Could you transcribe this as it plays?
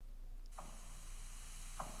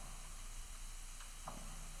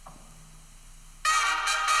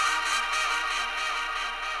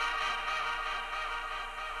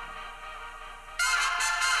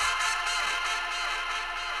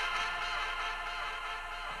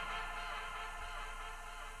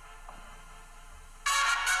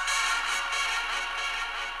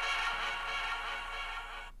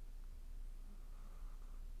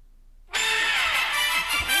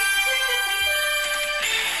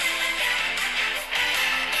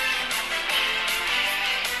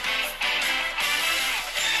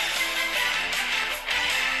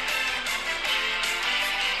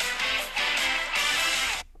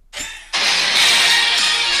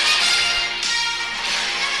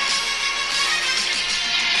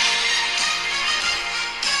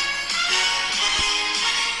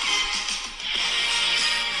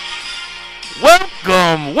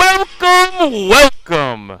Welcome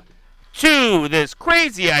to this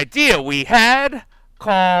crazy idea we had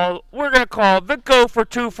we're going to call the Go for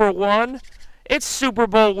 2 for 1. It's Super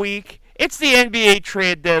Bowl week. It's the NBA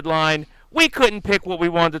trade deadline. We couldn't pick what we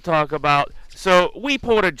wanted to talk about, so we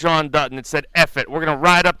pulled a John Dutton and said, F it, we're going to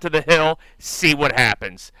ride up to the hill, see what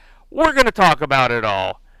happens. We're going to talk about it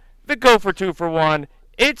all. The Go for 2 for 1.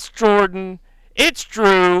 It's Jordan. It's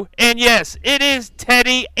Drew. And yes, it is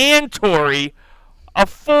Teddy and Tori. A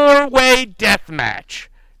 4-way death match.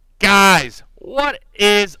 Guys, what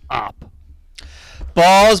is up?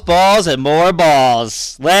 Balls, and more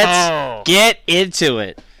balls. Let's get into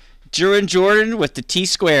it. Drew and Jordan with the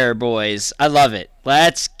T-Square boys. I love it.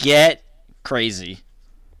 Let's get crazy.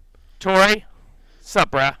 Tori,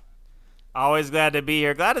 sup, bruh? Always glad to be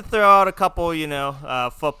here. Glad to throw out a couple,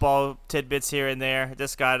 football tidbits here and there.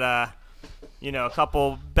 Just got, a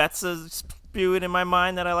couple bets spewing in my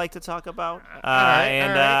mind that I like to talk about. All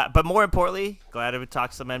right. But more importantly, glad to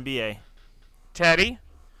talk some NBA. Teddy?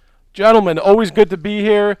 Gentlemen, always good to be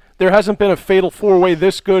here. There hasn't been a fatal four-way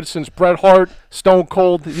this good since Bret Hart, Stone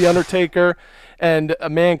Cold, The Undertaker, and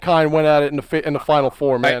Mankind went at it in the Final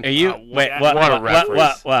Four, man. Are you what?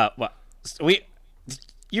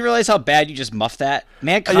 You realize how bad you just muffed that?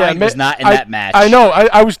 Mankind was not in that match. I know.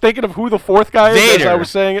 I was thinking of who the fourth guy is Vader. as I was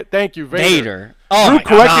saying it. Thank you, Vader. Drew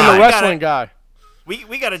correcting the wrestling guy.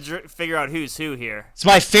 We got to figure out who's who here. It's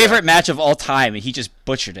my favorite match of all time, and he just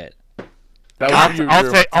butchered it.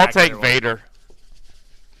 I'll take Vader.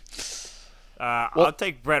 I'll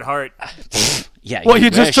take Bret Hart. Yeah. Well, you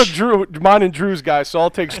just took mine and Drew's guy, so I'll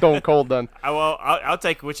take Stone Cold then. I'll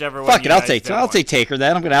take whichever one. Fuck it, I'll take Taker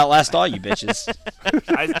then. I'm gonna outlast all you bitches.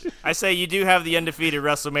 I say you do have the undefeated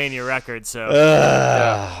WrestleMania record, so.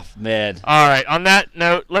 Man. All right. On that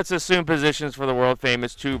note, let's assume positions for the world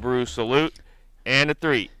famous 2 Brew salute, and a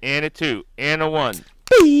 3, and a 2, and a 1.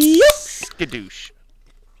 Skadoosh.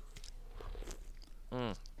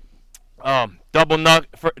 Double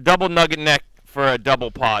nugget neck for a double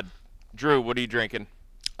pod. Drew, what are you drinking?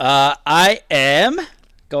 I am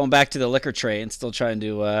going back to the liquor train, still trying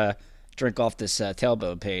to drink off this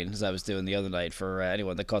tailbone pain as I was doing the other night for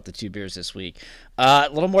anyone that caught the 2 beers this week. A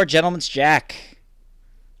little more Gentleman's Jack.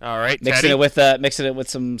 All right, mixing Teddy. it with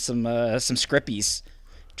some Scrippies.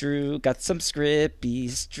 Drew got some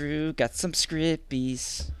Scrippies.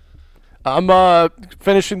 I'm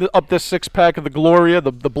finishing up this 6-pack of the Gloria,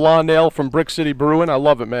 the blonde ale from Brick City Brewing. I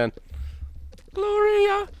love it, man.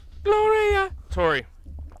 Gloria. Tori,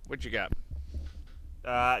 what you got?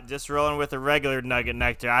 Just rolling with a regular nugget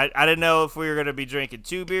nectar. I didn't know if we were going to be drinking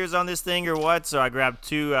 2 beers on this thing or what, so I grabbed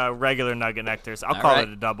 2 regular nugget nectars. I'll call it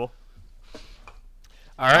a double.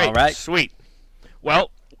 All right. Sweet.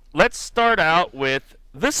 Well, let's start out with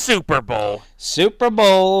the Super Bowl.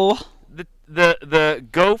 The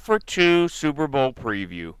Go for 2 Super Bowl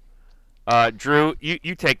preview. Drew,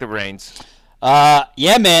 you take the reins.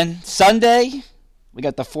 Yeah, man. Sunday, we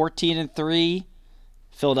got the 14-3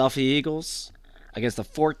 Philadelphia Eagles against the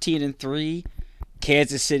 14-3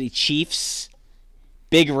 Kansas City Chiefs.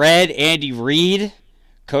 Big Red Andy Reid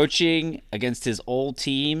coaching against his old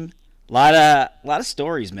team. A lot of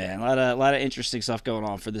stories, man. A lot of interesting stuff going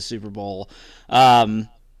on for the Super Bowl. God,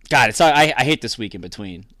 I hate this week in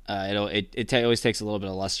between. It always takes a little bit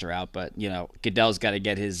of luster out, but Goodell's got to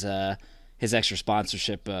get his extra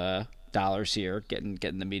sponsorship dollars here,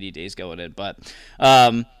 getting the media days going in. But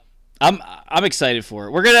I'm excited for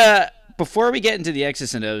it. We're gonna, before we get into the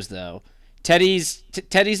X's and O's though, Teddy's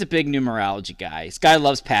a big numerology guy. This guy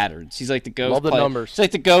loves patterns. He's like the go. Love the numbers. He's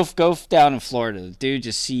like the go down in Florida. The dude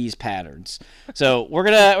just sees patterns. So we're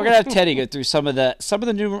gonna have Teddy go through some of the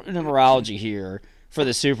numerology here for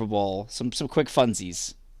the Super Bowl. Some quick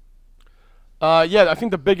funsies. I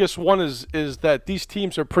think the biggest one is that these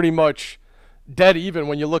teams are pretty much dead even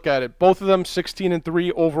when you look at it. Both of them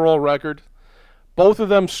 16-3 overall record. Both of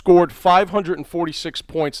them scored 546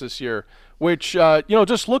 points this year, which,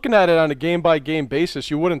 just looking at it on a game-by-game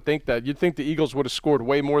basis, you wouldn't think that. You'd think the Eagles would have scored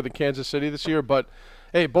way more than Kansas City this year, but,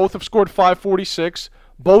 hey, both have scored 546.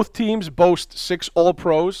 Both teams boast 6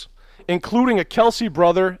 All-Pros, including a Kelsey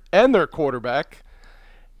brother and their quarterback.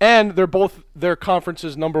 And they're both their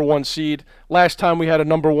conference's number 1 seed. Last time we had a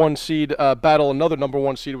number 1 seed battle, another number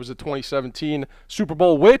 1 seed was the 2017 Super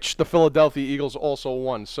Bowl, which the Philadelphia Eagles also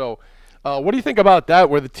won. So what do you think about that,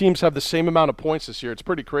 where the teams have the same amount of points this year? It's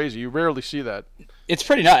pretty crazy. You rarely see that. It's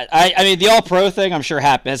pretty nuts. I mean, the All-Pro thing I'm sure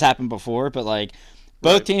has happened before, but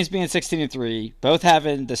both teams being 16-3, both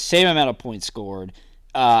having the same amount of points scored,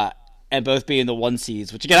 and both being the 1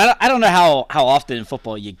 seeds, which, again, I don't know how often in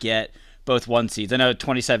football you get both 1 seeds. I know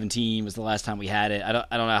 2017 was the last time we had it. I don't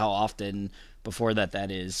know how often Before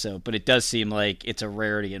that is. So, but it does seem like it's a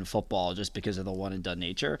rarity in football just because of the one and done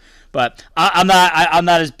nature. But I'm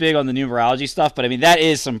not as big on the numerology stuff. But I mean, that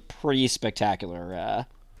is some pretty spectacular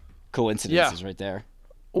coincidences right there.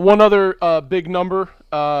 One other big number,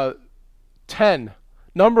 10.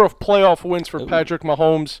 Number of playoff wins for Patrick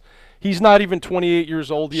Mahomes. He's not even 28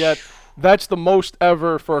 years old yet. That's the most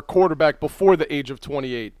ever for a quarterback before the age of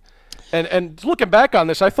 28. And looking back on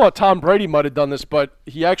this, I thought Tom Brady might have done this, but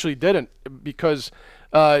he actually didn't because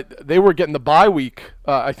they were getting the bye week,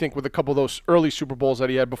 I think, with a couple of those early Super Bowls that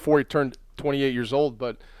he had before he turned 28 years old.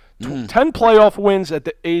 But 10 playoff wins at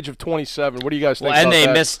the age of 27. What do you guys think about that? And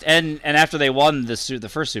they missed, and after they won the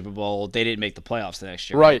first Super Bowl, they didn't make the playoffs the next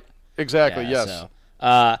year. Right. Exactly, Yeah, yes. So,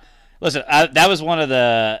 listen, that was one of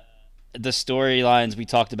the storylines we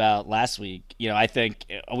talked about last week. You know, I think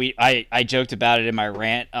I joked about it in my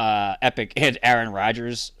rant, epic and Aaron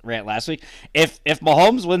Rodgers rant last week. If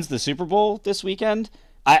Mahomes wins the Super Bowl this weekend,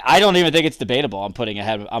 I don't even think it's debatable. I'm putting him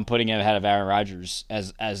ahead of Aaron Rodgers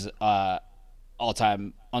as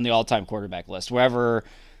all-time on the all-time quarterback list. Wherever,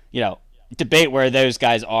 debate where those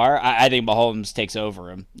guys are, I think Mahomes takes over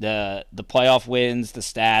him. The playoff wins, the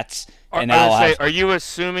stats, and are you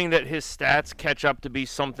assuming that his stats catch up to be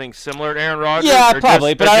something similar to Aaron Rodgers? Yeah,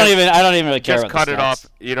 probably. But I don't even really care. Just about cut the it stats. off.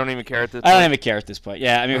 You don't even care at this point. I don't even care at this point.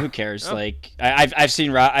 Yeah, I mean, who cares? Like, I've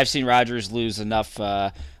seen Rodgers lose enough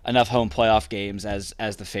home playoff games as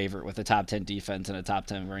the favorite with a top 10 defense and a top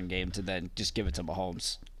 10 run game to then just give it to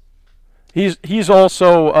Mahomes. He's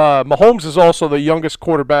also Mahomes is also the youngest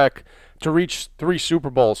quarterback to reach 3 Super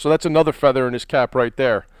Bowls, so that's another feather in his cap right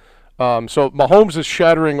there. So Mahomes is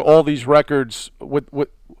shattering all these records with when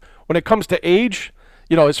it comes to age.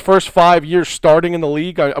 His first 5 years starting in the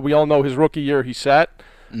league, we all know his rookie year he sat.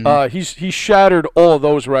 He's shattered all of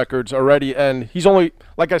those records already, and he's only,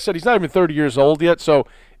 like I said, he's not even 30 years old yet. So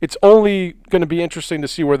it's only going to be interesting to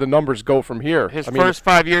see where the numbers go from here. His first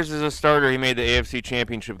 5 years as a starter, he made the AFC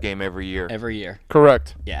Championship game every year. Every year.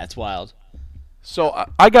 Correct. Yeah, it's wild. So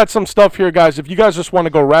I got some stuff here, guys. If you guys just want to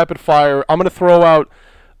go rapid fire, I'm going to throw out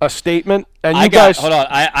a statement, and you guys. Hold on,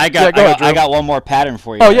 I got one more pattern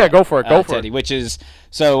for you. Oh yeah, go for it. Go for Teddy, it. Which is,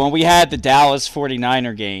 so when we had the Dallas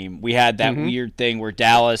 49er game, we had that weird thing where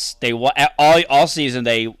Dallas, they all season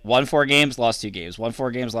they won 4 games, lost 2 games, won 4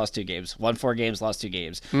 games, lost 2 games, won 4 games, lost 2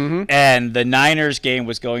 games, and the Niners game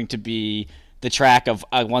was going to be the track of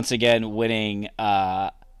once again winning.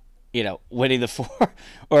 Winning the 4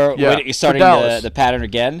 or starting the pattern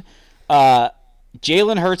again.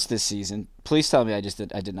 Jalen Hurts this season. Please tell me I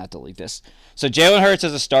did not delete this. So Jalen Hurts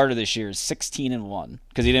as a starter this year is 16-1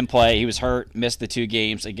 because he didn't play. He was hurt, missed the 2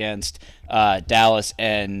 games against Dallas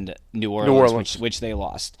and New Orleans. Which they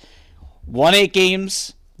lost. Won 8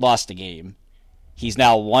 games, lost a game. He's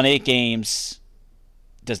now won 8 games.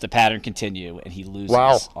 Does the pattern continue? And he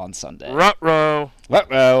loses on Sunday. Ruh-roh.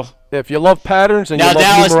 If you love patterns and now you love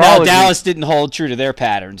Dallas, numerology, Dallas didn't hold true to their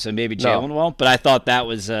pattern, so maybe Jalen won't. But I thought that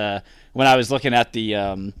was when I was looking at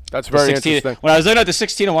the that's very 16, interesting. When I was looking at the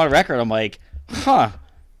 16-1 record, I'm like,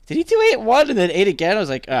 did he do 8-1 and then 8 again? I was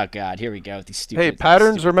like, oh god, here we go with these stupid. Hey,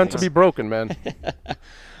 patterns are meant to be broken, man.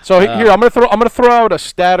 So here I'm gonna throw out a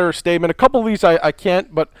stat or a statement. A couple of these I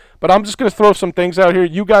can't, but I'm just gonna throw some things out here.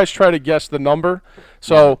 You guys try to guess the number.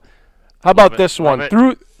 So how about this one?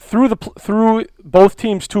 Through both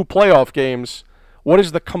teams' 2 playoff games, what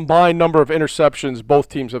is the combined number of interceptions both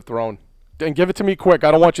teams have thrown? And give it to me quick.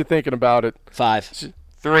 I don't want you thinking about it. 5.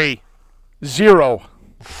 3. 0.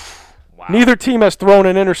 Wow. Neither team has thrown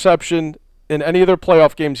an interception in any of their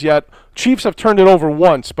playoff games yet. Chiefs have turned it over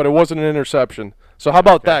once, but it wasn't an interception. So how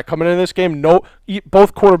about that? Coming into this game,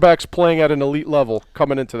 both quarterbacks playing at an elite level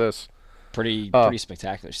coming into this. Pretty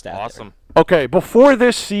spectacular stat. Awesome. There. Okay, before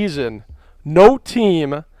this season, no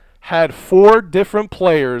team had 4 different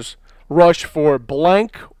players rush for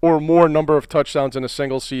blank or more number of touchdowns in a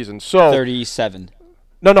single season. So 37.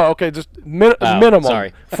 No, okay, just minimum.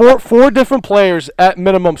 Sorry. Four different players at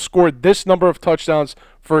minimum scored this number of touchdowns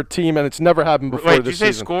for a team, and it's never happened before Wait, this did you say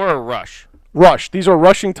season. Score or rush? Rush. These are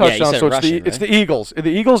rushing Yeah, you touchdowns. said So rushing, it's right? the Eagles. The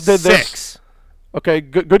Eagles did this. 6. Okay,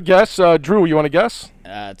 good guess. Drew, you want to guess?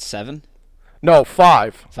 It's 7. No,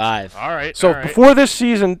 5. 5. All right. So all right. before this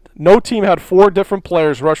season, no team had 4 different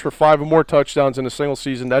players rush for 5 or more touchdowns in a single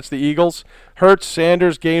season. That's the Eagles. Hurts,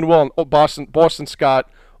 Sanders, Gainwell, and Boston Scott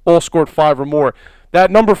all scored 5 or more.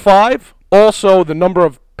 That number 5, also the number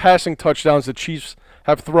of passing touchdowns the Chiefs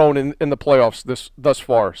have thrown in the playoffs thus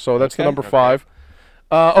far. So that's the number 5.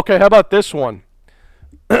 Okay, how about this one?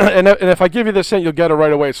 and if I give you this hint, you'll get it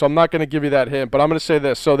right away. So I'm not going to give you that hint, but I'm going to say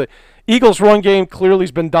this. So the Eagles' run game clearly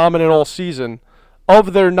has been dominant all season.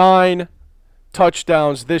 Of their 9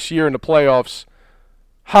 touchdowns this year in the playoffs,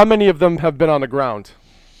 how many of them have been on the ground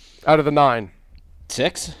out of the 9?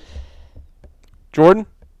 6. Jordan?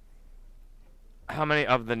 How many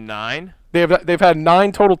of the 9? They've had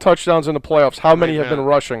 9 total touchdowns in the playoffs. How many have Yeah. been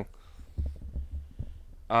rushing?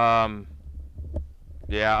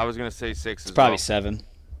 Yeah, I was gonna say 6. It's probably 7.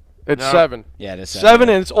 It's No. 7. Yeah, it is 7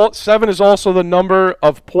 and 7 is also the number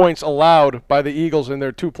of points allowed by the Eagles in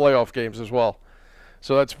their 2 playoff games as well.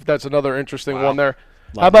 So that's another interesting Wow. one there.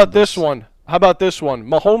 Lot How of about this numbers. one? How about this one?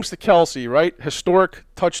 Mahomes to Kelsey, right? Historic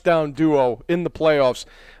touchdown duo in the playoffs.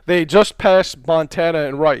 They just passed Montana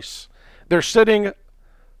and Rice. They're sitting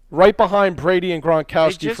right behind Brady and They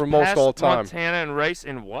Gronkowski just for most passed all time. Montana and Rice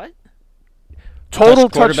in what? Total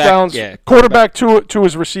Quarterback, touchdowns. yeah, Quarterback to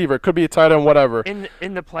his receiver. Could be a tight end, whatever. In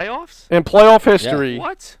the playoffs? In playoff history,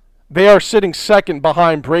 What? they are sitting second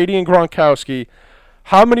behind Brady and Gronkowski.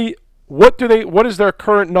 How many? What is their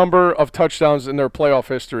current number of touchdowns in their playoff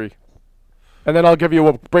history? And then I'll give you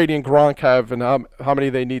what Brady and Gronk have and how many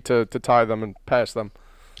they need to tie them and pass them.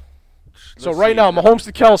 So Let's right see. now, Mahomes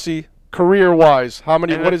to Kelsey, career-wise, how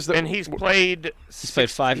many? And What is the? And he's played. He's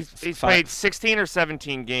played 5. He's 5. played 16 or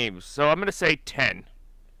 17 games. So I'm gonna say 10.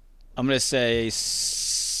 I'm going to say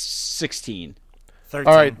 16. 13.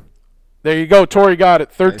 All right, there you go. Tori got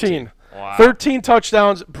it. 13. Wow. 13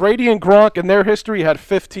 touchdowns. Brady and Gronk in their history had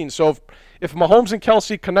 15. So if Mahomes and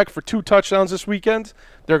Kelsey connect for 2 touchdowns this weekend,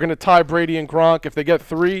 they're going to tie Brady and Gronk. If they get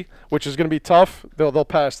 3, which is going to be tough, they'll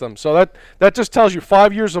pass them. So that just tells you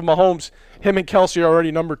 5 years of Mahomes, him and Kelsey are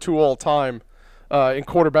already number 2 all time in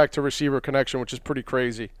quarterback to receiver connection, which is pretty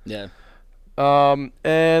crazy. Yeah.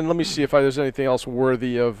 And let me see if there's anything else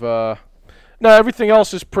worthy of. No, everything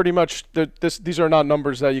else is pretty much these are not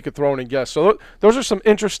numbers that you could throw in and guess. So those are some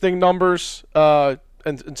interesting numbers and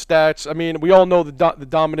stats. I mean, we all know the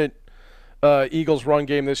dominant Eagles run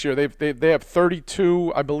game this year. They have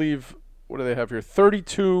 32, I believe. What do they have here?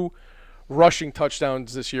 32 rushing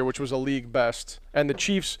touchdowns this year, which was a league best, and the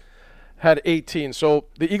Chiefs had 18. So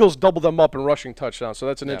the Eagles doubled them up in rushing touchdowns. So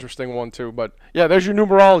that's an interesting one too. But yeah, there's your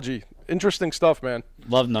numerology. Interesting stuff, man.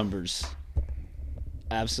 Love numbers.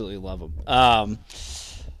 Absolutely love them. All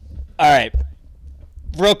right.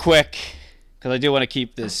 Real quick, because I do want to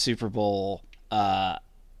keep this Super Bowl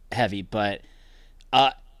heavy, but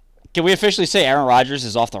can we officially say Aaron Rodgers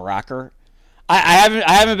is off the rocker? I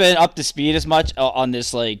haven't been up to speed as much on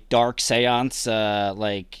this like dark seance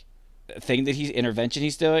thing that intervention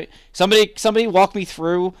he's doing. Somebody walk me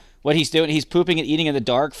through what he's doing. He's pooping and eating in the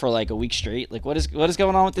dark for like a week straight. Like what is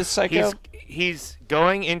going on with this psycho? He's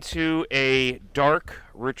going into a dark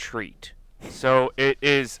retreat. So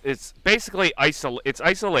it's basically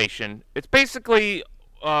isolation. It's basically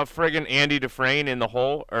friggin' Andy Dufresne in the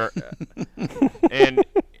hole or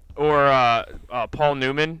Paul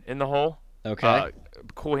Newman in the hole. Okay.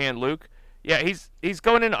 Cool Hand Luke. Yeah, he's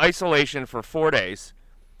going into isolation for 4 days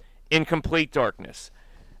in complete darkness.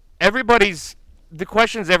 The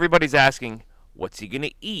questions everybody's asking, what's he going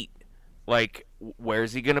to eat? Like,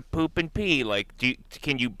 where's he going to poop and pee? Like,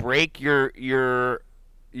 can you break your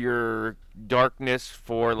darkness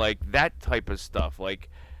for, like, that type of stuff? Like,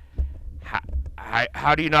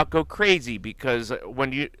 how do you not go crazy? Because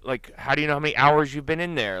how do you know how many hours you've been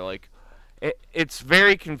in there? Like, it's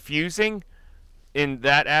very confusing in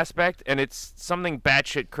that aspect, and it's something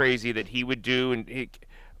batshit crazy that he would do, and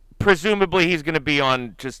presumably he's going to be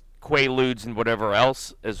on just Quaaludes and whatever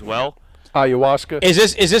else as well. Ayahuasca.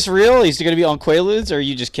 Is this real? He's going to be on Quaaludes, or are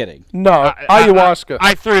you just kidding? No, ayahuasca.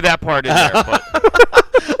 I threw that part in there, but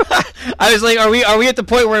I was like, are we at the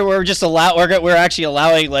point where we're actually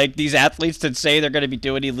allowing like these athletes to say they're going to be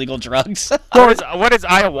doing illegal drugs? what is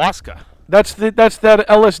ayahuasca? That's that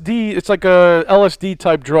LSD. It's like a LSD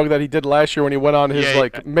type drug that he did last year when he went on his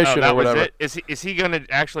mission that or whatever. Was it? Is he going to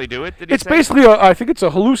actually do it? It's basically I think it's a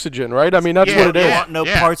hallucinogen, right? I mean that's what it is. I want no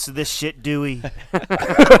parts of this shit, Dewey.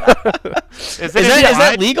 Is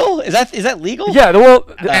that legal? Is that legal? Yeah. Well,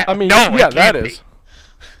 I mean, no, yeah, it that can't is.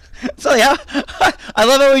 So yeah, I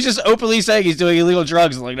love how he's just openly saying he's doing illegal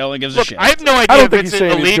drugs and like no one gives a shit. I have no I idea don't if think it's he's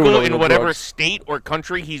saying he's doing illegal in illegal whatever drugs. state or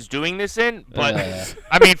country he's doing this in, but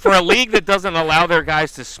I mean, for a league that doesn't allow their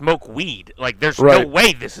guys to smoke weed, like there's no Right.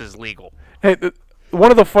 way this is legal. Hey,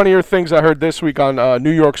 one of the funnier things I heard this week on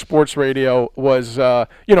New York sports radio was,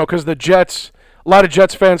 because the Jets, a lot of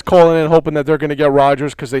Jets fans calling in hoping that they're going to get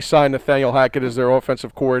Rodgers because they signed Nathaniel Hackett as their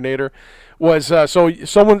offensive coordinator, was so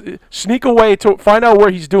someone sneak away to find out where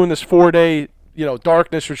he's doing this 4-day,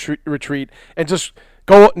 darkness retreat and just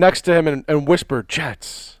go next to him and whisper,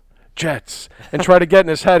 Jets, and try to get in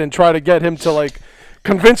his head and try to get him to, like,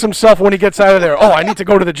 convince himself when he gets out of there, oh, I need to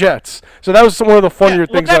go to the Jets. So that was one of the funnier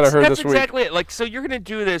things that I heard that's this week. exactly it. Like, so you're going to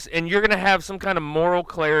do this, and you're going to have some kind of moral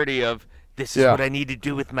clarity of, this is Yeah. what I need to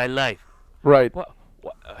do with my life. Right. What?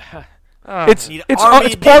 It's Need it's army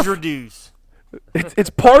it's par danger dues. it's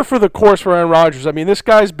par for the course for Aaron Rodgers. I mean, this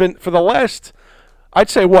guy's been for the last, I'd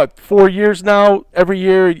say, 4 years now. Every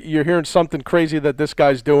year you're hearing something crazy that this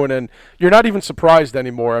guy's doing, and you're not even surprised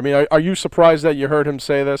anymore. I mean, are you surprised that you heard him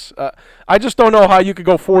say this? I just don't know how you could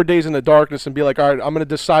go 4 days in the darkness and be like, all right, I'm going to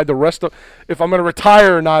decide the rest of if I'm going to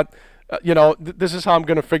retire or not. This is how I'm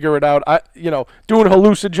going to figure it out. Doing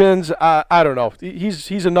hallucinogens. I don't know. He's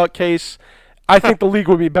a nutcase. I think the league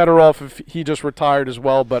would be better off if he just retired as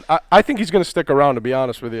well. But I think he's going to stick around, to be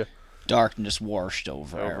honest with you. Darkness washed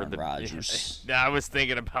over Aaron Rodgers. Yeah, I was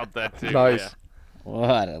thinking about that too. Nice. Yeah.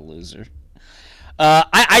 What a loser.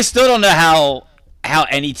 I still don't know how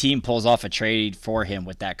any team pulls off a trade for him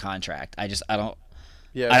with that contract. I don't.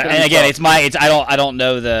 Yeah. And again, I don't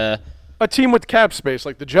know the. A team with cap space,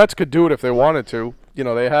 like the Jets, could do it if they wanted to.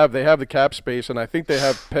 They have the cap space, and I think they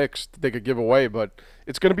have picks they could give away. But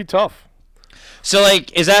it's going to be tough. So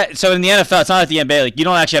is that so in the NFL? It's not like the NBA. Like you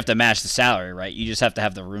don't actually have to match the salary, right? You just have to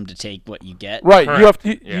have the room to take what you get. Right. Correct. You have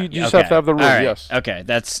to. Yeah. You just have to have the room. All right. Yes. Okay.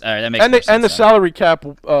 That's all right. That makes And more sense the then. salary cap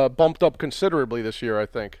bumped up considerably this year, I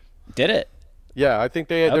think. Did it? Yeah, I think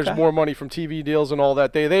there's Okay. more money from TV deals and all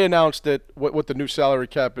that. They announced it what the new salary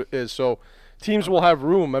cap is, so teams will have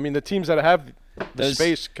room. I mean, the teams that have the Those-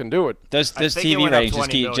 space can do it. Those I think it TV went up ratings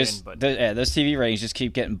 20 million, but- those TV ratings just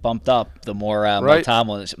keep getting bumped up the more Right.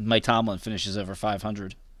 Mike Tomlin finishes over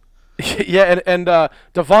 500. Yeah, and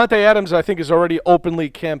Devontae Adams, I think, is already openly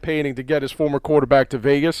campaigning to get his former quarterback to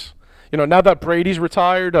Vegas. Now that Brady's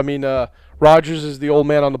retired, I mean, Rodgers is the old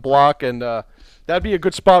man on the block, and that'd be a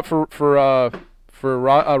good spot for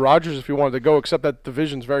Rodgers if he wanted to go. Except that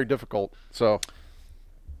division's very difficult. So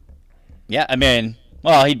Yeah, I mean,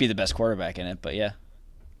 well, he'd be the best quarterback in it, but yeah.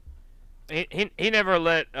 He never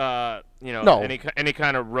let No. any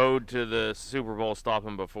kind of road to the Super Bowl stop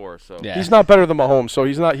him before. So Yeah. he's not better than Mahomes, so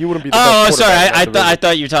he wouldn't be the Oh, best sorry. quarterback in I that thought I division.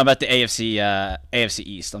 thought you were talking about the AFC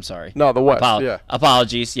East. I'm sorry. No, the West. Yeah.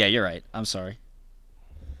 Apologies. Yeah, you're right. I'm sorry.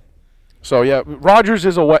 So yeah, Rodgers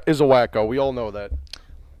is a wacko. We all know that.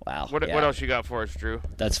 Wow. what yeah. else you got for us, Drew?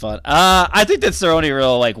 That's fun. I think that's their only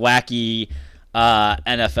real wacky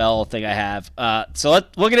NFL thing I have. So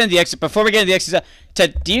we'll get into the exit. Before we get into the exit,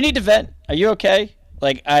 Ted, do you need to vent? Are you okay?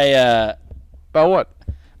 About what?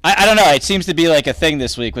 I don't know. It seems to be like a thing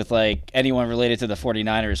this week with anyone related to the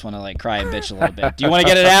 49ers want to cry and bitch a little bit. Do you want to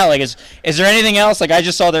get it out? Is there anything else? I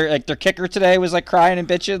just saw their kicker today was crying and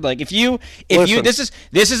bitching. Listen.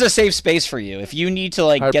 this is a safe space for you. If you need to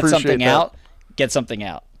get appreciate something that. out, get something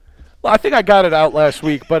out. Well, I think I got it out last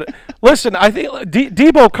week, but listen, I think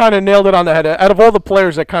Debo kind of nailed it on the head. Out of all the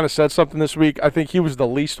players that kind of said something this week, I think he was the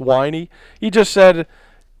least whiny. He just said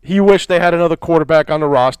he wished they had another quarterback on the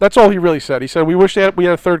roster. That's all he really said. He said we wish we had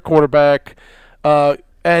a third quarterback,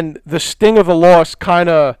 and the sting of the loss kind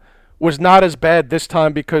of was not as bad this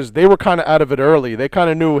time because they were kind of out of it early. They kind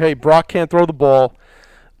of knew, hey, Brock can't throw the ball.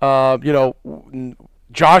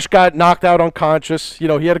 Josh got knocked out unconscious. He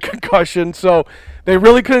had a concussion, so they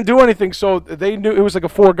really couldn't do anything. So they knew it was like a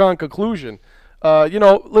foregone conclusion.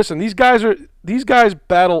 Listen, these guys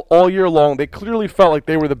battle all year long. They clearly felt like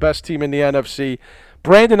they were the best team in the NFC.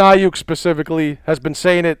 Brandon Ayuk specifically has been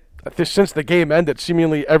saying it since the game ended,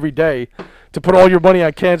 seemingly every day, to put all your money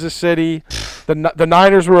on Kansas City. The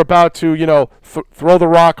Niners were about to, throw the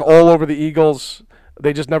rock all over the Eagles.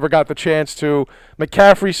 They just never got the chance to.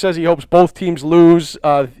 McCaffrey says he hopes both teams lose.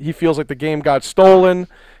 He feels like the game got stolen.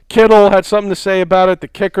 Kittle had something to say about it. The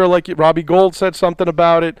kicker, Robbie Gould, said something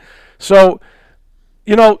about it. So,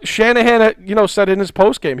 Shanahan, said in his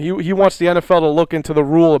postgame, he wants the NFL to look into the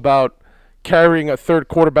rule about carrying a third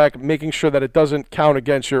quarterback, making sure that it doesn't count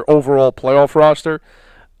against your overall playoff roster.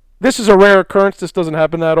 This is a rare occurrence. This doesn't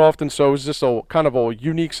happen that often, so it was just a kind of a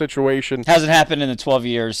unique situation. Hasn't happened in the 12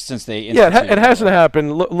 years since they. Yeah, it hasn't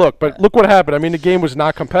happened. Look, but look what happened. I mean, the game was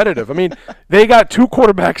not competitive. I mean, they got two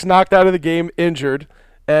quarterbacks knocked out of the game, injured,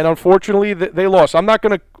 and unfortunately, they lost. I'm not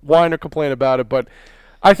going to whine or complain about it, but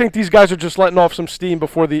I think these guys are just letting off some steam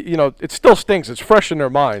before it still stinks. It's fresh in their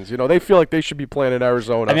minds. They feel like they should be playing in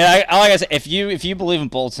Arizona. I mean, like I said, if you believe in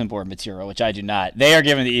bulletin board material, which I do not, they are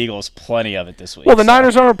giving the Eagles plenty of it this week. Well, the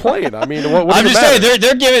Niners aren't playing. I mean, what I'm does it just matter? saying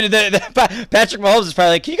they're giving Patrick Mahomes is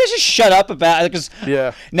probably like, can you guys just shut up about it? Because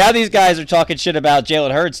Yeah. now these guys are talking shit about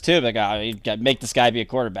Jalen Hurts too. You got to make this guy be a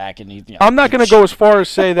quarterback, and I'm not going to go as far as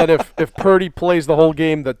say that if Purdy plays the whole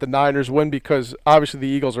game that the Niners win, because obviously the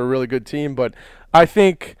Eagles are a really good team, but I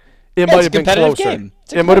think It Yeah, might it's a have been competitive closer. game.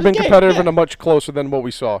 It's a It might have been competitive game, competitive yeah. and a much closer than what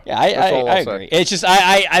we saw. Yeah, I That's all I'll say. agree. It's just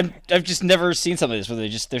I've just never seen something like this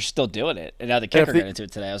where they're still doing it. And now the kicker got into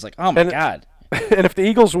it today. I was like, oh my god. And if the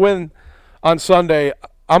Eagles win on Sunday,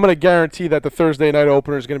 I'm going to guarantee that the Thursday night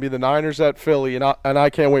opener is going to be the Niners at Philly, and I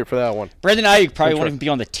can't wait for that one. Brandon Ayuk probably won't even be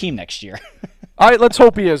on the team next year. Let's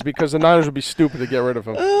hope he is, because the Niners would be stupid to get rid of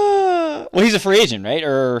him. Well, he's a free agent, right?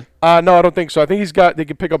 Or No, I don't think so. I think they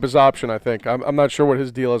can pick up his option. I think I'm not sure what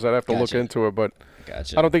his deal is. I'd have to look Gotcha. into it, but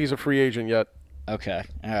gotcha. I don't think he's a free agent yet. Okay.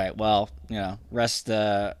 All right. Well, rest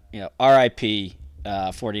RIP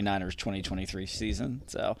 49ers 2023 season.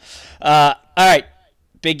 So, all right.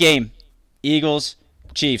 Big game. Eagles,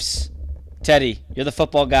 Chiefs. Teddy, you're the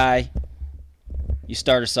football guy. You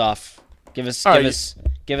start us off. Give us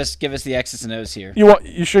the X's and O's here.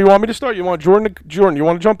 You sure you want me to start? You want Jordan? Jordan, you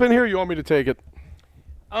want to jump in here? Or you want me to take it?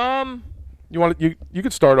 You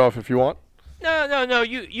could start off if you want. No.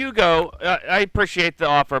 You go. I appreciate the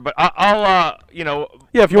offer, but I'll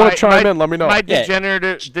Yeah, if you want to chime in, let me know. My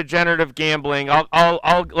degenerative gambling.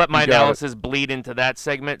 I'll let my analysis bleed into that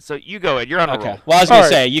segment. So you go ahead. You're on a roll. Well, I was gonna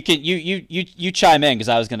say you can you chime in because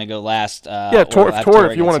I was gonna go last. Tori,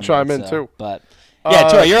 if you want to chime in too. But yeah,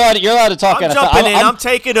 Tori, you're allowed to talk. I'm jumping in. I'm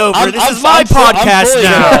taking over. This is my podcast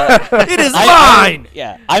now. It is mine.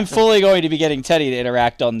 I'm fully going to be getting Teddy to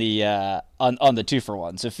interact on the on the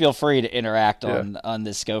 2-for-1. So feel free to interact on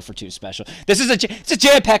this Go for 2 special. This is it's a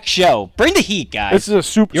jam-packed show. Bring the heat, guys. This is a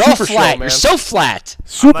super. You're all super flat. show, man. You're so flat.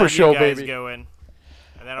 Super show, baby. Go in.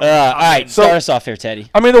 All right, start us off here,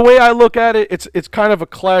 Teddy. I mean, the way I look at it, it's kind of a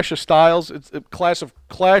clash of styles. It's a clash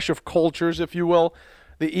of cultures, if you will.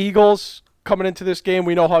 The Eagles coming into this game,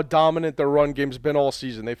 we know how dominant their run game's been all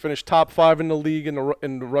season. They finished top 5 in the league in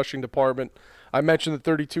the rushing department. I mentioned the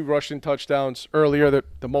 32 rushing touchdowns earlier,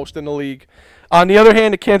 the most in the league. On the other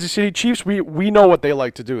hand, the Kansas City Chiefs, we know what they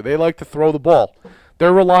like to do. They like to throw the ball.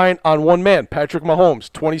 They're relying on one man, Patrick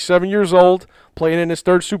Mahomes, 27 years old, playing in his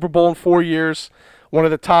 3rd Super Bowl in 4 years, one of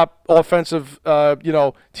the top offensive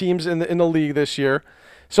teams in the league this year.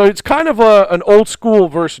 So it's kind of an old school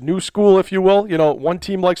versus new school, if you will. One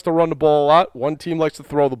team likes to run the ball a lot, one team likes to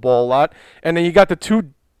throw the ball a lot, and then you got the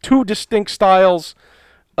two distinct styles,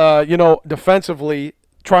 defensively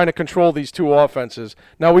trying to control these two offenses.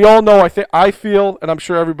 Now we all know. I feel, and I'm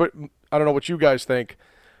sure everybody. I don't know what you guys think.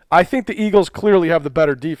 I think the Eagles clearly have the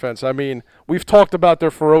better defense. I mean, we've talked about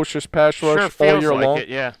their ferocious pass rush all year long.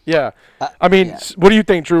 Yeah. Yeah. I mean, what do you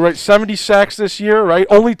think, Drew? Right, 70 sacks this year, right?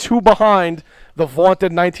 Only 2 behind the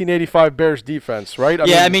vaunted 1985 Bears defense, right?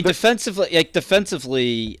 I mean, defensively,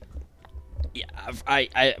 yeah,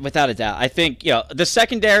 I without a doubt, I think the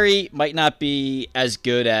secondary might not be as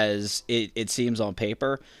good as it seems on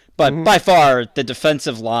paper, but by far the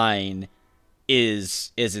defensive line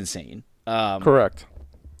is insane. Correct.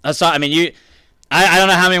 I mean, I don't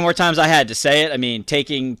know how many more times I had to say it. I mean,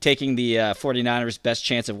 taking the 49ers' best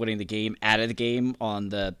chance of winning the game out of the game on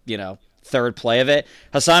the 3rd play of it.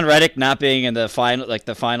 Hassan Reddick not being in the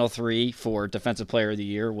final 3 for Defensive Player of the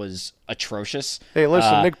Year was atrocious. Hey,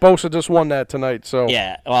 listen, Nick Bosa just won that tonight, so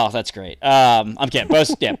yeah, well, that's great. I'm kidding.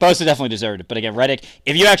 Bosa definitely deserved it, but again, Reddick.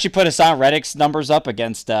 If you actually put Hassan Reddick's numbers up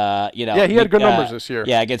against, he had good numbers this year.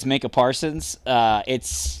 Yeah, against Minka Parsons,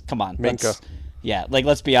 come on, Minka. Yeah,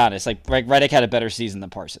 let's be honest. Reddick had a better season than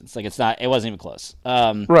Parsons. It wasn't even close.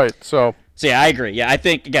 Right. So yeah, I agree. Yeah, I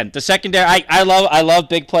think again the secondary. I love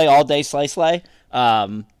big play all day slay.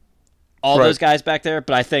 All those guys back there,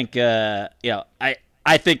 but I think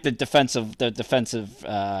I think the defensive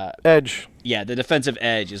edge. Yeah, the defensive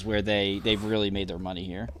edge is where they've really made their money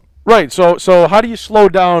here. Right. So how do you slow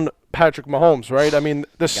down Patrick Mahomes? Right. I mean,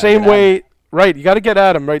 the same way. Right, you got to get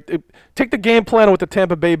at him, right? Take the game plan what the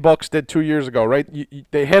Tampa Bay Bucks did 2 years ago, right?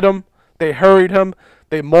 They hit him, they hurried him,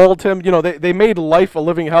 they mauled him. They made life a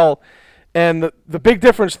living hell. And the big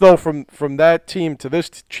difference, though, from that team to this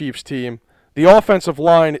Chiefs team, the offensive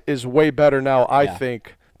line is way better now, I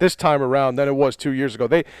think, this time around than it was 2 years ago.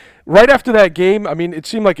 Right after that game, I mean, it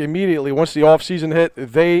seemed like immediately once the offseason hit,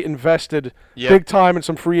 they invested big time in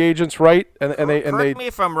some free agents, right? And they correct me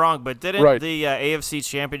if I'm wrong, but didn't the AFC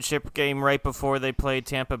Championship game right before they played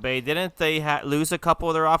Tampa Bay, didn't they lose a couple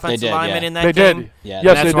of their offensive linemen in that game? They did. Yeah,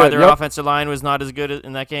 yes, that's why their offensive line was not as good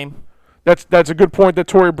in that game. That's a good point that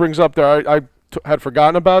Tori brings up there. I had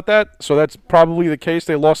forgotten about that, so that's probably the case.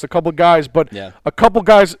 They lost a couple guys, but a couple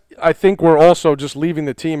guys I think were also just leaving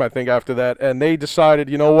the team, I think, after that, and they decided,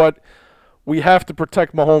 you know what, we have to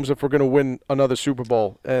protect Mahomes if we're going to win another Super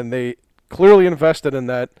Bowl, and they clearly invested in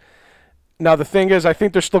that. Now, the thing is, I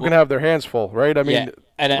think they're still going to have their hands full, right? I mean,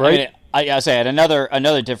 I I say it.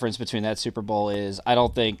 Another difference between that Super Bowl is I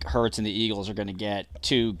don't think Hurts and the Eagles are going to get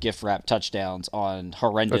 2 gift wrap touchdowns on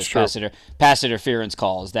horrendous pass interference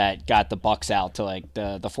calls that got the Bucks out to like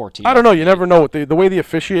the 14. I don't know. You never know what the way the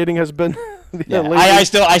officiating has been. Yeah, I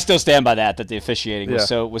still stand by that the officiating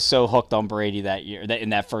was so hooked on Brady that year that in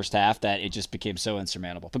that first half that it just became so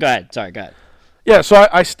insurmountable. But go ahead. Sorry, go ahead. Yeah, so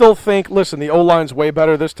I still think, listen, the O-line's way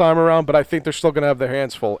better this time around, but I think they're still going to have their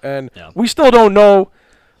hands full. And we still don't know.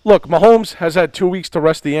 Look, Mahomes has had 2 weeks to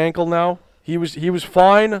rest the ankle now. He was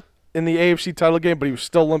fine in the AFC title game, but he was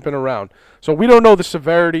still limping around. So we don't know the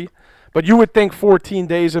severity, but you would think 14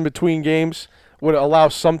 days in between games would allow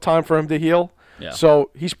some time for him to heal. Yeah. So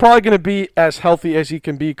he's probably going to be as healthy as he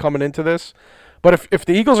can be coming into this. But if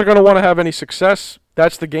the Eagles are going to want to have any success,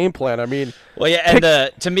 that's the game plan. I mean, well, yeah, and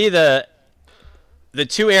to me the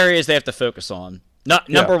 2 areas they have to focus on.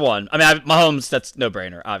 Number one, I mean, Mahomes, that's no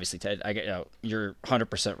brainer. Obviously, Ted, you're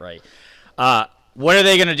 100% right. What are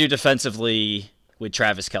they going to do defensively with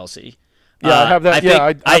Travis Kelce? Yeah, I have that.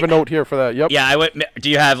 I have a note here for that. Yep. Yeah, do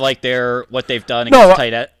you have like what they've done against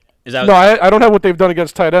tight end? I don't have what they've done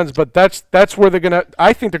against tight ends, but that's where they're gonna.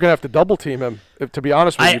 I think they're gonna have to double team him. To be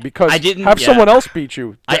honest with you, because someone else beat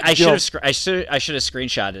you. I should have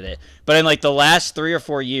screenshotted it. But in like the last 3 or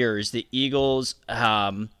 4 years, the Eagles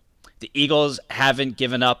haven't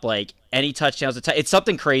given up like any touchdowns to it's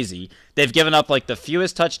something crazy. They've given up like the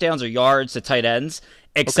fewest touchdowns or yards to tight ends,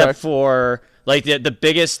 except for like the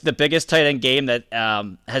biggest tight end game that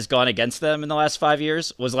has gone against them in the last 5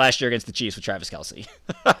 years was last year against the Chiefs with Travis Kelce.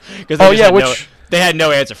 They had no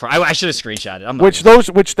answer for. I should have screenshotted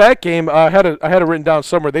it. Which that game I had it written down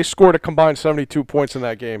somewhere. They scored a combined 72 points in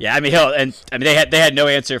that game. Yeah, I mean they had no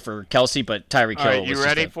answer for Kelce, but Tyreek Hill. All right, you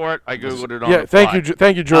ready for it? I googled it on. Yeah,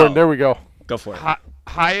 thank you, Jordan. There we go. Go for it.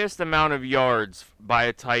 Highest amount of yards by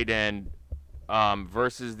a tight end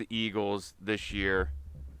versus the Eagles this year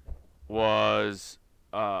was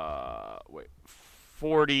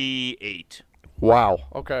 48. Wow.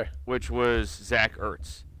 Okay. Which was Zach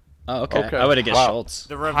Ertz. Oh, okay. I would have guessed Schultz.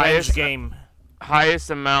 The revenge game. Highest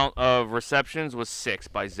amount of receptions was 6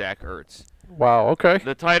 by Zach Ertz. Wow. Okay.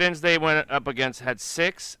 The tight ends they went up against had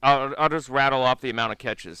 6. I'll just rattle off the amount of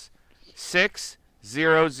catches. 6,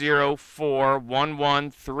 0, 0, 4, 1,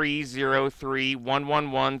 1, 3, 0, 3, 1,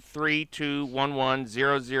 1, 1, 3, 2, 1, 1,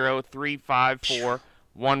 0, 0, 3, 5, 4,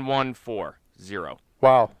 1, 1, 4, 0.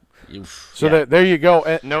 Wow. So there you go.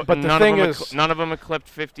 But the thing is, none of them eclipsed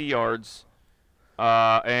 50 yards.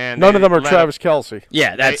 And none of them are Travis Kelce.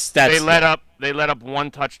 Yeah, they let up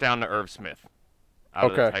 1 touchdown to Irv Smith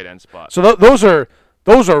out of the tight end spot. So those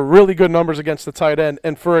are really good numbers against the tight end.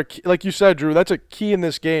 And like you said, Drew, that's a key in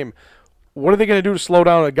this game. What are they going to do to slow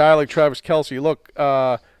down a guy like Travis Kelce? Look,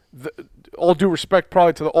 all due respect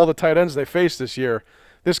probably to all the tight ends they faced this year,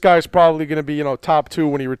 this guy's probably going to be top 2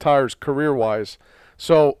 when he retires career-wise.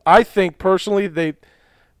 So I think personally they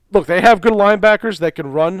have good linebackers that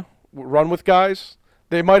can run with guys.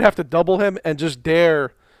 They might have to double him and just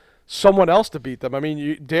dare someone else to beat them. I mean,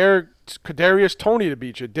 you dare Kadarius Toney to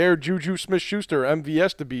beat you, dare Juju Smith-Schuster,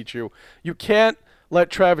 MVS to beat you. You can't let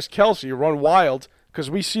Travis Kelce run wild because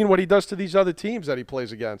we've seen what he does to these other teams that he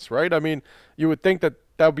plays against, right? I mean, you would think that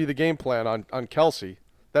would be the game plan on Kelce.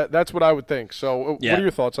 That's what I would think. So what are your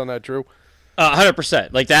thoughts on that, Drew?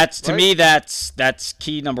 100%. Like to me, that's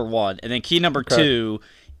key number 1. And then key number 2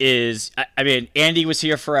 is, I mean, Andy was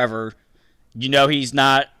here forever. He's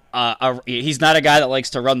not a guy that likes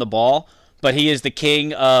to run the ball, but he is the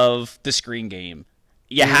king of the screen game.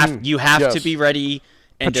 You have to be ready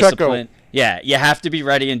and disciplined. Yeah, you have to be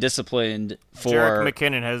ready and disciplined for. Jerick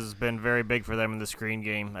McKinnon has been very big for them in the screen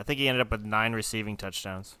game. I think he ended up with 9 receiving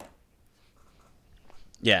touchdowns.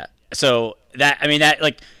 Yeah. So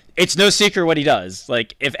it's no secret what he does.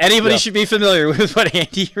 Like, if anybody should be familiar with what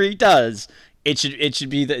Andy Reid does, it should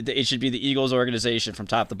be the Eagles organization from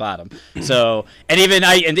top to bottom. So, and even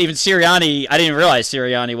Sirianni, I didn't realize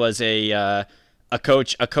Sirianni was a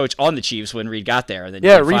coach on the Chiefs when Reid got there, and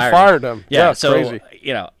then Reid fired him. Yeah, so crazy.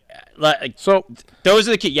 So those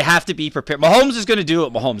are the key. You have to be prepared. Mahomes is going to do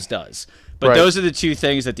what Mahomes does, but those are the 2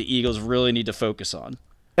 things that the Eagles really need to focus on.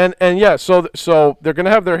 And so they're going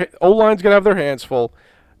to have their O-line's going to have their hands full.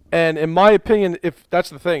 And in my opinion, if that's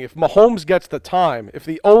the thing, if Mahomes gets the time, if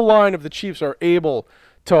the O-line of the Chiefs are able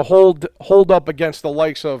to hold up against the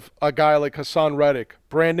likes of a guy like Hassan Reddick,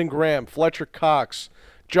 Brandon Graham, Fletcher Cox,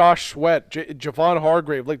 Josh Sweat, Javon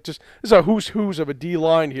Hargrave, this is a who's of a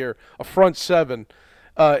D-line here, a front 7.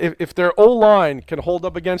 If their O-line can hold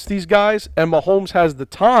up against these guys and Mahomes has the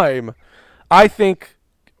time, I think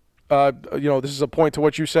this is a point to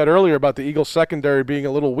what you said earlier about the Eagles secondary being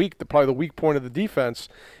a little weak, probably the weak point of the defense.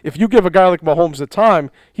 If you give a guy like Mahomes the time,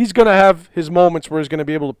 he's going to have his moments where he's going to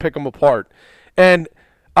be able to pick them apart. And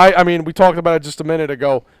I mean, we talked about it just a minute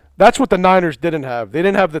ago. That's what the Niners didn't have. They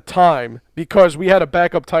didn't have the time because we had a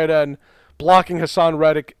backup tight end blocking Hassan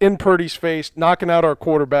Reddick in Purdy's face, knocking out our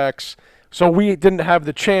quarterbacks. So we didn't have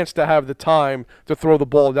the chance to have the time to throw the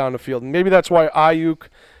ball down the field. And maybe that's why Ayuk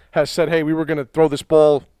has said, hey, we were going to throw this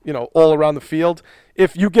ball, all around the field.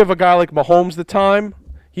 If you give a guy like Mahomes the time,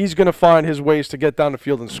 he's going to find his ways to get down the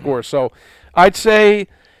field and score. So I'd say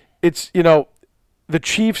it's, the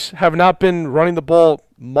Chiefs have not been running the ball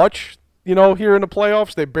much, here in the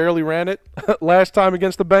playoffs. They barely ran it last time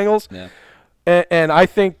against the Bengals. Yeah. And I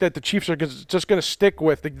think that the Chiefs are just going to stick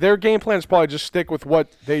with their game plan is probably just stick with what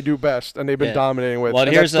they do best, and they've been dominating with. Well,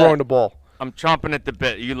 and here's that's throwing the ball. I'm chomping at the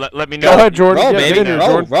bit. You let me know. Go ahead, Jordan. Roll, Get baby. in here, Roll,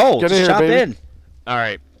 Jordan. roll. Get in Just here, chop baby. in. All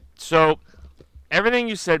right. So everything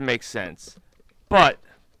you said makes sense. But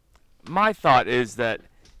my thought is that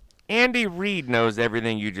Andy Reid knows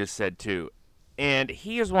everything you just said too. And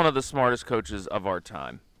he is one of the smartest coaches of our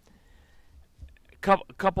time.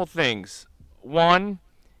 Couple things. One,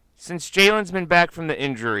 since Jalen's been back from the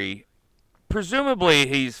injury, presumably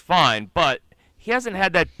he's fine, but he hasn't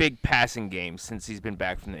had that big passing game since he's been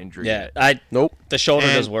back from the injury yet. Nope. The shoulder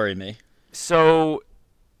And- does worry me. So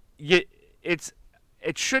it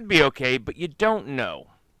should be okay, but you don't know.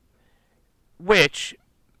 Which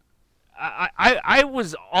I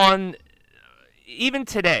was on, even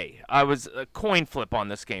today, I was a coin flip on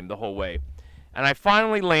this game the whole way. And I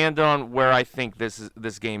finally landed on where I think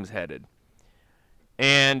this game's headed.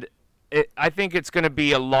 And I think it's going to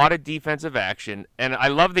be a lot of defensive action. And I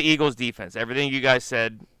love the Eagles' defense. Everything you guys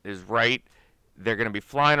said is right. They're going to be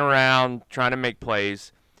flying around, trying to make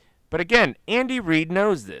plays. But again, Andy Reid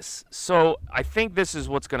knows this. So I think this is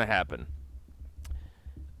what's going to happen.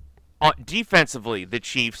 Defensively, the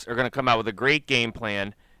Chiefs are going to come out with a great game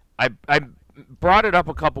plan. I brought it up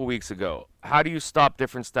a couple weeks ago. How do you stop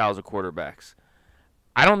different styles of quarterbacks?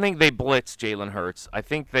 I don't think they blitz Jalen Hurts. I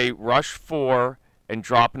think they rush 4 and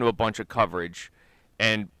drop into a bunch of coverage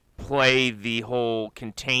and play the whole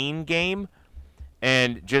contain game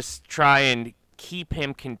and just try and keep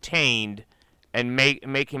him contained and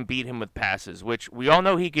make him beat him with passes, which we all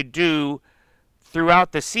know he could do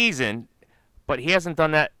throughout the season, but he hasn't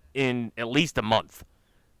done that in at least a month.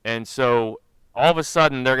 And so all of a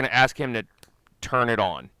sudden they're going to ask him to turn it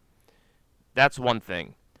on. That's one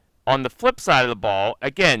thing. On the flip side of the ball,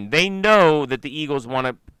 again, they know that the Eagles want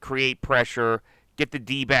to create pressure, get the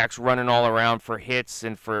D-backs running all around for hits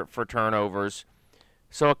and for turnovers.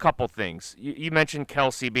 So a couple things. You mentioned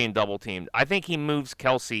Kelsey being double-teamed. I think he moves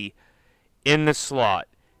Kelsey in the slot,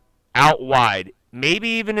 out wide, maybe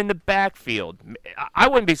even in the backfield. I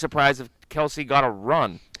wouldn't be surprised if Kelsey got a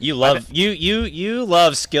run. You love you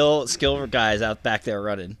love skill guys out back there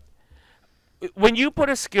running. When you put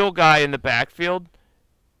a skill guy in the backfield,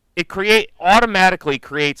 it automatically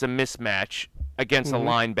creates a mismatch against a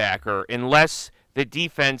linebacker unless the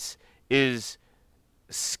defense is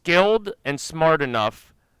skilled and smart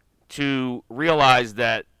enough to realize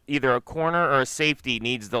that either a corner or a safety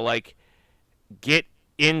needs to get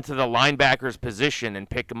into the linebacker's position and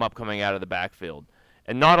pick him up coming out of the backfield.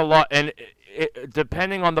 And not a lot, and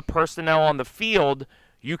depending on the personnel on the field,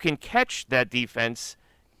 you can catch that defense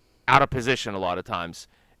out of position a lot of times.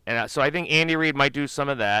 And so I think Andy Reid might do some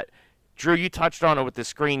of that. Drew, you touched on it with the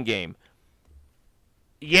screen game.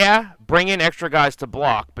 Yeah, bring in extra guys to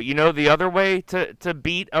block, but the other way to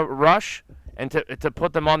beat a rush and to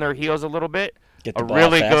put them on their heels a little bit, Get the a ball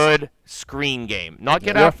really fast. good screen game. Not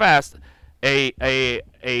get out fast. A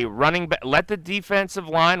running back. Let the defensive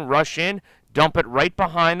line rush in, dump it right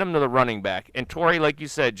behind them to the running back. And Torrey, like you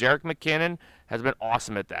said, Jerick McKinnon has been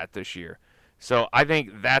awesome at that this year. So I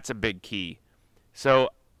think that's a big key. So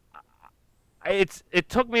it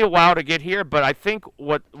took me a while to get here, but I think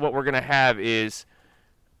what we're gonna have is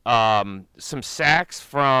some sacks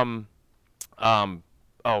from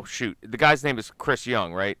the guy's name is Chris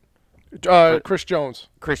Young, right? Chris Jones.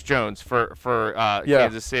 Chris Jones for Yeah.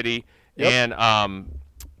 Kansas City. Yep. And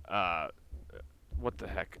what the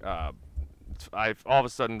heck? I've all of a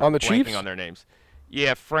sudden On the blanking Chiefs? on their names.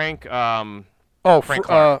 Yeah, Frank. Frank Frank Clark.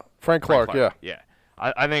 Clark. Frank Clark, Yeah.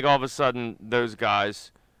 I think all of a sudden those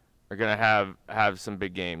guys are gonna have some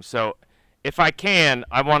big games. So if I can,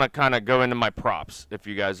 I want to kind of go into my props if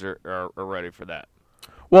you guys are ready for that.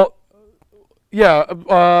 Well, yeah.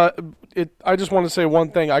 I just want to say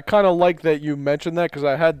one thing. I kind of like that you mentioned that because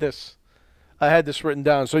I had this written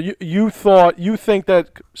down. So you think that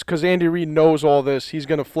because Andy Reid knows all this, he's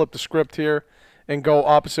going to flip the script here and go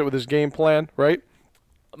opposite with his game plan, right?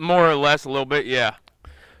 More or less, a little bit, yeah.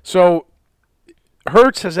 So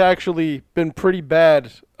Hurts has actually been pretty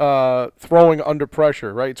bad throwing under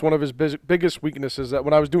pressure, right? It's one of his biggest weaknesses. That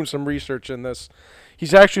when I was doing some research in this,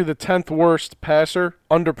 he's actually the 10th worst passer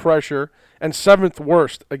under pressure and 7th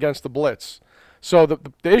worst against the blitz. So the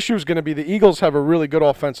issue is going to be the Eagles have a really good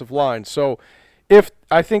offensive line. So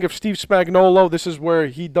I think if Steve Spagnuolo, this is where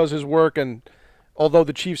he does his work, and although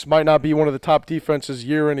the Chiefs might not be one of the top defenses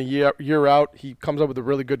year in and year out, he comes up with a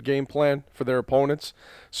really good game plan for their opponents.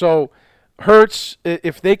 So Hurts,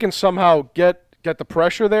 if they can somehow get the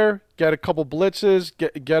pressure there, get a couple blitzes,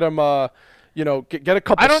 get him, get a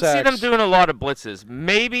couple. I don't sacks. see them doing a lot of blitzes.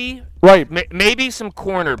 Maybe Right. Maybe some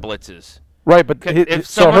corner blitzes. Right, but If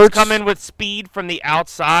so someone's Hurts, coming with speed from the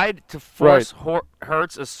outside to force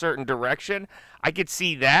Hurts a certain direction, I could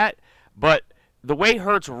see that. But the way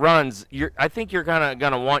Hurts runs, I think you're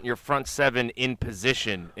gonna want your front seven in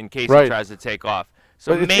position in case Right. he tries to take off.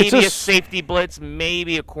 So But maybe it's a just- safety blitz,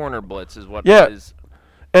 maybe a corner blitz is what Yeah. it is.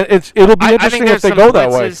 and it'll be I interesting think if there's they some go that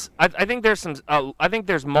way. blitzes. I think there's some. I think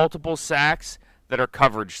there's multiple sacks that are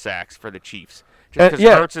coverage sacks for the Chiefs. Just because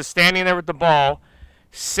yeah. Hurts is standing there with the ball,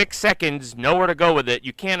 6 seconds, nowhere to go with it.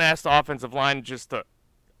 You can't ask the offensive line just to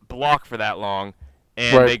block for that long,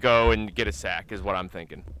 and Right. they go and get a sack. Is what I'm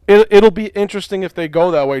thinking. It'll be interesting if they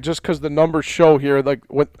go that way, just because the numbers show here, like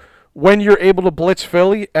when you're able to blitz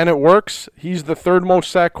Philly and it works, he's the 3rd most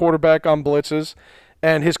sacked quarterback on blitzes,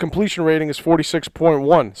 and his completion rating is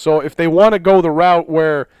 46.1. So if they want to go the route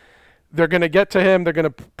where they're going to get to him, they're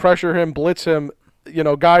going to pressure him, blitz him,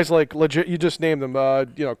 guys like you just named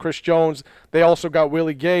them, Chris Jones. They also got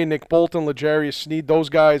Willie Gay, Nick Bolton, L'Jarius Sneed. Those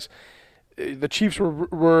guys, the Chiefs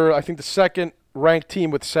were I think the 2nd ranked team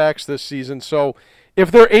with sacks this season. So if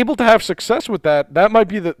they're able to have success with that, that might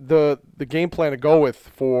be the game plan to go with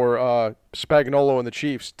for Spagnuolo and the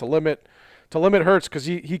Chiefs to limit Hurts, because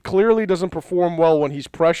he clearly doesn't perform well when he's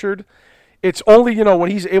pressured. It's only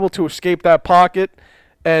when he's able to escape that pocket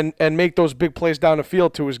and make those big plays down the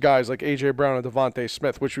field to his guys like A.J. Brown and Devontae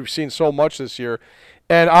Smith, which we've seen so much this year.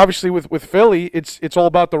 And obviously with Philly, it's all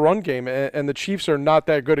about the run game, and the Chiefs are not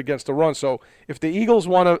that good against the run. So if the Eagles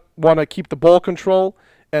want to keep the ball control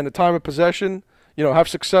and the time of possession, have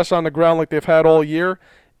success on the ground like they've had all year,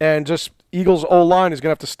 and just Eagles O-line is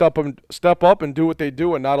going to have to step up and do what they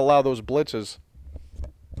do and not allow those blitzes.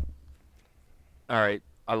 All right,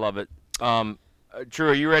 I love it. Drew,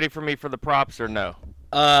 are you ready for me for the props or no?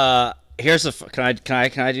 Here's can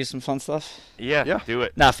I do some fun stuff? Yeah. Do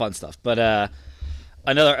it. Not fun stuff, but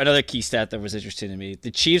another key stat that was interesting to me.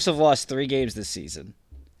 The Chiefs have lost 3 games this season.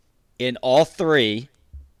 In all 3,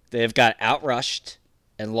 they've got outrushed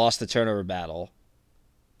and lost the turnover battle.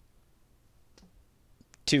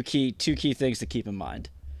 Two key things to keep in mind.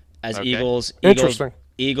 As Okay.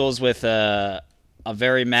 Eagles with a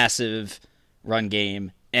very massive run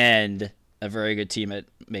game and a very good team at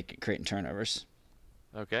creating turnovers.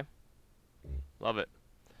 Okay. Love it.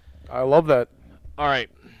 I love that. All right.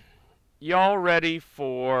 Y'all ready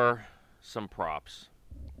for some props?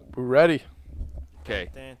 We're ready. Okay.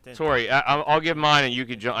 Dun, dun, Tori, I'll give mine, and you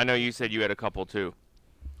could jump. I know you said you had a couple too.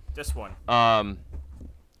 This one.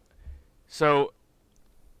 So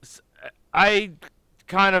I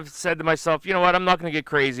kind of said to myself, you know what? I'm not going to get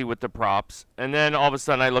crazy with the props. And then all of a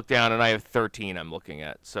sudden, I look down and I have 13 I'm looking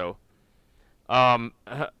at. So, 3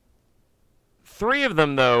 of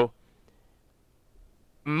them though.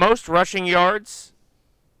 Most rushing yards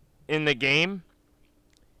in the game.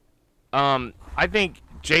 I think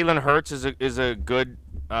Jalen Hurts is a good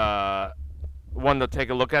one to take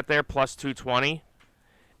a look at there, plus 220.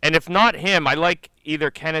 And if not him, I like either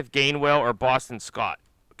Kenneth Gainwell or Boston Scott.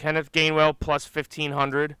 Kenneth Gainwell plus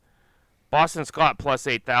 1,500, Boston Scott plus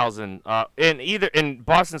 8,000. And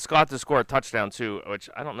Boston Scott to score a touchdown too, which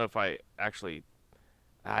I don't know if I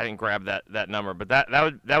didn't grab that number, but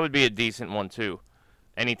that would be a decent one too.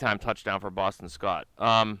 Anytime touchdown for Boston Scott.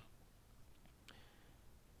 I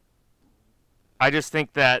just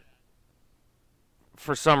think that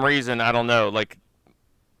for some reason, I don't know, like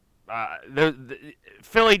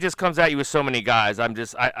Philly just comes at you with so many guys.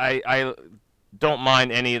 I don't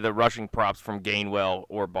mind any of the rushing props from Gainwell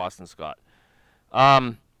or Boston Scott.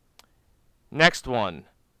 Next one,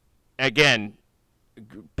 again,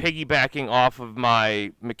 piggybacking off of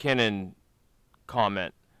my McKinnon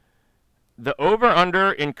comment. The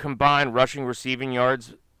over-under in combined rushing receiving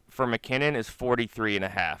yards for McKinnon is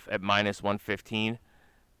 43.5 at minus 115.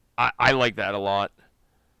 I like that a lot.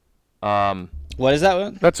 What is that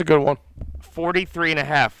one? That's a good one.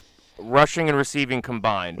 43.5 rushing and receiving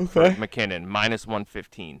combined for McKinnon, minus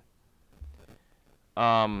 115.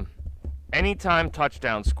 anytime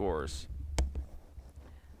touchdown scores.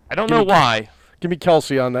 I don't know why. Give me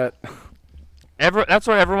Kelsey on that. That's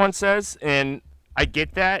what everyone says, and I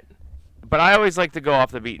get that, but I always like to go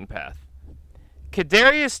off the beaten path.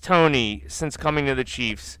 Kadarius Toney, since coming to the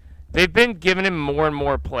Chiefs, they've been giving him more and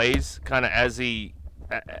more plays, kind of as he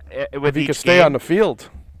with If he each could stay game. on the field.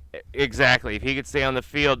 Exactly, if he could stay on the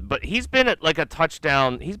field. But he's been at like a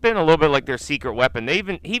touchdown. He's been a little bit like their secret weapon.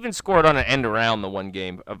 He even scored on an end around the one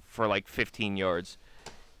game for like 15 yards.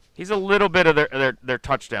 He's a little bit of their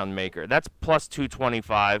touchdown maker. That's plus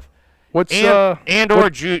 225. What's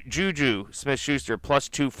Juju Smith-Schuster plus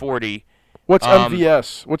 240. what's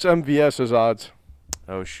MVS? What's MVS's odds?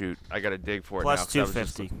 Oh shoot, I gotta dig for it Plus now. 'cause I was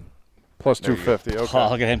just 250. Plus There you 250. Okay. Oh,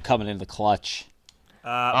 look at him coming in the clutch.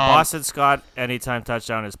 Boston Scott anytime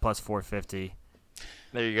touchdown is plus 450.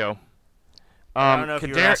 There you go. I don't know if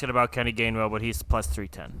you were asking about Kenny Gainwell, but he's plus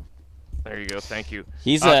 310. There you go. Thank you.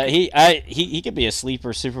 He's he could be a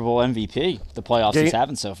sleeper Super Bowl MVP. The playoffs he's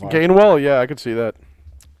having so far. Gainwell, yeah, I could see that.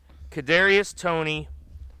 Kadarius Toney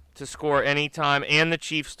to score anytime and the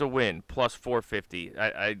Chiefs to win plus 450.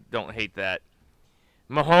 I don't hate that.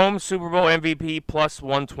 Mahomes Super Bowl MVP plus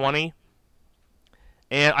 120.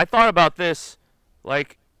 And I thought about this,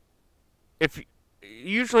 like, if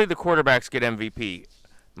usually the quarterbacks get MVP,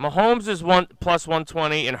 Mahomes is plus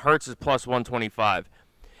 120 and Hurts is plus 125.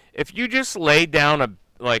 If you just lay down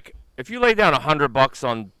if you lay down $100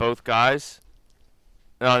 on both guys,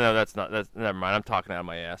 no, that's never mind. I'm talking out of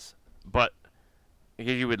my ass, but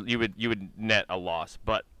you would net a loss.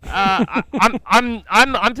 But I'm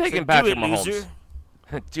taking Patrick Mahomes. Loser.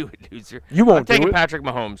 Do it, loser. You won't I'm taking do it. Patrick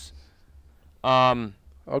Mahomes.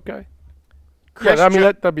 Okay. Chris Yeah, I mean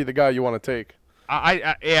Jo- that'd be the guy you want to take.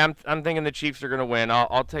 I'm thinking the Chiefs are going to win.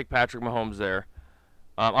 I'll take Patrick Mahomes there.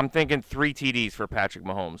 I'm thinking 3 TDs for Patrick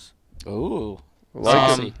Mahomes. Ooh. Like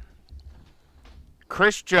Saucy.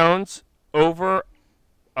 Chris Jones over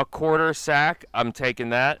a quarter sack. I'm taking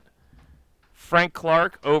that. Frank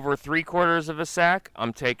Clark over 3/4 of a sack.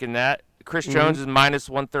 I'm taking that. Chris Jones is minus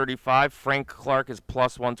 135. Frank Clark is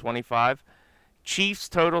plus 125. Chiefs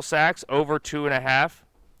total sacks over 2.5.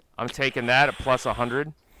 I'm taking that at plus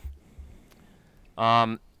 100.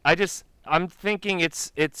 I'm thinking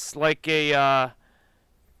it's like a.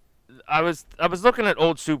 I was looking at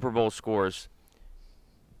old Super Bowl scores.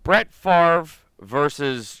 Brett Favre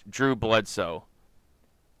versus Drew Bledsoe,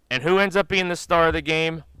 and who ends up being the star of the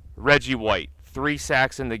game? Reggie White, 3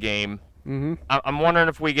 sacks in the game. Mm-hmm. I'm wondering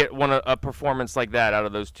if we get a performance like that out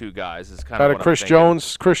of those two guys. Is kind Out of of what Chris I'm thinking.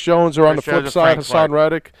 Chris Jones, or on the Chris Jones flip and side, Frank Hassan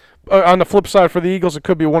Reddick. On the flip side for the Eagles, it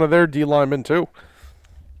could be one of their D linemen too.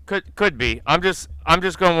 Could be. I'm just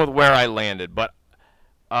going with where I landed, but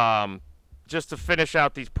just to finish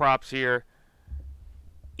out these props here.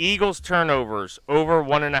 Eagles turnovers over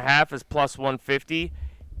 1.5 is plus 150.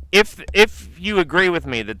 If you agree with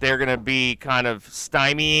me that they're going to be kind of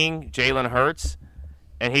stymieing Jalen Hurts,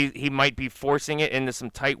 and he might be forcing it into some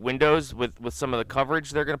tight windows with some of the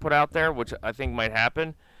coverage they're going to put out there, which I think might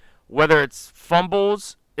happen. Whether it's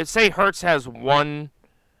fumbles, say Hurts has one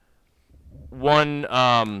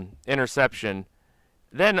interception,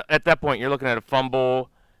 then at that point you're looking at a fumble,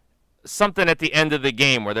 something at the end of the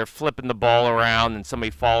game where they're flipping the ball around and somebody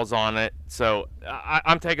falls on it. So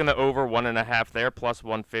I'm taking the over 1.5 there, plus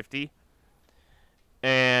 150.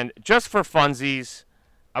 And just for funsies,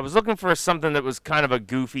 I was looking for something that was kind of a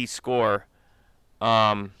goofy score.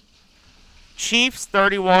 Chiefs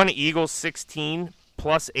 31, Eagles 16,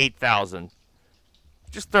 plus 8,000.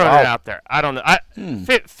 Just throwing it out there. I don't know.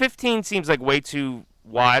 15 seems like way too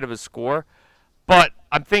wide of a score, but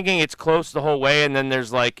I'm thinking it's close the whole way. And then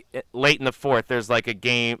there's like late in the fourth, there's like a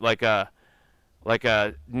game, like a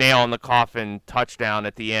nail in the coffin touchdown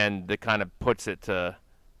at the end that kind of puts it to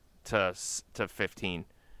 15.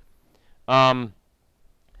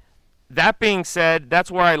 That being said,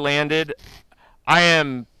 that's where I landed. I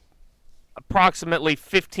am approximately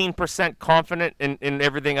 15% confident in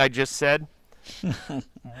everything I just said.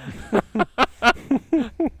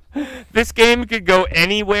 This game could go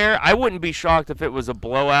anywhere. I wouldn't be shocked if it was a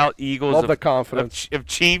blowout Eagles Love the confidence. of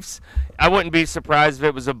Chiefs. I wouldn't be surprised if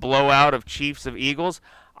it was a blowout of Chiefs of Eagles.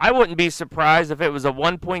 I wouldn't be surprised if it was a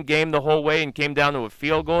 1-point game the whole way and came down to a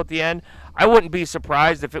field goal at the end. I wouldn't be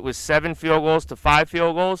surprised if it was 7 field goals to 5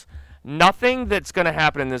 field goals. Nothing that's going to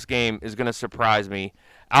happen in this game is going to surprise me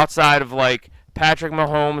outside of like Patrick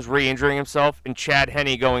Mahomes re-injuring himself and Chad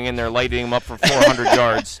Henne going in there lighting him up for 400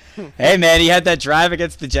 yards. Hey man, he had that drive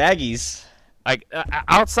against the Jaggies. Like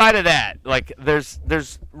outside of that, like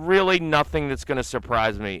there's really nothing that's going to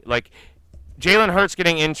surprise me. Like Jalen Hurts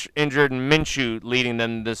getting injured and Minshew leading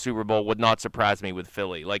them to the Super Bowl would not surprise me with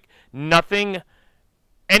Philly. Like,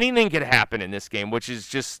 anything could happen in this game, which is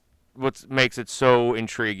just what makes it so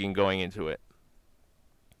intriguing going into it.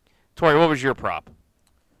 Tori, what was your prop?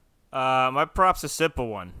 My prop's a simple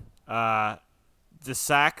one. The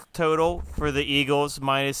sack total for the Eagles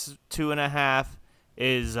minus 2.5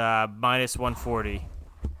 is minus 140.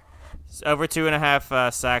 It's over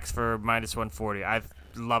 2.5 sacks for minus 140. I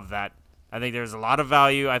love that. I think there's a lot of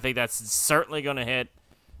value. I think that's certainly going to hit.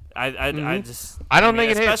 I don't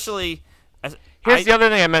think it hits. Especially. Here's the other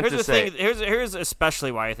thing I meant to say. Here's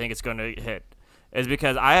especially why I think it's going to hit. Is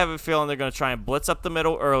because I have a feeling they're going to try and blitz up the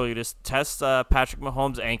middle early to test Patrick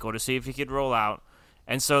Mahomes' ankle to see if he could roll out.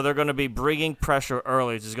 And so they're going to be bringing pressure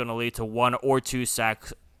early, which is going to lead to 1 or 2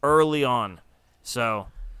 sacks early on. So,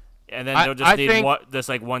 and then they'll just need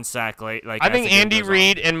one sack late. Like I think Andy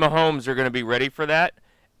Reid and Mahomes are going to be ready for that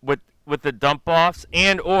with the dump offs.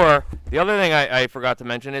 Or the other thing I forgot to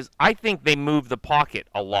mention is I think they move the pocket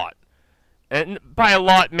a lot. And by a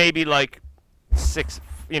lot, maybe like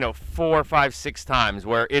 4, 5, 6 times,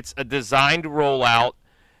 where it's a designed rollout,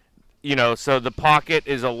 so the pocket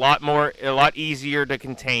is a lot easier to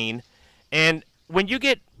contain. And when you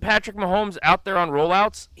get Patrick Mahomes out there on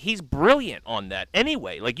rollouts, he's brilliant on that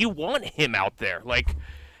anyway. Like, you want him out there. Like,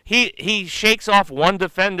 he shakes off one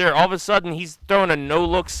defender, all of a sudden he's throwing a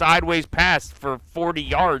no-look sideways pass for 40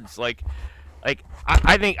 yards.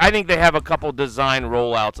 I think they have a couple design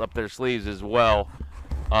rollouts up their sleeves as well.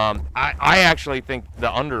 I actually think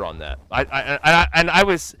the under on that. I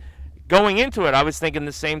was going into it. I was thinking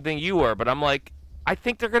the same thing you were, but I'm like, I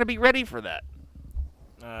think they're going to be ready for that.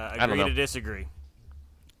 Agree to disagree.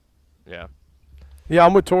 Yeah. Yeah,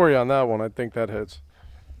 I'm with Tori on that one. I think that hits.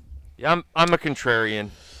 Yeah, I'm a contrarian.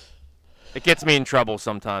 It gets me in trouble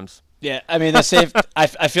sometimes. Yeah, I mean the safe. I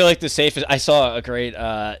feel like the safest. I saw a great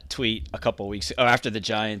tweet a couple weeks after the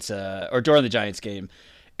Giants or during the Giants game.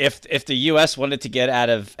 If the U.S. wanted to get out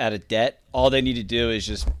of debt, all they need to do is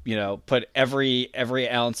just put every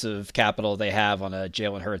ounce of capital they have on a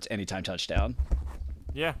Jalen Hurts anytime touchdown.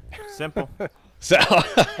 Yeah, simple. So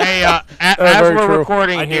hey, as we're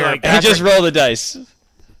recording here, like and just roll the dice.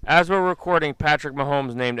 As we're recording, Patrick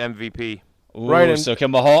Mahomes named MVP. Ooh, right, so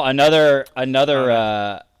can Mahomes another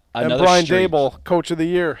and Brian streak. Dable, Coach of the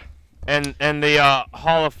Year. And the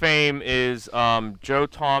Hall of Fame is Joe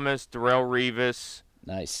Thomas, Darrelle Revis.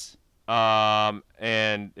 Nice.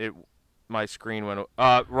 And my screen went.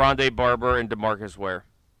 Rondé Barber and DeMarcus Ware.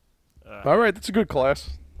 All right, that's a good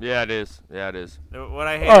class. Yeah, it is. What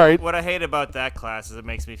I hate, All right. what I hate about that class is it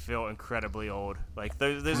makes me feel incredibly old. Like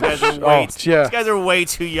those guys are these guys are way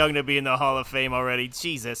too young to be in the Hall of Fame already.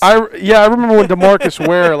 Jesus. I remember when DeMarcus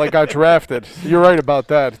Ware got drafted. You're right about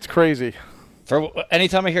that. It's crazy. For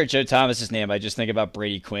anytime I hear Joe Thomas's name, I just think about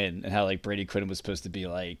Brady Quinn and how Brady Quinn was supposed to be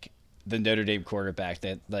the Notre Dame quarterback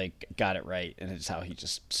that got it right, and it's how he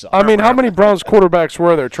just sucked. I mean, how many Browns quarterbacks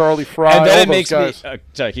were there? Charlie Fry, and then all it those makes guys. me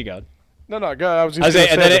sorry, keep going. No, I was I was just saying,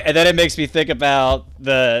 gonna say and then it makes me think about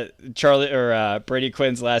the Brady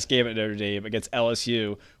Quinn's last game at Notre Dame against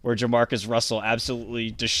LSU, where Jamarcus Russell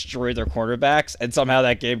absolutely destroyed their cornerbacks, and somehow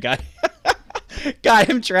that game got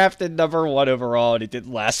him drafted number 1 overall, and it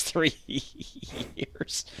didn't last 3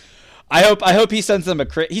 years. I hope he sends them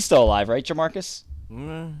he's still alive, right, Jamarcus?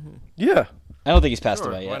 Yeah. I don't think he's passed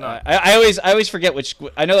Sure, away why yet. not? I always forget which.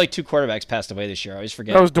 I know 2 quarterbacks passed away this year. I always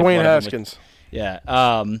forget. That was if one Dwayne of them was- Haskins.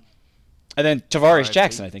 Yeah. And then Tavares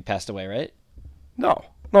Jackson, I think, passed away, right? No,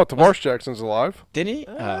 Tavares Jackson's alive. Didn't he?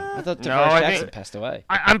 I thought No, Tavares I Jackson think- passed away.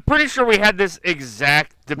 I'm pretty sure we had this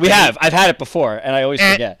exact debate. We have. I've had it before, and I always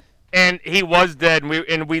forget. And he was dead,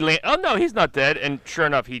 and we oh no, he's not dead, and sure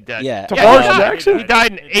enough, he died. Yeah. Tavares Yeah, Jackson? He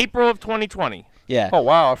died in April of 2020. Yeah. Oh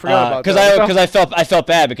wow, I forgot about that. Because I felt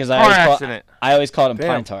bad because Car accident. I always called him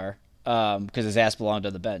Damn. Pintar because his ass belonged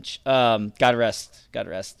on the bench. God rest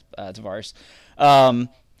Tavares.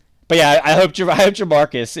 But yeah, I hope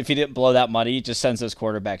Jamarcus, if he didn't blow that money, just sends those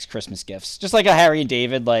quarterbacks Christmas gifts, just like a Harry and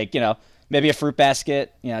David, maybe a fruit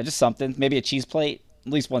basket, just something, maybe a cheese plate,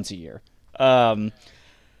 at least once a year. That's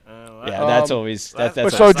always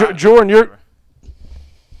that's. So Jordan,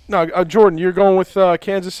 Jordan, you're going with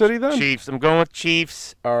Kansas City then? Chiefs. I'm going with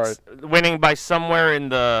Chiefs. All right. Winning by somewhere in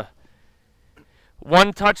the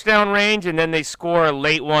 1 touchdown range, and then they score a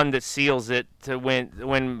late one that seals it to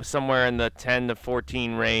win somewhere in the 10 to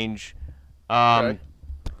 14 range. Okay.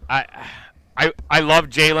 I love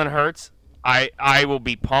Jalen Hurts. I will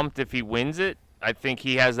be pumped if he wins it. I think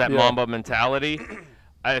he has that Mamba mentality.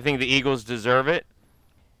 I think the Eagles deserve it.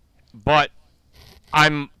 But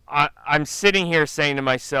I'm sitting here saying to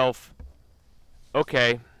myself,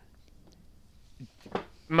 okay,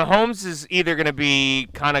 Mahomes is either going to be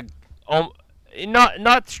kind of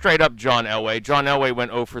not straight up John Elway. John Elway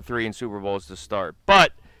went 0 for 3 in Super Bowls to start,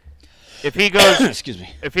 but if he goes, excuse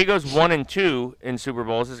me, if he goes 1 and 2 in Super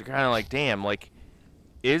Bowls, it's kind of like, damn, like,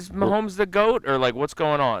 is Mahomes the GOAT or like what's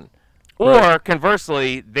going on? Or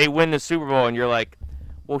conversely, they win the Super Bowl and you're like,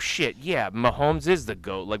 well, shit, yeah, Mahomes is the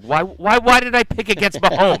GOAT. Like, why did I pick against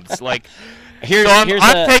Mahomes? Like, Here's I'm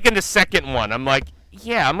a- taking the second one. I'm like,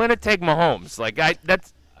 yeah, I'm gonna take Mahomes. Like,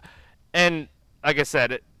 and like I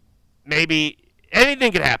said, maybe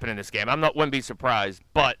anything could happen in this game. Wouldn't be surprised,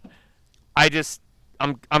 but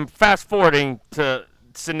I'm fast forwarding to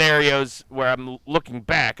scenarios where I'm looking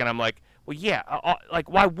back and I'm like, well, yeah, like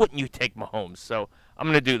why wouldn't you take Mahomes? So I'm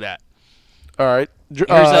gonna do that. All right.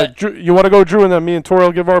 Here's Drew, you want to go, Drew, and then me and Tori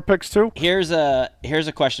will give our picks too? Here's a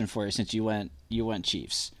question for you since you went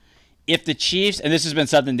Chiefs. If the Chiefs, and this has been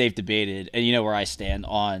something they've debated, and you know where I stand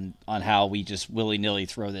on how we just willy-nilly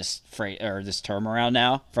throw this this term around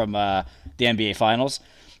now from the NBA Finals.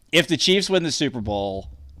 If the Chiefs win the Super Bowl,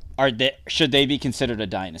 should they be considered a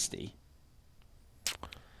dynasty?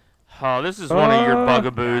 Oh, this is one of your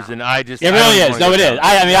bugaboos, and I just It I really don't is. wanna No, it get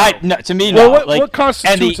is. down. No, to me, Well, no. what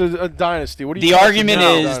constitutes a dynasty? What do you The constitute argument a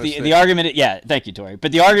is dynasty? the argument. Yeah, thank you, Tori.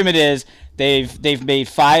 But the argument is they've made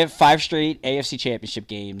five straight AFC Championship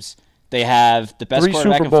games. They have the best 3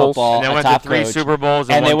 quarterback Super in Bowls. football, And they a went to top 3 coach, Super Bowls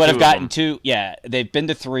and they won would 2 have of gotten them. 2. Yeah, they've been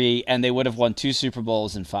to 3, and they would have won 2 Super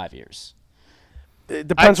Bowls in 5 years. It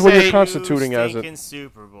depends I'd what you're say constituting as Stinking it.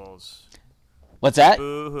 Super Bowls. What's that?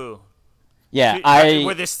 Boo-hoo. Yeah,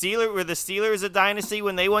 Were the Steelers a dynasty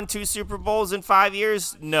when they won 2 Super Bowls in 5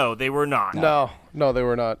 years? No, they were not. No, they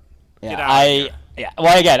were not. Get out of here.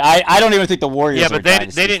 Well, again, I don't even think the Warriors. Yeah, are but a they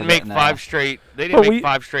dynasty didn't for make getting that. 5 straight. They But didn't we- make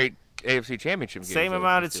 5 straight AFC Championship games. Same though.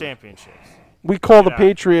 amount of championships. We call the Yeah.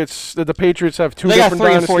 Patriots. The Patriots have 2 They got different 3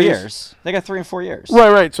 in dynasties. 4 years. They got 3 in 4 years.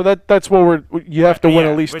 Right. So that's what you have to win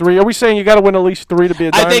Yeah, at least which- 3. Are we saying you got to win at least 3 to be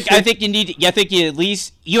a dynasty? I think you need. I think you have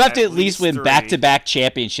to At at least least win 3. back-to-back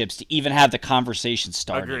championships to even have the conversation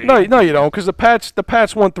started. Agreed. No, you don't, because the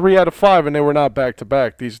Pats won 3 out of 5, and they were not back to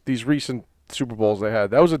back. These recent Super Bowls they had,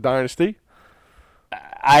 that was a dynasty.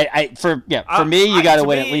 For me, you got to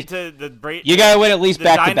win at least. You got to win at least the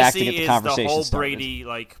back-to-back to dynasty get the is conversation the whole started. Brady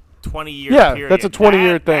 20-year Yeah, period. that's a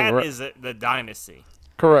 20-year thing, That right? is the dynasty.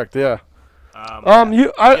 Correct. Yeah. I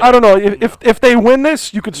I don't know if they win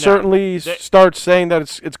this, you could certainly They- start saying that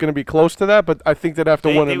it's going to be close to that. But I think they'd have to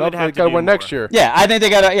win they would another. have They to got to do win next more. year. Yeah, I think they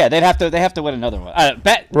got to. Yeah, they have to win another one.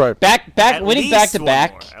 Right. Winning back to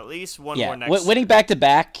back. At least one Yeah, more next. winning back to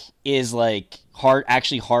back is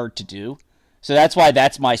actually hard to do. So that's why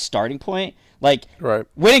that's my starting point. Right.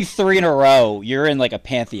 Winning 3 in a row, you're in a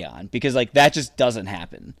pantheon because that just doesn't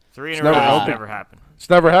happen. 3 in a never row happened. never happened. It's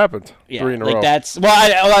never happened. Yeah, 3 in a row. that's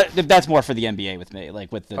that's more for the NBA with me.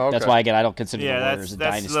 That's Okay. why again I don't consider Yeah, the Warriors a that's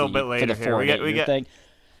a dynasty little bit for later the here. 4 We got- year thing.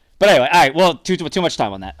 But anyway, all right. Well, too much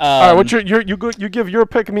time on that. All right. What's you give your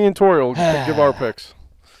pick? Me and Tori will give our picks.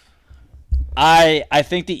 I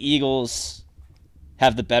think the Eagles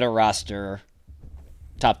have the better roster,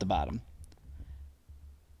 top to bottom.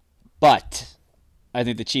 But I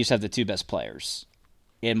think the Chiefs have the 2 best players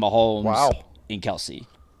in Mahomes Wow. and Kelsey.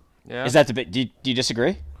 Yeah. Is that the bit? Do you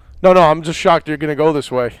disagree? No, I'm just shocked you're going to go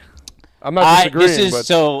this way. I'm not disagreeing,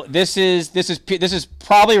 This is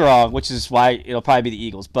probably wrong, which is why it'll probably be the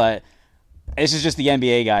Eagles. But this is just the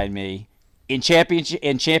NBA guy in me. In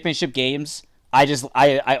championship games,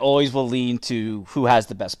 I always will lean to who has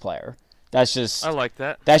the best player. That's just I like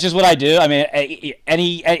that. That's just what I do. I mean,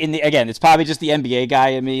 again, it's probably just the NBA guy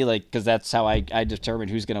in me, because that's how I determine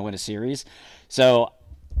who's going to win a series. So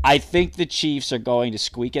I think the Chiefs are going to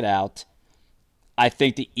squeak it out. I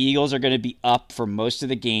think the Eagles are going to be up for most of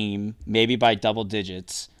the game, maybe by double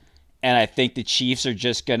digits. And I think the Chiefs are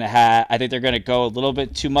just going to I think they're going to go a little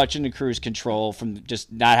bit too much into cruise control from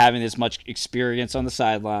just not having as much experience on the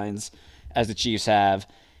sidelines as the Chiefs have.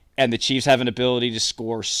 And the Chiefs have an ability to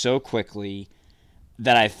score so quickly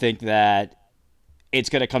that I think that it's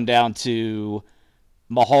going to come down to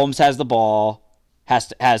Mahomes has the ball,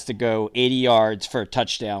 has to go 80 yards for a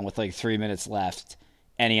touchdown with 3 minutes left,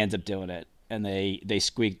 and he ends up doing it. And they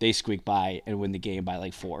squeak by and win the game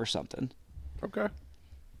by 4 or something. Okay.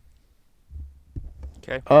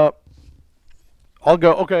 Okay. I'll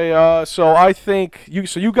go. Okay. So I think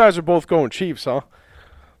you guys are both going Chiefs, huh?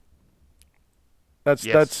 That's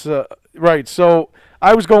right. So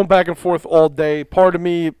I was going back and forth all day. Part of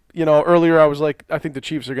me, earlier I was like, I think the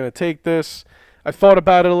Chiefs are going to take this. I thought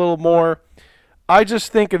about it a little more. I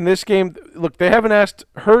just think in this game, look, they haven't asked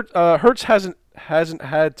Hurts hasn't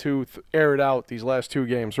had to air it out these last 2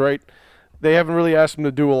 games, right? They haven't really asked him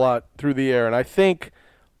to do a lot through the air, and I think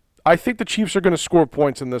I think the Chiefs are going to score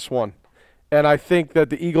points in this one, and I think that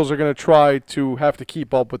the Eagles are going to try to have to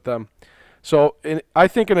keep up with them. So I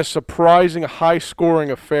think in a surprising high-scoring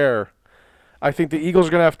affair, I think the Eagles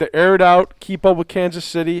are going to have to air it out, keep up with Kansas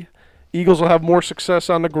City. Eagles will have more success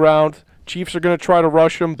on the ground. Chiefs are going to try to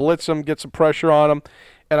rush them, blitz them, get some pressure on them.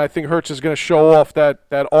 And I think Hurts is going to show off that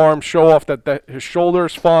arm, show off that his shoulder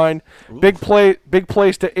is fine. Oof. Big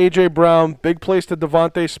plays to A.J. Brown, big plays to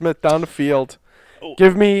Devontae Smith down the field.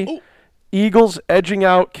 Give me Eagles edging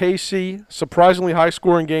out KC. Surprisingly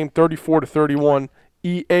high-scoring game, 34-31.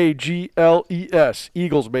 EAGLES.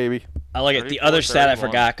 Eagles, baby. I like it. The other stat I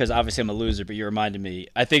forgot because obviously I'm a loser, but you reminded me.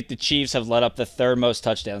 I think the Chiefs have let up the third most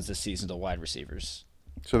touchdowns this season to wide receivers.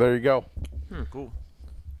 So there you go. Cool.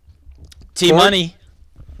 T-Money.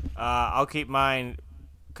 I'll keep mine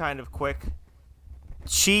kind of quick.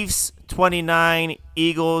 Chiefs 29,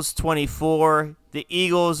 Eagles 24. The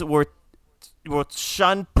Eagles were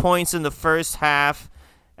shunned points in the first half,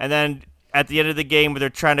 and then at the end of the game where they're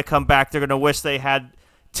trying to come back, they're going to wish they had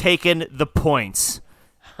taken the points.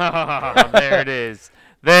 There it is.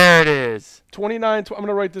 There it is. 29. I'm going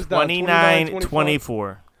to write this down.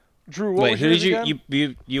 29-24. Drew, what Wait, was who yours did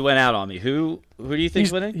again? you went out on me? Who do you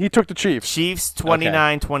think's winning? He took the Chiefs. Chiefs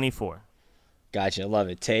 29-24. Gotcha, love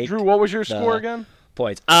it. Take Drew, what was your score again?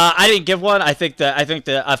 Points. I didn't give one. I think that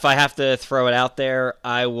if I have to throw it out there,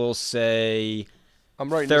 I will say I'm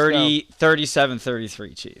writing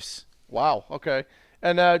 37-33 Chiefs. Wow. Okay.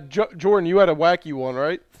 And Jordan, you had a wacky one,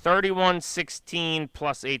 right? 31-16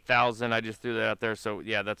 plus 8,000. I just threw that out there, so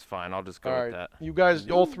yeah, that's fine. I'll just go with that. You guys,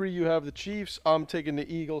 all three, you have the Chiefs. I'm taking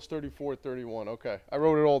the Eagles, 34-31. Okay, I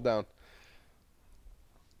wrote it all down.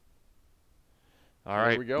 All right.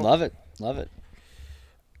 There we go. Love it. Love it.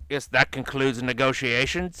 Yes, that concludes the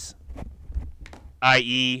negotiations,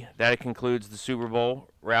 i.e., that concludes the Super Bowl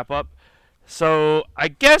wrap-up. So I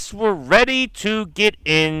guess we're ready to get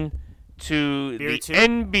in to the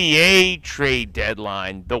NBA trade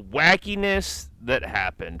deadline, the wackiness that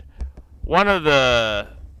happened. One of the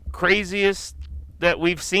craziest that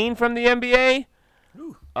we've seen from the NBA.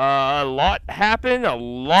 A lot happened. A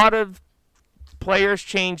lot of players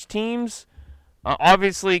changed teams.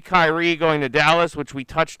 Obviously, Kyrie going to Dallas, which we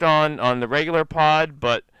touched on the regular pod,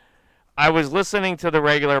 but I was listening to the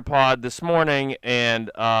regular pod this morning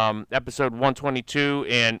and episode 122,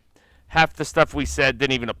 and half the stuff we said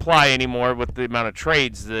didn't even apply anymore with the amount of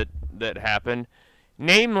trades that happened.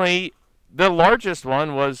 Namely, the largest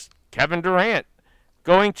one was Kevin Durant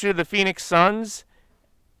going to the Phoenix Suns,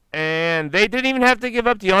 and they didn't even have to give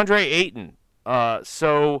up DeAndre Ayton.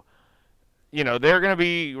 So, you know, they're going to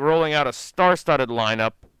be rolling out a star-studded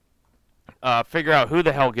lineup, figure out who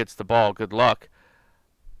the hell gets the ball. Good luck.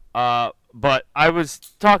 But I was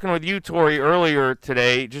talking with you, Tori, earlier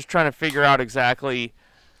today, just trying to figure out exactly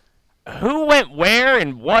who went where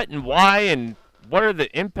and what and why and what are the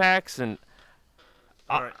impacts, and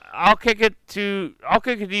I'll kick it to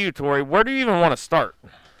you, Tori. Where do you even want to start?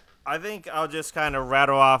 I think I'll just kind of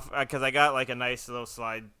rattle off because I got like a nice little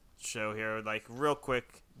slideshow here, like real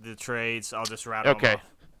quick the trades. I'll just rattle them off.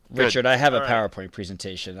 Richard, I have a PowerPoint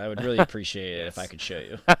presentation. I would really appreciate it if I could show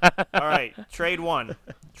you. All right, trade one.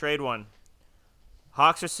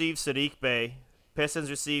 Hawks receive Sadiq Bey. Pistons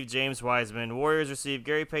receive James Wiseman. Warriors receive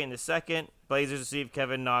Gary Payton II. Blazers receive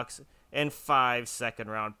Kevin Knox and 5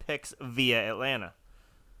 second-round picks via Atlanta.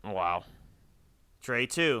 Wow.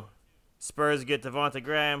 Trade 2. Spurs get Devonta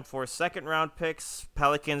Graham. 4 second-round picks.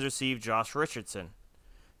 Pelicans receive Josh Richardson.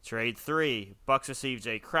 Trade 3. Bucks receive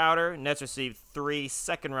Jay Crowder. Nets receive 3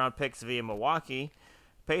 second-round picks via Milwaukee.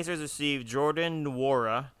 Pacers receive Jordan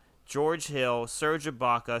Nwora, George Hill, Serge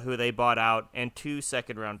Ibaka, who they bought out, and 2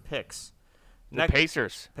 second-round picks.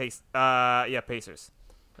 Pacers. Pacers.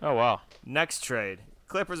 Oh, wow. Next trade.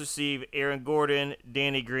 Clippers receive Aaron Gordon,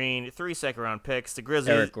 Danny Green, 3 second-round picks. The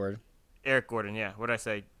Grizzlies. Eric Gordon, yeah. What did I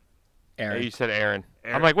say? Aaron. Yeah, you said Aaron.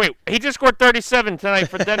 I'm like, wait, he just scored 37 tonight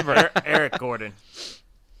for Denver. Eric Gordon.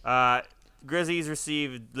 Grizzlies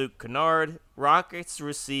receive Luke Kennard. Rockets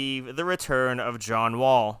receive the return of John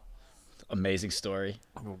Wall. Amazing story.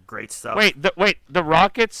 Oh, great stuff. The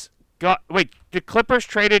Rockets the Clippers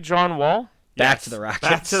traded John Wall? Back to the Rockets.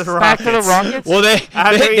 Back to the Rockets. Well, they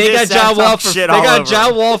got John Wall for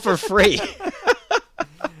John Wall for free.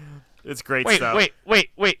 It's great stuff. Wait.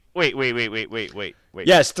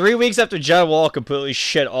 Yes, 3 weeks after John Wall completely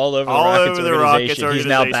shit all over the Rockets organization, he's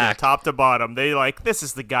now back. Top to bottom. They this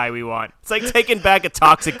is the guy we want. It's like taking back a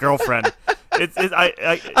toxic girlfriend. I mean,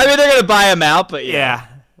 they're going to buy him out, but yeah.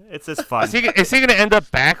 It's just fun. Is he going to end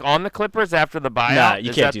up back on the Clippers after the buyout? Nah,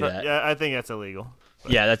 you can't do that. Yeah, I think that's illegal.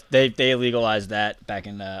 But. Yeah, they legalized that back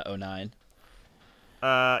in 2009.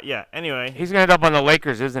 Yeah. Anyway, He's gonna end up on the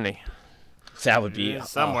Lakers, isn't he? That would be Yeah, a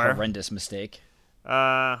somewhere. horrendous mistake.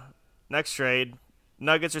 next trade,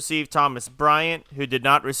 Nuggets received Thomas Bryant, who did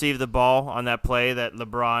not receive the ball on that play that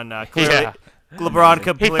LeBron clearly. Yeah. LeBron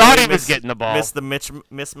completely thought he was getting the ball. missed the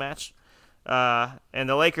mismatch. And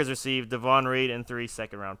the Lakers received Devon Reed and 3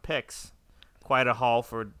 second-round picks. Quite a haul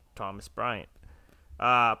for Thomas Bryant.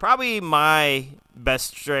 Probably my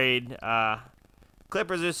best trade.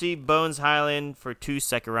 Clippers received Bones Highland for 2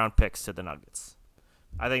 second-round picks to the Nuggets.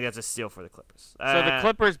 I think that's a steal for the Clippers. So the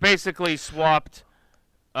Clippers basically swapped.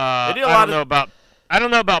 They did a I lot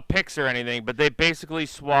don't know about picks or anything, but they basically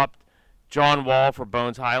swapped John Wall for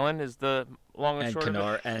Bones Highland. Is the long and, And short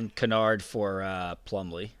of it? Kennard for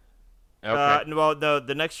Plumlee. Okay. Well, no,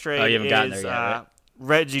 the next trade you haven't gotten is there yet, right?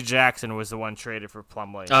 Reggie Jackson was the one traded for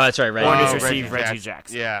Plumlee. Oh, that's right. Right. Hornets Oh, received Reggie Jackson.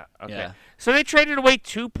 Jackson. Yeah. Okay. Yeah. So they traded away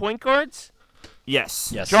 2 point guards,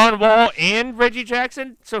 Yes. Yes. John Wall and Reggie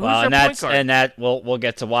Jackson. So who's Well, their and point that's guard? and that we'll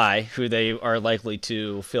get to why who they are likely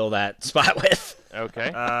to fill that spot with.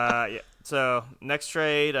 Okay. Yeah. So next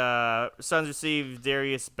trade, Suns received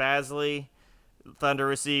Darius Bazley. Thunder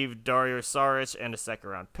received Dario Saric and a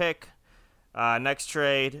second-round pick. Next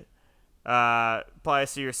trade,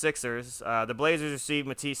 applies to your Sixers. The Blazers received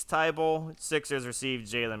Matisse Thybulle. Sixers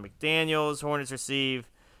received Jalen McDaniels. Hornets received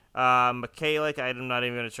Mikhailic. I'm not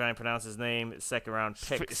even going to try and pronounce his name. Second-round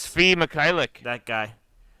pick. Svi Mikhailic. That guy.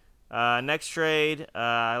 Next trade,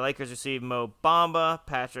 Lakers received Mo Bamba,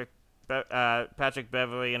 Patrick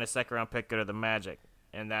Beverly, and a second-round pick go to the Magic.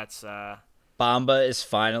 And that's Bamba is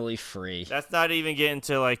finally free. that's not even getting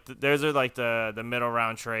to like those are like the middle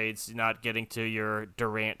round trades. You're not getting to your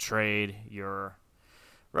Durant trade, your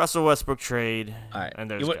Russell Westbrook trade, All right.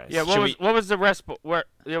 and those You- guys. Yeah. Should What was the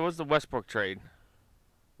Westbrook trade?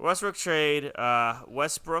 Westbrook trade.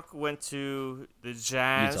 Westbrook went to the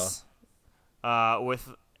Jazz. With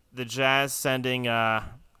the Jazz sending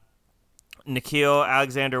Nikhil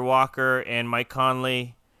Alexander-Walker and Mike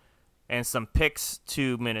Conley and some picks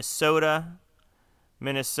to Minnesota.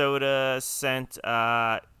 Minnesota sent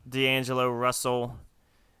D'Angelo Russell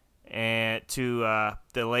and to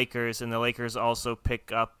the Lakers, and the Lakers also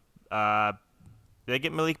pick up. Did they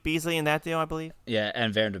get Malik Beasley in that deal, I believe? Yeah,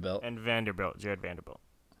 and Vanderbilt. And Vanderbilt, Jared Vanderbilt.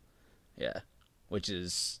 Yeah, which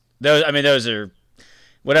is those. I mean, those are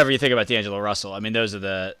whatever you think about D'Angelo Russell. I mean, those are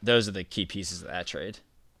the key pieces of that trade.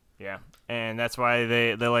 Yeah, and that's why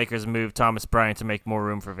the Lakers moved Thomas Bryant to make more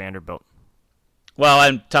room for Vanderbilt. Well,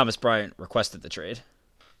 and Thomas Bryant requested the trade.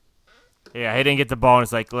 Yeah, he didn't get the ball, and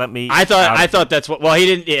it's like, let me. I thought that's what. Well, he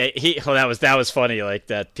didn't. Yeah, well, that was funny. Like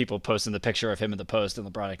that, people posting the picture of him in the post and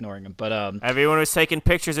LeBron ignoring him. But Everyone was taking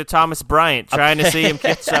pictures of Thomas Bryant, trying to see him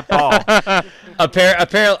catch that ball.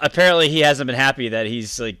 apparently he hasn't been happy that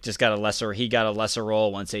he's like just got a lesser. He got a lesser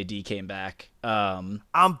role once AD came back. I'm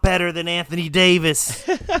better than Anthony Davis.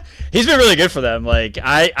 He's been really good for them. Like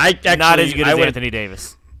I actually Not as good I as would've- Anthony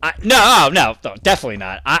Davis. No, definitely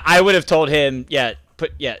not. I would have told him,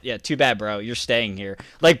 too bad, bro. You're staying here.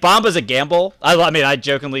 Like, Bamba's a gamble. I mean, I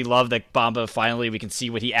jokingly love that Bamba finally we can see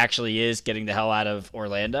what he actually is getting the hell out of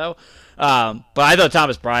Orlando. But I thought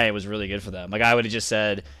Thomas Bryant was really good for them. Like, I would have just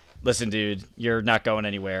said, listen, dude, you're not going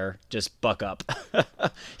anywhere. Just buck up.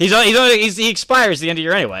 He expires the end of the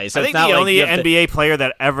year anyway. So I it's think not the like only you have to- NBA player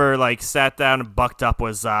that ever like sat down and bucked up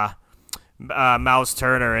was Miles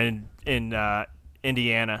Turner in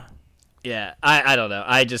Indiana. Yeah, I don't know.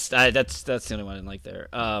 That's the only one I didn't like there.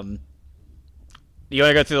 You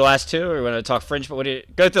want to go through the last two, or you want to talk fringe? But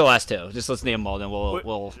go through the last two? Just let's name them all, then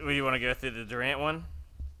we'll. Do you want to go through the Durant one?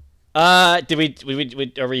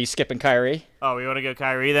 Did are we skipping Kyrie? Oh, we want to go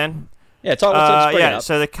Kyrie then? Yeah, let's bring it up.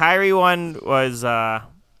 So the Kyrie one was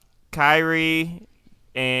Kyrie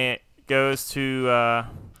and goes to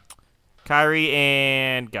Kyrie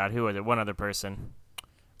and God, who was it? One other person.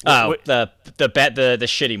 Oh, the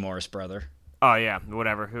shitty Morris brother. Oh yeah,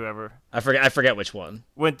 whoever. I forget which one.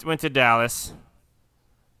 Went to Dallas,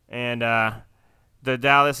 and the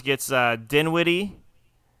Dallas gets Dinwiddie.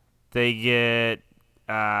 They get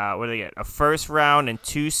what do they get? A first round and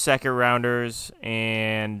 2 second rounders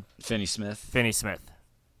and Finney Smith. Finney Smith.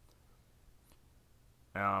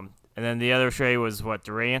 And then the other trade was what,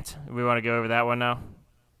 Durant? We want to go over that one now.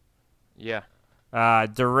 Yeah.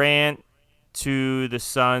 Durant to the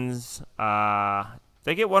Suns.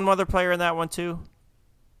 They get one other player in that one too.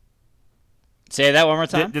 Say that one more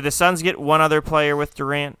time. Did the Suns get one other player with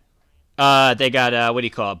Durant? They got what do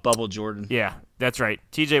you call it? Bubble Jordan. Yeah, that's right.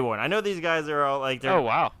 T.J. Warren. I know these guys are all like. Oh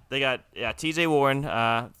wow. They got T.J. Warren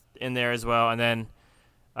in there as well, and then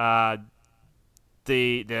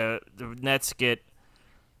the Nets get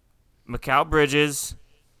Mikal Bridges,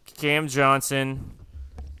 Cam Johnson,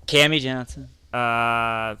 Cammie Johnson.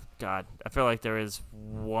 God, I feel like there is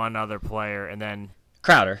one other player, and then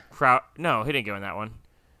Crowder. No, he didn't go in that one.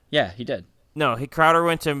 Yeah, he did. No, Crowder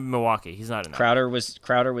went to Milwaukee. He's not in that. Crowder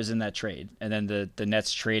was in that trade, and then the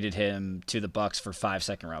Nets traded him to the Bucks for 5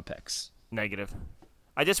 second-round picks. Negative.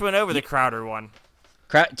 I just went over the Crowder one.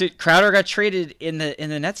 Dude, Crowder got traded in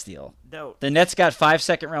the Nets deal. No, The Nets got 5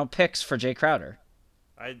 second-round picks for Jay Crowder.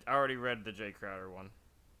 I already read the Jay Crowder one.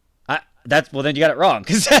 Well, then you got it wrong,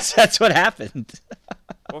 because that's what happened.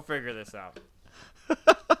 We'll figure this out.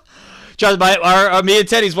 John, me and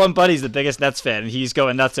Teddy's one buddy's the biggest Nets fan, and he's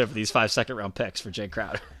going nuts over these 5 second-round picks for Jay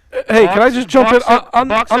Crowder. Hey, can I just jump in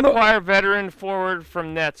Bucks on the? acquire veteran forward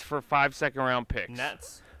from Nets for 5 second-round picks.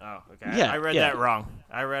 Nets? Oh, okay. Yeah, I read yeah. that wrong.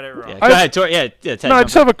 I read it wrong. Yeah, go ahead, Teddy. No, I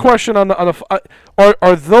just have a question on the.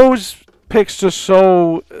 Are those picks just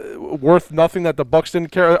so worth nothing that the Bucks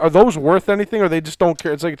didn't care? Are those worth anything, or they just don't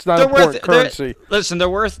care? It's like it's not important currency. Listen, they're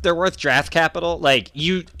worth draft capital. Like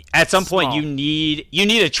at some point, you need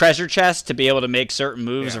a treasure chest to be able to make certain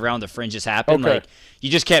moves around the fringes happen. Okay. Like you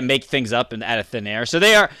just can't make things up out of thin air. So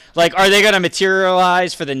they are like, are they going to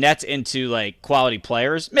materialize for the Nets into like quality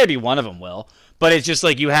players? Maybe one of them will, but it's just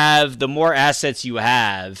like you have the more assets you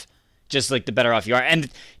have, just like the better off you are. And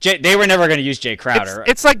they were never going to use Jay Crowder.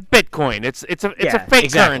 It's like Bitcoin. It's a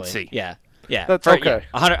fake currency. Yeah. That's okay.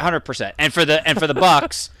 100%. And for the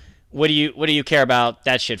Bucks, what do you care about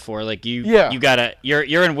that shit for? Like you're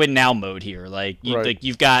in win now mode here. Like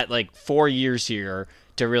you've got like 4 years here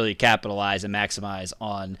to really capitalize and maximize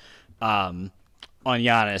on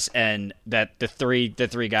Giannis, and that the three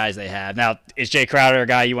guys they have. Now, is Jay Crowder a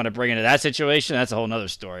guy you want to bring into that situation? That's a whole nother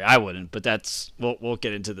story. I wouldn't, but we'll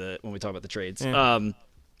get into when we talk about the trades. Yeah.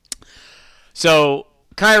 So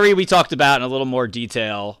Kyrie we talked about in a little more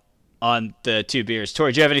detail on the 2 beers.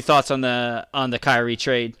 Tori, do you have any thoughts on the Kyrie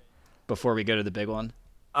trade before we go to the big one?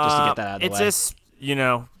 Just to get that out of the way. It's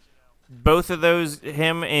just, both of those,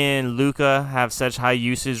 him and Luka, have such high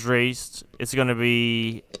usage rates. It's going to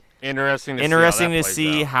be Interesting to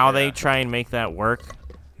see how they try and make that work.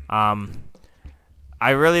 I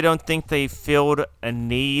really don't think they filled a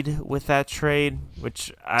need with that trade,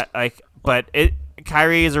 which I like. But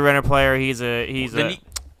Kyrie is a rental player. He's done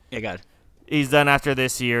after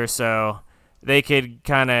this year, so they could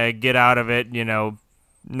kind of get out of it.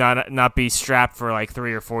 Not be strapped for like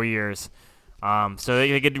 3 or 4 years. So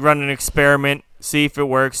they could run an experiment, see if it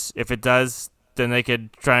works. If it does, then they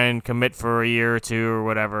could try and commit for a year or 2 or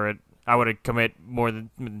whatever. I would commit more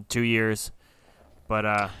than 2 years, but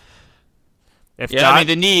if not,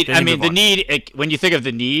 the need. then you move on. When you think of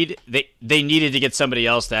the need, they needed to get somebody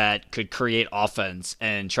else that could create offense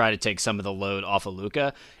and try to take some of the load off of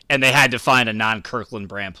Luka, and they had to find a non-Kirkland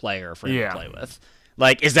brand player for him to play with.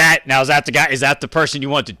 Like, is that the guy? Is that the person you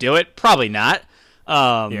want to do it? Probably not.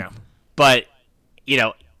 But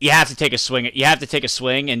you have to take a swing. You have to take a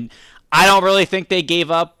swing, and I don't really think they gave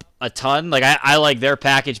up a ton. Like I like their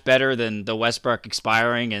package better than the Westbrook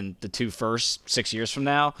expiring and the 2 firsts 6 years from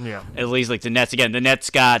now. Yeah. At least like the Nets. Again, the Nets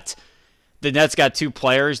got 2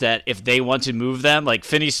 players that if they want to move them, like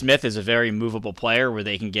Finney-Smith is a very movable player where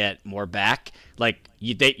they can get more back. Like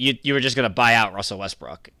you were just going to buy out Russell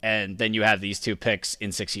Westbrook, and then you have these 2 picks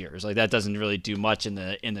in 6 years. Like that doesn't really do much in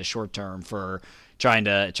the short term for trying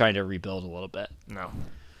to rebuild a little bit. No.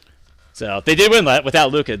 So they did win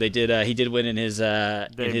without Luka. They did. He did win in his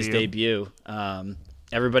debut.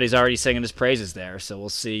 Everybody's already singing his praises there. So we'll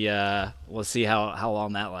see. We'll see how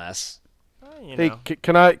long that lasts. Hey,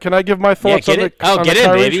 can I give my thoughts on the get the in,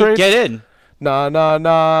 Kyrie baby. trade? Get in. Na na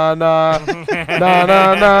na na na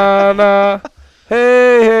na na na.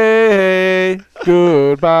 Hey hey hey.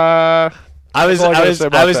 Goodbye. I was That's all I gotta say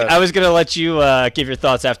about that. I was gonna let you give your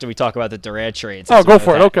thoughts after we talk about the Durant trade. Oh, go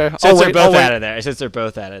for it. Okay. Since they're both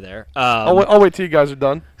out of there. I'll wait till you guys are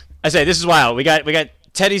done. I say this is wild. We got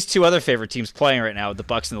Teddy's 2 other favorite teams playing right now with the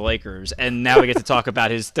Bucks and the Lakers, and now we get to talk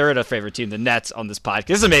about his 3rd favorite team, the Nets, on this podcast.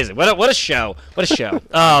 This is amazing. What a show! What a show!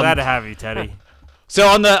 Glad to have you, Teddy. So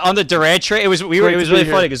on the Durant trade, it was really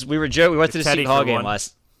funny because we went to the Teddy Seton Hall for game one.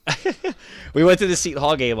 last. We went to the Seton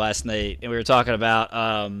Hall game last night, and we were talking about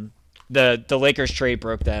the Lakers trade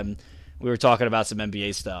broke them. We were talking about some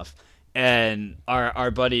NBA stuff, and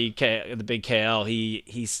our buddy the big KL,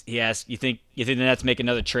 he asked, you think the Nets make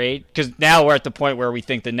another trade? Because now we're at the point where we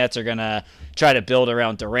think the Nets are gonna try to build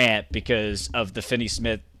around Durant because of the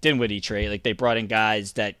Finney-Smith Dinwiddie trade. Like they brought in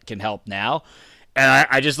guys that can help now, and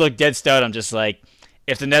I just look dead stoned. I'm just like,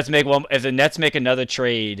 if the Nets make another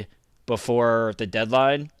trade before the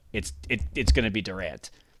deadline, it's gonna be Durant.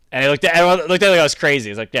 And I looked at it like I was crazy.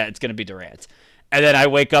 I was like, yeah, it's going to be Durant. And then I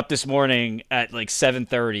wake up this morning at like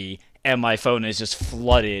 7:30, and my phone is just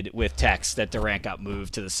flooded with texts that Durant got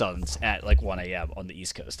moved to the Suns at like 1 a.m. on the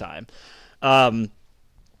East Coast time.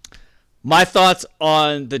 My thoughts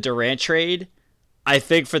on the Durant trade, I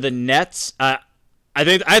think for the Nets, I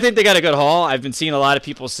think they got a good haul. I've been seeing a lot of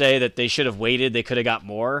people say that they should have waited. They could have got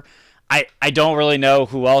more. I don't really know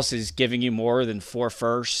who else is giving you more than 4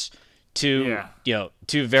 firsts, two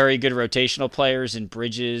very good rotational players in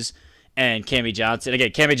Bridges and Cammie Johnson. Again,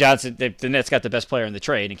 Cammie Johnson, the Nets got the best player in the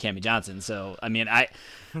trade in Cammie Johnson. So, I mean, I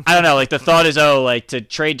don't know. Like, the thought is, to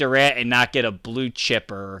trade Durant and not get a blue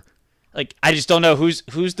chipper. Like, I just don't know who's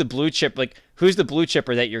the blue chip. Like, who's the blue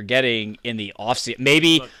chipper that you're getting in the offseason?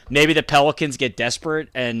 Maybe the Pelicans get desperate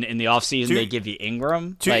and in the offseason they give you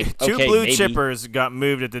Ingram. Two blue chippers got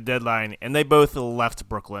moved at the deadline, and they both left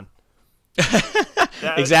Brooklyn.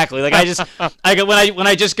 Exactly. Like when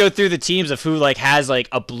I just go through the teams of who like has like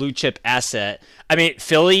a blue chip asset. I mean,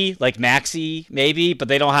 Philly, like Maxey maybe, but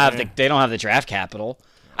they don't have the draft capital.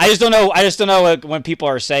 I just don't know like, when people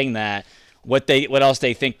are saying that what else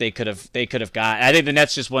they think they could have got. I think the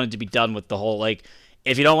Nets just wanted to be done with the whole like,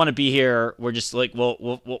 if you don't want to be here, we're just like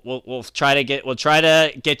we'll try to get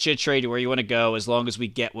you a trade to where you want to go as long as we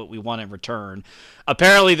get what we want in return.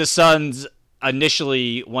 Apparently the Suns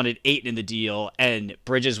initially wanted Ayton in the deal, and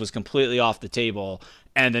Bridges was completely off the table,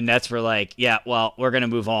 and the Nets were like, yeah, well, we're going to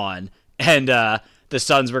move on. And the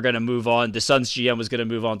Suns were going to move on. The Suns GM was going to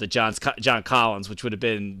move on to John Collins, which would have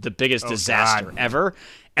been the biggest disaster ever.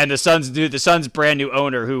 And the Suns' brand new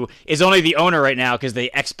owner, who is only the owner right now because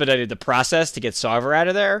they expedited the process to get Sarver out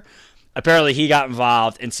of there, apparently he got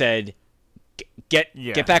involved and said,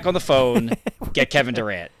 Get back on the phone. Get Kevin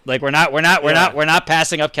Durant. Like we're not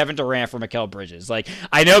passing up Kevin Durant for Mikal Bridges. Like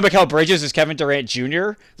I know Mikal Bridges is Kevin Durant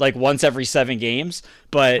Jr. like once every 7 games,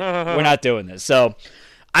 but we're not doing this. So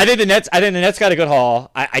I think the Nets got a good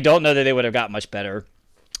haul. I don't know that they would have got much better.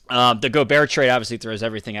 The Gobert trade obviously throws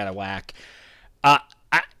everything out of whack. I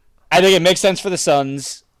think it makes sense for the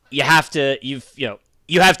Suns. You have 2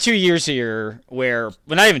 years here where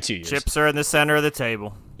not even 2 years. Chips are in the center of the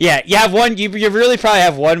table. Yeah, you have one. You really probably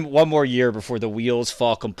have one more year before the wheels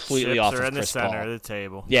fall completely off of Chris Paul. Chips are in the center of the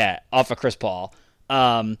table. Yeah, off of Chris Paul.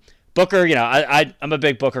 Booker, I'm a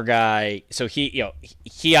big Booker guy, so he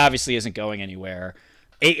obviously isn't going anywhere.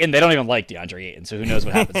 Ayton, they don't even like DeAndre Ayton, so who knows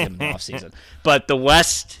what happens to him in the offseason. But the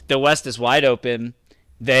West is wide open.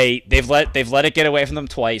 They've let it get away from them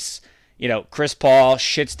twice. Chris Paul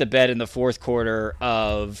shits the bed in the fourth quarter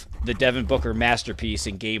of the Devin Booker masterpiece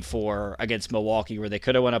in Game 4 against Milwaukee, where they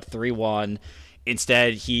could have went up 3-1.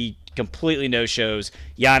 Instead, he completely no-shows.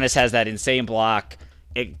 Giannis has that insane block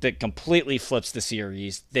that completely flips the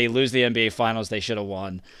series. They lose the NBA Finals they should have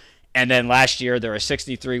won. And then last year, they're a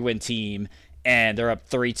 63-win team, and they're up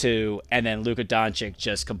 3-2, and then Luka Doncic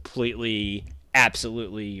just completely,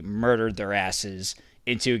 absolutely murdered their asses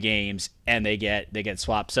in 2 games, and they get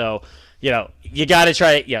swapped. So, you got to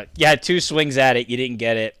try it. You had 2 swings at it. You didn't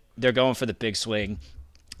get it. They're going for the big swing.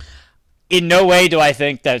 In no way do I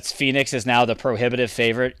think that Phoenix is now the prohibitive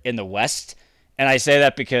favorite in the West. And I say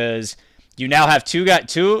that because you now have two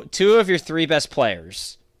of your 3 best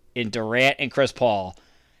players in Durant and Chris Paul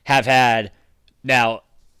have had now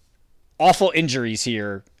awful injuries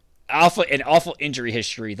here, awful injury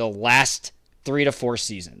history the last 3 to 4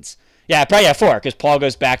 seasons. Yeah, probably 4 because Paul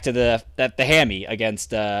goes back to the hammy against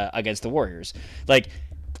the Warriors. Like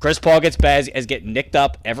Chris Paul gets bad as getting nicked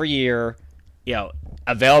up every year.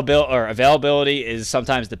 Availability is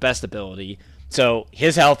sometimes the best ability. So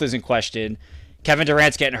his health is in question. Kevin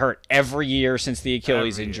Durant's getting hurt every year since the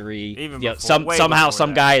Achilles injury. Even somehow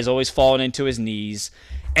some guy has always fallen into his knees.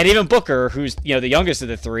 And even Booker, who's the youngest of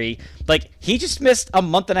the 3, like he just missed a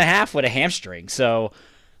month and a half with a hamstring. So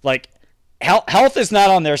like health is not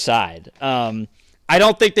on their side. I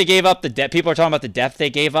don't think they gave up the depth. People are talking about the depth they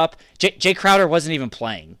gave up. Jay Crowder wasn't even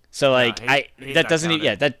playing, so like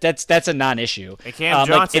that's a non-issue. And Cam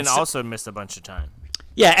Johnson also missed a bunch of time.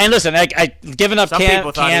 Yeah, and listen, I giving up Some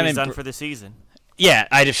people thought he was done for the season. Yeah,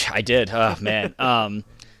 I did. Oh man,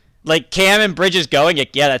 like Cam and Bridges going,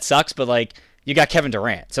 yeah, that sucks. But like you got Kevin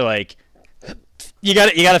Durant, so like you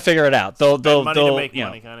got to figure it out. They'll money to make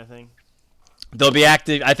money kind of thing. They'll be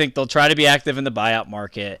active. I think they'll try to be active in the buyout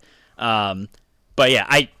market. But yeah,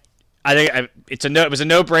 I think it was a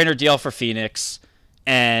no-brainer deal for Phoenix,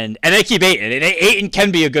 and they keep Ayton. And Ayton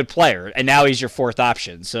can be a good player, and now he's your 4th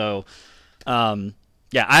option. So,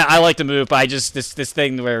 yeah, I like the move, but I just this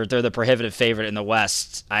thing where they're the prohibitive favorite in the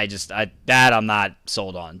West. I'm not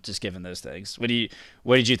sold on. Just given those things. What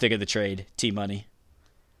did you think of the trade, T-Money?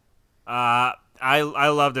 I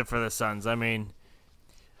loved it for the Suns. I mean,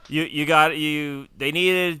 They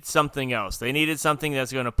needed something else. They needed something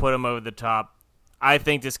that's going to put them over the top. I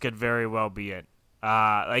think this could very well be it.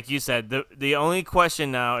 Like you said, the only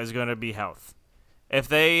question now is going to be health. If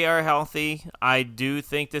they are healthy, I do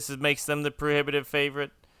think this makes them the prohibitive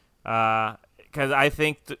favorite. Because I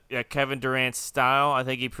think Kevin Durant's style, I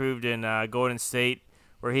think he proved in Golden State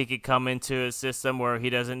where he could come into a system where he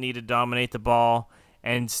doesn't need to dominate the ball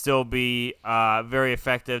and still be very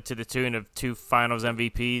effective to the tune of 2 Finals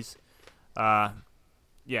MVPs.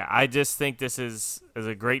 I just think this is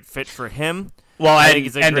a great fit for him. Well, I think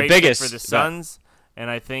it's a great the biggest fit for the Suns, and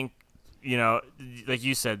I think, like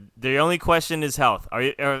you said, the only question is health.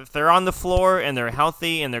 If they're on the floor and they're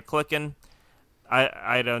healthy and they're clicking,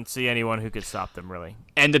 I don't see anyone who could stop them, really.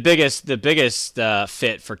 And the biggest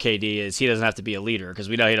fit for KD is he doesn't have to be a leader because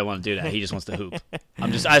we know he don't want to do that. He just wants to hoop. I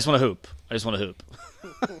just want to hoop.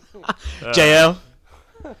 Jo.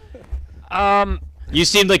 You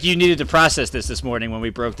seemed like you needed to process this morning when we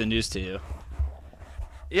broke the news to you.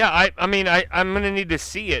 Yeah, I'm gonna need to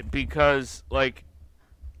see it because like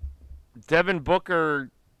Devin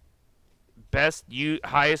Booker,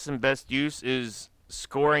 highest and best use is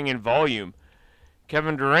scoring in volume.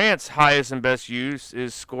 Kevin Durant's highest and best use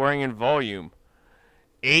is scoring in volume.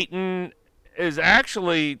 Ayton is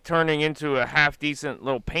actually turning into a half-decent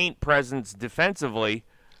little paint presence defensively.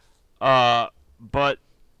 But,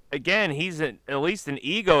 again, he's at least an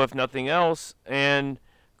ego, if nothing else. And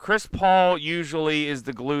Chris Paul usually is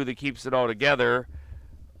the glue that keeps it all together.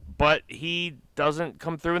 But he doesn't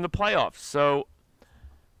come through in the playoffs. So,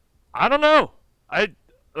 I don't know.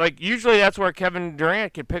 Usually that's where Kevin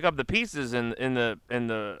Durant can pick up the pieces in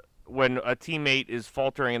the when a teammate is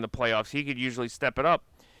faltering in the playoffs. He could usually step it up.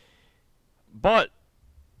 But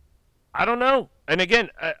I don't know. And again,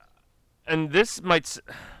 and this might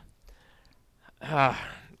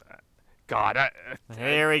God,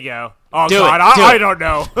 here we go. Oh do God, I don't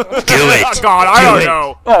know. Do it. Oh God, I don't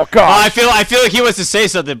know. Oh God. I feel like he wants to say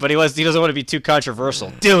something, but he doesn't want to be too controversial.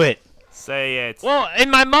 Do it. Say it. Well, in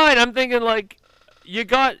my mind, I'm thinking like you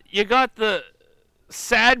got the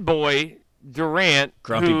sad boy Durant,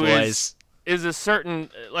 Grumpy who boys. is a certain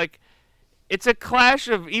like. It's a clash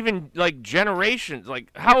of even like generations. Like,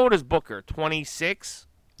 how old is Booker? 26.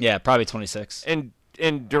 Yeah, probably 26. And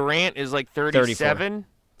Durant is like 37.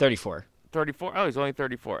 34. 34. Oh, he's only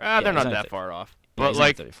 34. Yeah, they're he's not only that far off. Yeah, But he's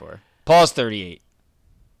like 34. Paul's 38.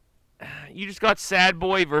 You just got sad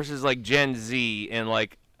boy versus like Gen Z, and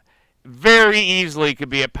like very easily could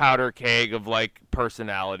be a powder keg of like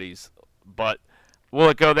personalities. But will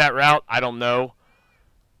it go that route? I don't know.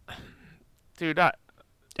 Dude,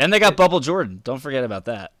 And they got Bubble Jordan. Don't forget about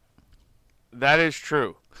that. that is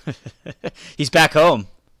true. He's back home.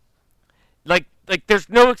 Like there's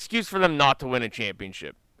no excuse for them not to win a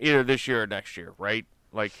championship either this year or next year, right?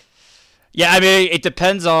 Like, Yeah, I mean, it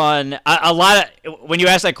depends on a lot of. When you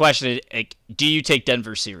ask that question, like, do you take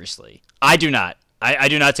Denver seriously? I do not. I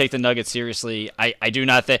do not take the Nuggets seriously. I do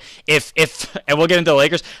not think if and we'll get into the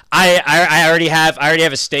Lakers. I already have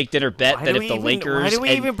a steak dinner bet that if the Lakers why do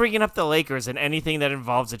we even bring up the Lakers in anything that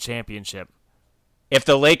involves a championship? If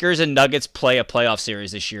the Lakers and Nuggets play a playoff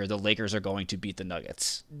series this year, the Lakers are going to beat the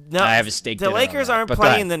Nuggets. No, I have a steak dinner The Lakers on that. aren't But go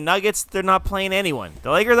playing ahead. the Nuggets. They're not playing anyone.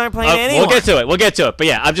 The Lakers aren't playing anyone. We'll get to it. But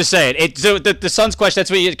yeah, I'm just saying. So the Suns question.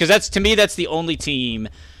 That's what because that's to me that's the only team,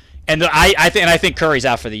 and I think Curry's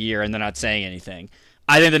out for the year, and they're not saying anything.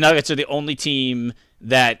 I think the Nuggets are the only team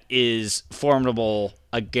that is formidable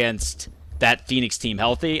against that Phoenix team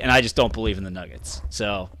healthy, and I just don't believe in the Nuggets.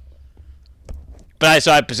 So,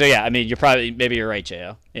 so yeah. I mean, maybe you're right,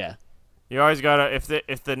 Jo. Yeah. You always gotta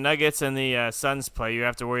if the Nuggets and the Suns play, you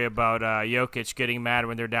have to worry about Jokic getting mad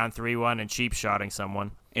when they're down 3-1 and cheap shotting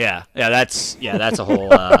someone. Yeah, that's a whole.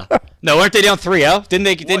 No, weren't they down 3-0? Didn't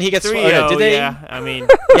he get swept? 3-0, Did they? Yeah, I mean,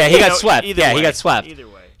 Yeah, he got swept. Either Yeah, way, he got swept. Either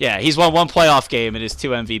way. Yeah, he's won one playoff game in his 2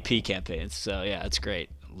 MVP campaigns. So yeah, it's great.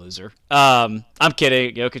 Loser. I'm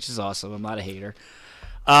kidding. Jokic is awesome. I'm not a hater.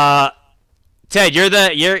 Ted,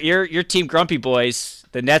 you're Team Grumpy Boys.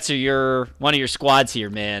 The Nets are one of your squads here,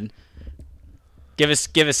 man. Give us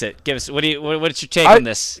it. What's your take on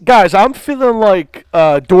this? Guys, I'm feeling like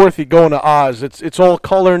Dorothy going to Oz. It's all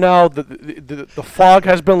color now. The fog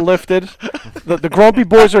has been lifted. The Grumpy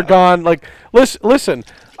Boys are gone. Like, listen.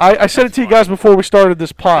 I said it to you guys before we started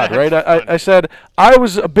this pod, right? I said I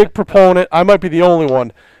was a big proponent. I might be the only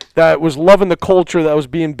one that was loving the culture that was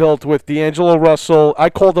being built with D'Angelo Russell. I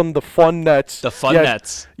called them the Fun Nets. The Fun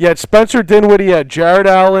Nets. You had Spencer Dinwiddie, you had Jared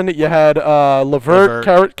Allen, you had LeVert,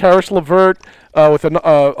 Karis LeVert,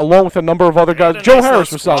 along with a number of other guys. Joe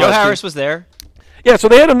Harris was on. Joe Harris was there. Yeah, so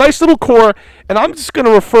they had a nice little core, and I'm just going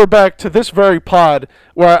to refer back to this very pod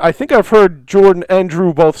where I think I've heard Jordan and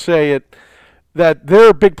Drew both say it, that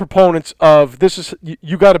they're big proponents of this is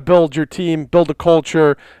you got to build your team, build a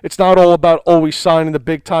culture. It's not all about always signing the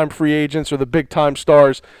big time free agents or the big time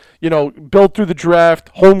stars. Build through the draft,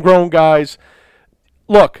 homegrown guys.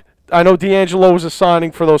 Look, I know D'Angelo was a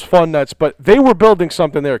signing for those fun nuts, but they were building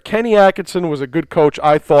something there. Kenny Atkinson was a good coach,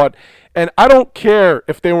 I thought, and I don't care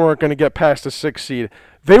if they weren't going to get past the 6th seed.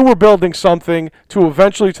 They were building something to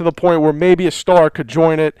eventually to the point where maybe a star could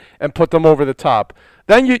join it and put them over the top.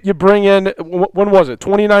 Then you bring in, when was it?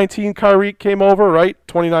 2019 Kyrie came over, right?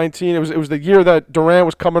 2019. It was the year that Durant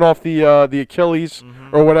was coming off the Achilles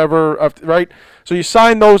or whatever, right? So you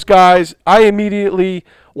sign those guys. I immediately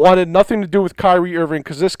wanted nothing to do with Kyrie Irving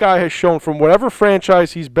because this guy has shown from whatever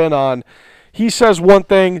franchise he's been on, he says one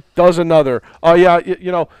thing, does another. Oh, yeah,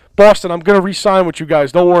 Boston, I'm going to re-sign with you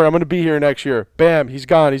guys. Don't worry, I'm going to be here next year. Bam, he's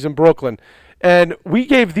gone. He's in Brooklyn. And we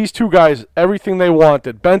gave these two guys everything they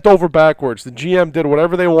wanted, bent over backwards. The GM did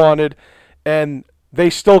whatever they wanted, and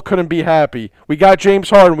they still couldn't be happy. We got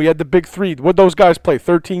James Harden. We had the big three. What'd those guys play?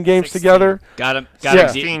 13 games 16. together? Got him.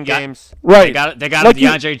 16 games. Right. They got Like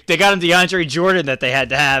him DeAndre. They got him DeAndre Jordan that they had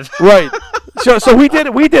to have. Right. So we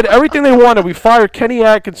did everything they wanted. We fired Kenny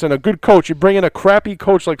Atkinson, a good coach. You bring in a crappy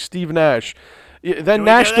coach like Steve Nash. Then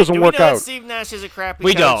Nash doesn't work out. Steve Nash is a crappy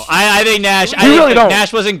We coach? don't. I think Nash. You really don't.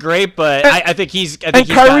 Nash wasn't great, but I think he's got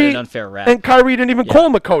Kyrie, an unfair rap. And Kyrie didn't even call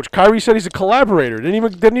him a coach. Kyrie said he's a collaborator. Didn't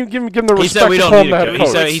even give him the respect He said we to don't call him need the a head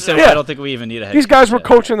coach. coach. He said Yeah. I don't think we even need a head These coach. guys were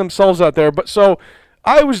coaching themselves out there. But so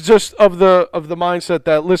I was just of the mindset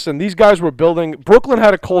that listen, these guys were building. Brooklyn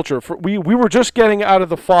had a culture. We were just getting out of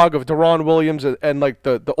the fog of Deron Williams and like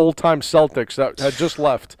the old time Celtics that had just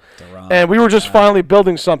left, and we were just finally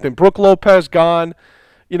building something. Brook Lopez gone.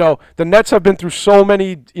 The Nets have been through so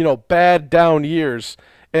many bad down years,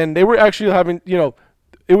 and they were actually having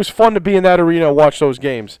it was fun to be in that arena and watch those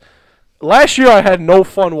games. Last year, I had no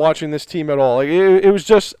fun watching this team at all. Like, it was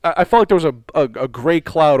just I felt like there was a gray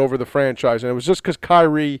cloud over the franchise, and it was just because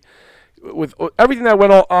Kyrie, with everything that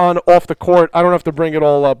went on off the court, I don't have to bring it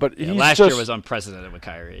all up, but last year was unprecedented with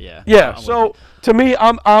Kyrie. Yeah. Yeah. So to me,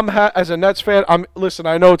 I'm as a Nets fan, listen.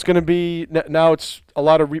 I know it's going to be now. It's a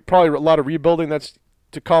lot of probably a lot of rebuilding that's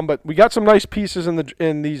to come, but we got some nice pieces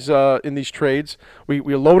in these trades.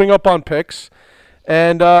 We're loading up on picks.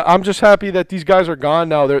 And I'm just happy that these guys are gone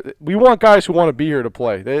now. We want guys who want to be here to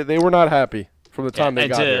play. They were not happy from the time they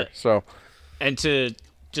got here. So, and to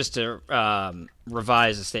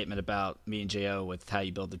revise a statement about me and Jo with how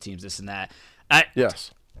you build the teams, this and that.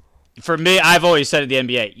 yes, For me, I've always said in the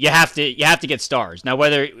NBA, you have to get stars. Now,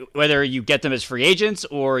 whether you get them as free agents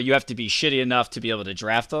or you have to be shitty enough to be able to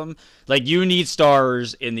draft them, like you need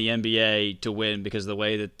stars in the NBA to win because of the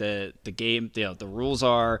way that the game, the rules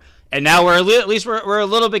are. And now we're at least we're a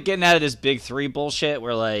little bit getting out of this big three bullshit.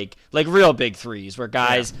 We're like real big threes where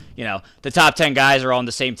guys, the top 10 guys are all on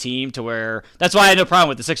the same team to where that's why I had no problem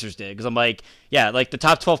with the Sixers did because I'm like, yeah, like the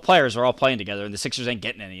top 12 players are all playing together and the Sixers ain't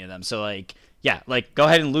getting any of them. So like, yeah, like go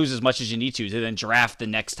ahead and lose as much as you need to then draft the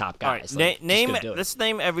next top guys. All right, Like, let's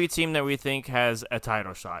name every team that we think has a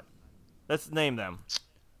title shot. Let's name them.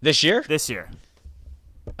 This year? This year.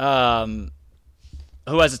 Who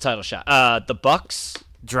has a title shot? The Bucks.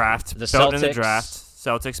 Draft. The built in the Celtics. draft.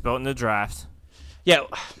 Celtics built in the draft. Yeah.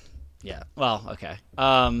 Yeah. Well, okay.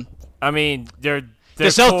 I mean, they're The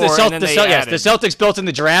added. Celtics built in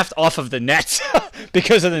the draft off of the Nets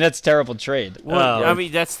because of the Nets' terrible trade. Well, I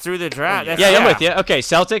mean, that's through the draft. I'm with you. Okay,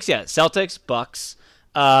 Celtics, Bucks.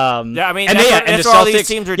 Yeah, I mean, and that's what all these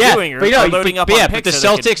teams are doing. Are loading up on but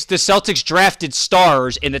picks the Celtics drafted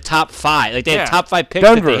stars in the top 5. Like they had top 5 picks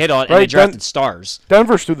Denver, that they hit on, right? and they drafted stars.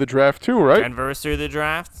 Denver's through the draft too, right? Denver's through the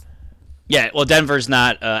draft. Yeah, well, Denver's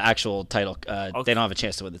not actual title. They don't have a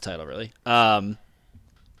chance to win the title, really.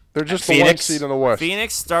 They're just Phoenix. the 1 seed in the West.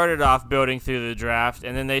 Phoenix started off building through the draft,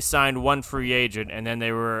 and then they signed one free agent, and then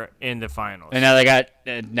they were in the finals. And now they got.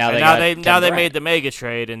 Now they made the mega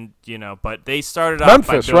trade, and but they started off Memphis,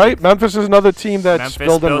 by building, right? Memphis is another team that's Memphis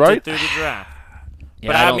building, built right? it through the draft. Yeah,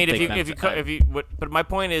 But I I don't mean, think but my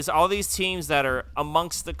point is, all these teams that are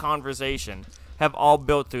amongst the conversation have all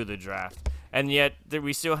built through the draft, and yet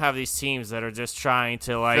we still have these teams that are just trying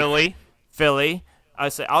to Philly. I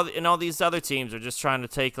say all these other teams are just trying to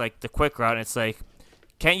take like the quick route. And it's like,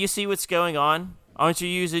 can't you see what's going on? Aren't you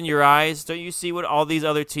using your eyes? Don't you see what all these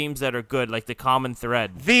other teams that are good, like the common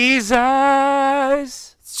thread? These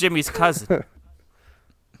eyes. It's Jimmy's cousin.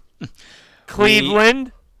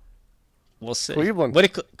 Cleveland. We'll see. Cleveland.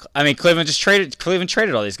 Cleveland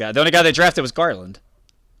traded all these guys. The only guy they drafted was Garland.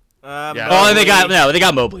 Yeah. Oh, they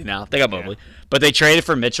got Mobley now. They got Mobley, but they traded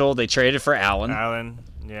for Mitchell. They traded for Allen. Allen,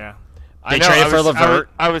 yeah. They traded for LeVert.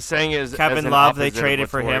 I was saying Kevin as an Love, they opposite of traded what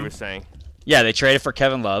for Tori him. was saying. Yeah, they traded for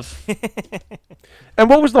Kevin Love. And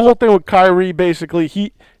what was the whole thing with Kyrie? Basically,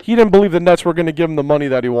 he didn't believe the Nets were going to give him the money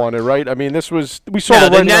that he wanted, right? I mean, we saw the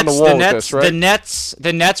writing on the wall with this, right?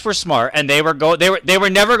 The Nets were smart, and they were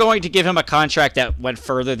never going to give him a contract that went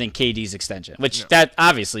further than KD's extension. Which that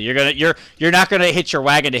obviously you're not gonna hitch your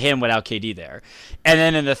wagon to him without KD there. And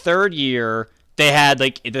then in the third year, they had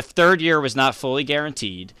the third year was not fully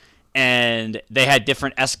guaranteed. And they had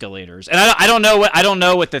different escalators, and I don't know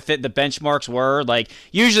what the benchmarks were. Like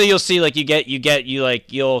usually you'll see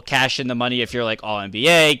you'll cash in the money if you're like all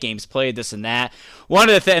NBA games played, this and that. One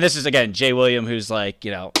of the things, and this is again Jay William, who's like,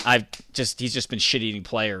 he's just been shit-eating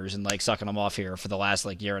players and like sucking them off here for the last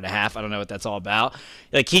like year and a half. I don't know what that's all about.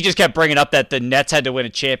 Like he just kept bringing up that the Nets had to win a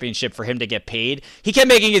championship for him to get paid. He kept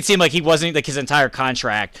making it seem like he wasn't, like his entire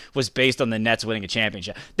contract was based on the Nets winning a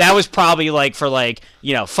championship. That was probably like for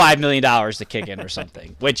 $5 million to kick in or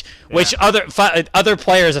something. Which other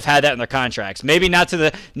players have had that in their contracts. Maybe not to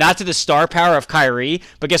the star power of Kyrie,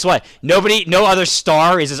 but guess what? No other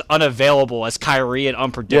star is as unavailable as Kyrie and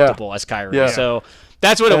unpredictable as Kyrie. Yeah. So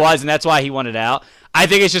that's what it was, and that's why he wanted out. I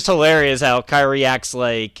think it's just hilarious how Kyrie acts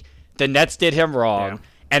like the Nets did him wrong. Yeah.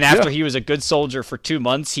 And after he was a good soldier for 2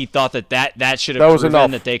 months, he thought that should That have was proven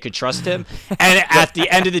enough. that they could trust him. And at the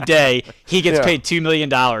end of the day, he gets paid $2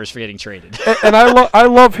 million for getting traded. And I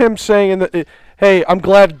love him saying that. Hey, I'm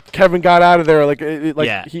glad Kevin got out of there.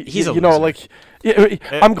 He's a loser.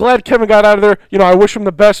 I'm glad Kevin got out of there. I wish him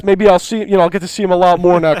the best. Maybe I'll get to see him a lot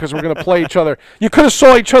more now because we're gonna play each other. You could have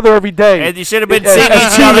saw each other every day. And you should have been as seeing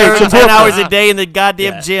each other teammates in 10 Brooklyn. hours a day in the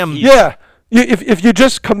goddamn gym. Yeah. If you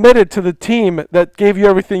just committed to the team that gave you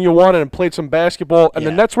everything you wanted and played some basketball, and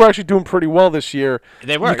the Nets were actually doing pretty well this year.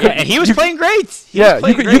 They were, and he was playing great.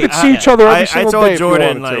 You could see each other every I single told day. Jordan,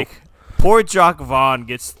 if you wanted to. poor Jock Vaughn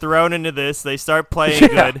gets thrown into this. They start playing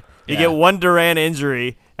good. You get one Durant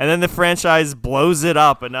injury, and then the franchise blows it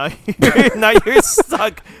up, and now you're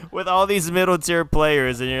stuck with all these middle tier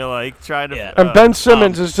players, and you're like trying to. And Ben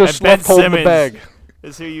Simmons is just left holding the bag.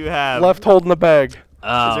 Is who you have. Left holding the bag.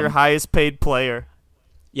 Is your highest paid player.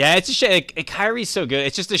 Yeah, it's a shame. Kyrie's so good.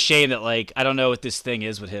 It's just a shame that I don't know what this thing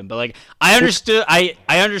is with him. But I understood. I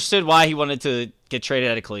understood why he wanted to get traded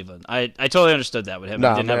out of Cleveland. I totally understood that with him.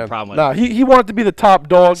 I didn't have a problem with it. He wanted to be the top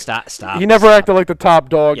dog. Stop. He never acted like the top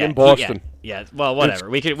dog in Boston. Yeah. Well, whatever.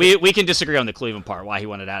 We can disagree on the Cleveland part, why he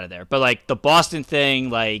wanted out of there. But the Boston thing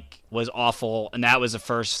was awful, and that was the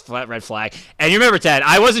first red flag. And you remember, Ted,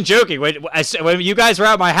 I wasn't joking when you guys were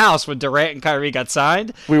at my house when Durant and Kyrie got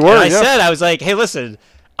signed. We were. And I said, I was like, hey, listen.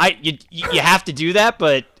 You have to do that,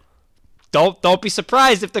 but don't be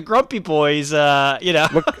surprised if the Grumpy Boys, Look,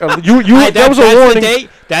 that was a warning.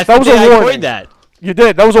 That's that the was day a I warning. coined that. You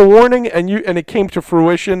did. That was a warning, and it came to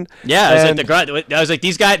fruition. Yeah, I was like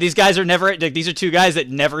these guys are never. These are two guys that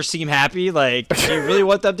never seem happy. Do you really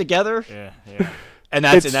want them together? Yeah. And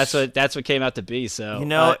that's what came out to be.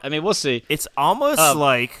 So I mean, we'll see. It's almost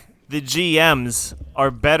like the GMs are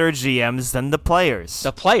better GMs than the players.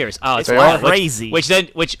 The players. Oh, it's crazy.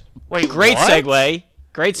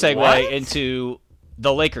 Great segue into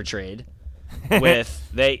the Laker trade.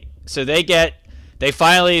 They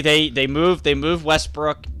move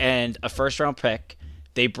Westbrook and a first round pick.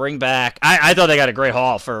 They bring back. I thought they got a great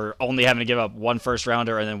haul for only having to give up one first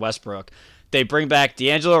rounder and then Westbrook. They bring back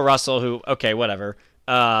D'Angelo Russell, who whatever.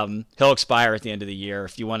 He'll expire at the end of the year.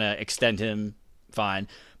 If you want to extend him, fine.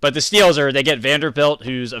 But the steals they get Vanderbilt,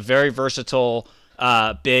 who's a very versatile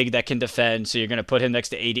big that can defend, so you're going to put him next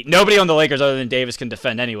to AD. Nobody on the Lakers other than Davis can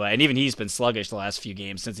defend anyway, and even he's been sluggish the last few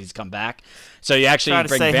games since he's come back. So you actually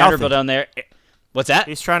bring Vanderbilt on there. What's that?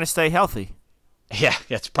 He's trying to stay healthy. Yeah,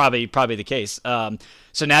 that's probably the case.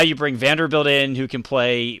 So now you bring Vanderbilt in, who can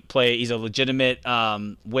play. He's a legitimate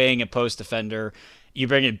wing and post defender. You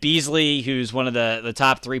bring in Beasley, who's one of the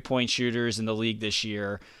top 3-point shooters in the league this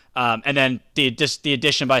year. And then the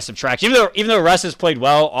addition by subtraction. Even though Russ has played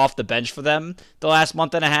well off the bench for them the last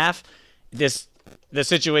month and a half, the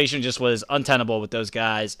situation just was untenable with those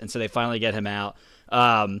guys, and so they finally get him out.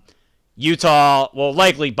 Utah will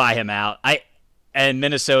likely buy him out. And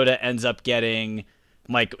Minnesota ends up getting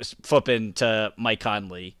flipping to Mike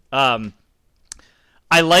Conley. I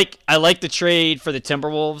like the trade for the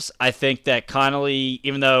Timberwolves. I think that Conley,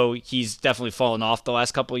 even though he's definitely fallen off the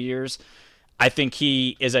last couple of years, I think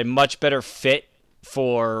he is a much better fit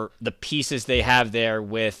for the pieces they have there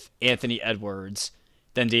with Anthony Edwards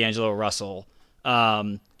than D'Angelo Russell.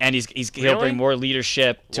 And he'll bring more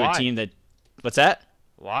leadership to a team that. What's that?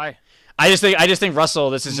 Why? I just think Russell.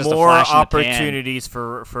 This is just more a flash in the pan opportunities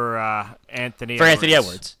for Anthony for Edwards. Anthony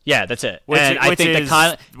Edwards. Yeah, that's it. Which, and which I think is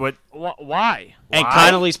that what Why? and Why?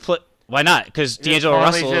 Connolly's why not? Because D'Angelo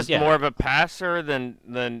Conley's Russell is just more of a passer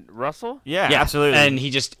than Russell. yeah, yeah, absolutely.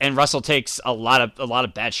 And Russell takes a lot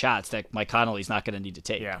of bad shots that Mike Connolly's not going to need to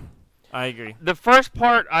take. yeah, I agree. The first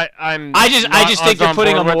part, I just think they're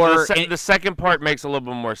putting a more. The second part makes a little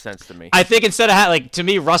bit more sense to me. I think instead of to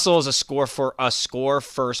me, Russell is a score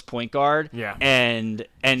first point guard. Yeah. and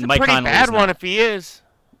it's a Mike pretty Connolly bad is one not. if he is.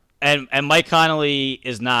 And Mike Connolly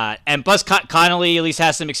is not. And plus, Connolly at least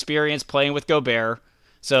has some experience playing with Gobert,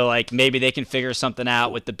 so like maybe they can figure something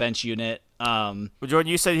out with the bench unit. Well,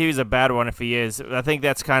 Jordan, you said he was a bad one if he is. I think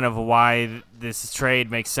that's kind of why this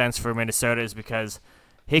trade makes sense for Minnesota is because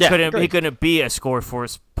he couldn't be a score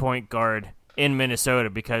force point guard in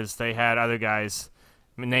Minnesota because they had other guys,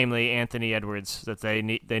 namely Anthony Edwards, that they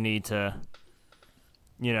need to,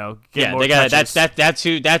 get more touches. That's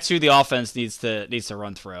who the offense needs to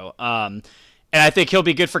run through. And I think he'll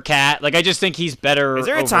be good for Cat. Like I just think he's better. Is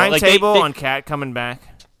there a overall. timetable on Cat coming back?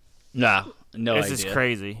 No This idea. is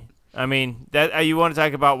crazy. I mean, that you want to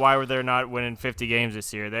talk about why they're not winning 50 games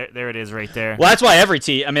this year? There it is, right there. Well, that's why every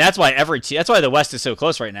team. I mean, that's why the West is so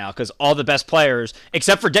close right now because all the best players,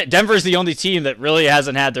 except for Denver's the only team that really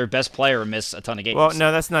hasn't had their best player miss a ton of games. Well,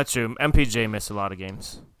 no, that's not true. MPJ missed a lot of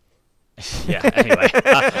games. Yeah. Anyway,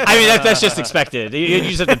 I mean that's just expected. You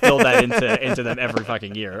just have to build that into them every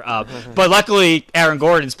fucking year. But luckily, Aaron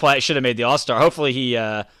Gordon's play should have made the All-Star. Hopefully,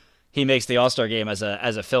 he makes the All-Star game as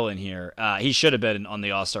a fill-in here. He should have been on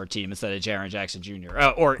the All-Star team instead of Jaren Jackson Jr.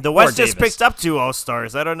 Or The West or just Davis. picked up 2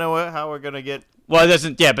 All-Stars. I don't know how we're gonna get. Well, it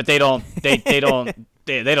doesn't. Yeah, but they don't. They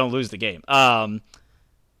don't lose the game.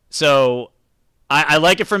 So I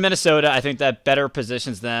like it for Minnesota. I think that better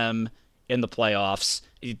positions them in the playoffs.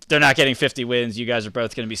 They're not getting 50 wins. You guys are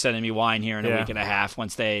both going to be sending me wine here in a week and a half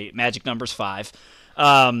once magic number's 5.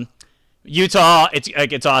 Utah,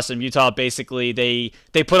 it's awesome. Utah basically they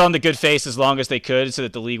put on the good face as long as they could so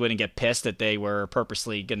that the league wouldn't get pissed that they were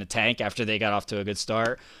purposely going to tank after they got off to a good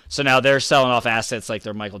start. So now they're selling off assets like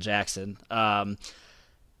they're Michael Jackson. And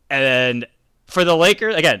then for the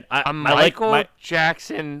Lakers, again, Michael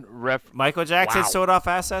Jackson ref. Michael Jackson Wow. sold off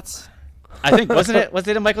assets. I think wasn't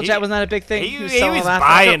it a Michael Jackson? Wasn't that a big thing? He was selling off assets?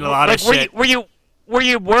 buying a lot of Like, shit. were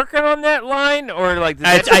you working on that line or like? Did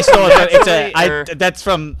I that stole it. naturally,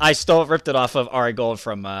 or- Ripped it off of Ari Gold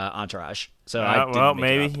from Entourage. So I didn't well, make it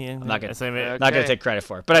maybe. up. Yeah, I'm not gonna, I say maybe. not gonna take credit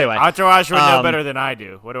for it. But anyway, Entourage would know better than I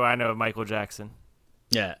do. What do I know of Michael Jackson?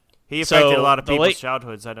 yeah. He affected So a lot of the people's Lake-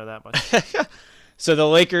 childhoods. I know that much. So the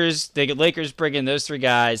Lakers bring in those 3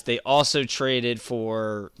 guys. They also traded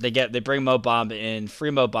for they bring Mo Bamba in,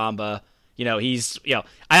 free Mo Bamba.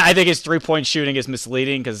 I think his 3-point shooting is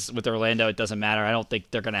misleading because with Orlando it doesn't matter. I don't think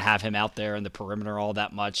they're going to have him out there in the perimeter all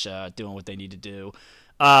that much doing what they need to do.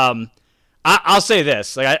 I'll say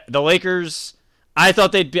this: the Lakers, I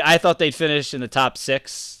thought they'd finish in the top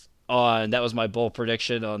 6. That was my bold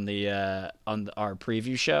prediction on our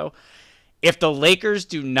preview show. If the Lakers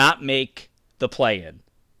do not make the play-in,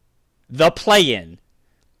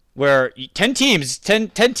 where 10 teams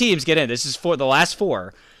get in. This is for the last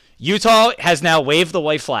 4. Utah has now waved the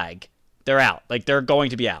white flag. They're out. They're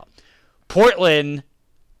going to be out. Portland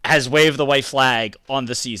has waved the white flag on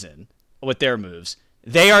the season with their moves.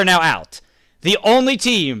 They are now out. The only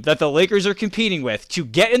team that the Lakers are competing with to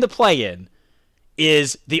get in the play-in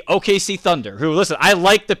is the OKC Thunder, who, listen, I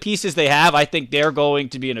like the pieces they have. I think they're going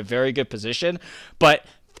to be in a very good position. But,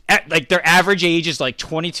 their average age is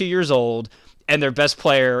 22 years old, and their best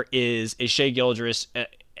player is Shai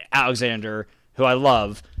Gilgeous-Alexander, who I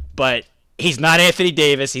love. But he's not Anthony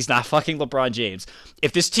Davis. He's not fucking LeBron James.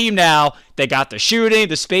 If this team now, they got the shooting,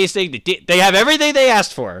 the spacing, they have everything they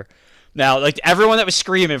asked for. Now, everyone that was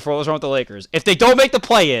screaming for what was wrong with the Lakers, if they don't make the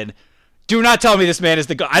play-in, do not tell me this man is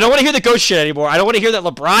the GOAT. I don't want to hear the GOAT shit anymore. I don't want to hear that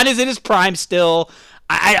LeBron is in his prime still.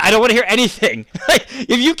 I don't want to hear anything.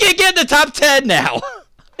 If you can't get in the top 10 now,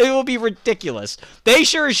 it will be ridiculous. They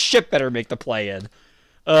sure as shit better make the play-in.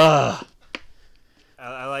 Ugh.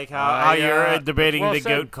 I like how you're debating well the said.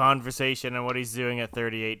 GOAT conversation and what he's doing at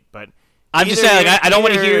 38, but I'm just saying, I don't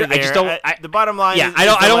want to hear. I just don't. The bottom line. Yeah, is, I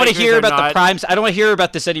don't want to Lakers hear are about not, the primes. I don't want to hear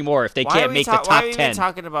about this anymore. If they Why can't are we make the why top are we even 10,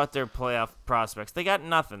 talking about their playoff prospects? They got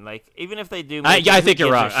nothing. Even if they do, I who think you're gives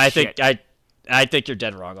a wrong. I think shit? I think you're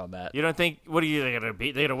dead wrong on that. You don't think? What are you gonna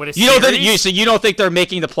be? They're gonna win a You series? don't think you don't think they're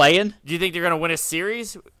making the play-in? Do you think they're gonna win a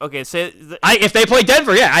series? Okay, so If they play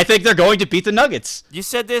Denver, yeah, I think they're going to beat the Nuggets. you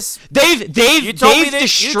said this. They've You told me this.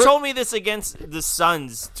 destroyed. You told me this against the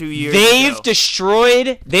Suns 2 years They've ago.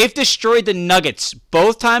 destroyed the Nuggets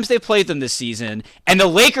both times they played them this season, and the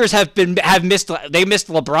Lakers have missed. They missed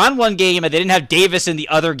LeBron one game, and they didn't have Davis in the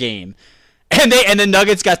other game, and the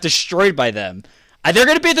Nuggets got destroyed by them. They're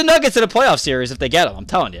going to beat the Nuggets in a playoff series if they get them. I'm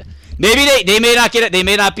telling you. Maybe they may not get it. They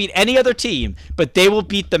may not beat any other team, but they will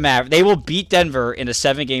beat They will beat Denver in a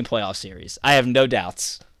 7-game playoff series. I have no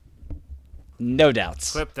doubts. No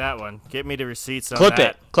doubts. Clip that one. Get me the receipts on Clip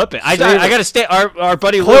that. it. Clip it. I Save got to stay. Our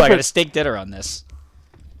buddy Lou. Clip I got to it. steak dinner on this.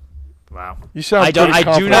 Wow. You sound I don't- pretty I do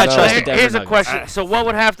confident not now. trust the Denver Here's a Nuggets. question. So what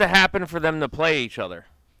would have to happen for them to play each other?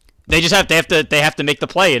 They have to make the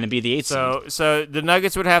play in and be the 8th seed, So the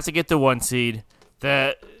Nuggets would have to get the 1 seed.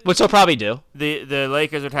 which they'll probably do. The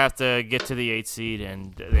Lakers would have to get to the 8th seed,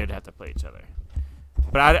 and they'd have to play each other.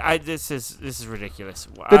 But this is ridiculous.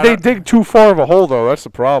 Did they dig too far of a hole, though? That's the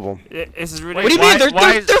problem. This is What ridiculous. do you mean? They're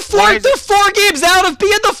why is- why is- 4 games out of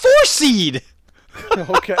being the 4 seed.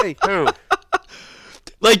 Okay. Who?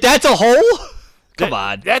 Like that's a hole. Come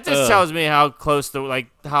on. That just Ugh. tells me how close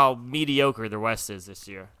how mediocre the West is this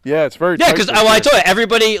year. Yeah, it's very Yeah, tight because this I year. told you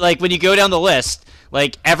everybody when you go down the list,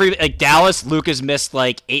 Dallas, Lucas missed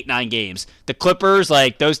 8-9 games. The Clippers,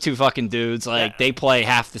 those two fucking dudes, they play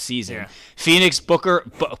half the season. Yeah. Phoenix,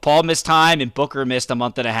 Paul missed time, and Booker missed a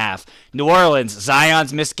month and a half. New Orleans,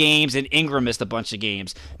 Zion's missed games, and Ingram missed a bunch of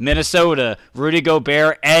games. Minnesota, Rudy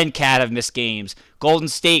Gobert and Cat have missed games. Golden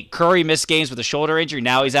State, Curry missed games with a shoulder injury.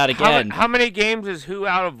 Now he's out again. How many games is who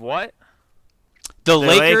out of what? The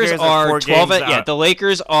Lakers Lakers are are 4 12. games Yeah, out. the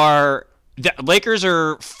Lakers are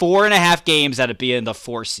 4.5 games out of being the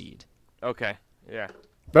 4 seed. Okay. Yeah.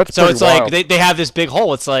 That's So pretty it's wild. they have this big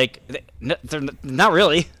hole. It's they're not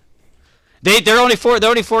really. They're only 4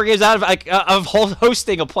 games out of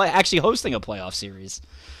hosting a playoff series.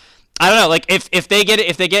 I don't know. If they get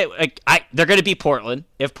they're going to beat Portland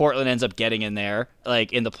if Portland ends up getting in there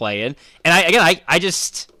in the play-in. And I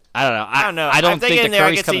don't know. I don't know. I don't if they think get in the there, I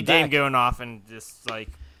Curry's could see coming Dame back. going off and just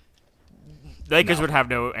Lakers would have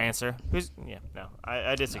no answer.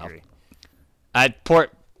 I disagree.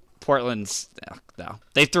 Portland's no.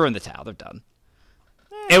 They threw in the towel. They're done.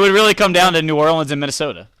 It would really come down to New Orleans and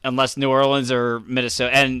Minnesota, unless New Orleans or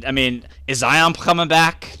Minnesota. And I mean, is Zion coming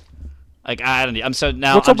back? I don't know. I'm so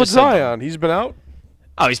now. What's I'm up with just so done. Zion? He's been out?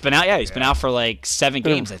 Oh, he's been out. Yeah, he's been out for 7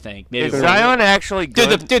 games, I think. Maybe Is more. Zion actually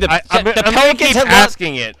good? Dude, the I'm gonna Pelicans keep have lost-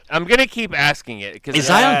 asking it. I'm gonna keep asking it because Is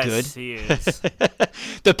Zion Yes, good? he is.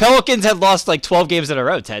 The Pelicans had lost 12 games in a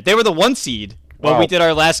row. Ted, they were the 1 seed when Wow. we did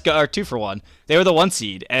our 2-for-1. They were the 1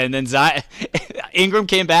 seed, and then Ingram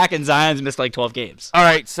came back, and Zion's missed 12 games. All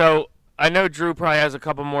right, so I know Drew probably has a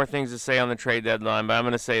couple more things to say on the trade deadline, but I'm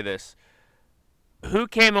going to say this: who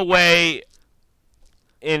came away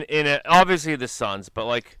obviously the Suns,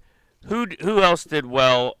 but who else did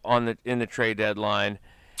well in the trade deadline?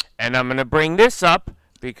 And I'm going to bring this up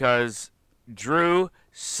because Drew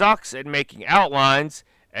sucks at making outlines,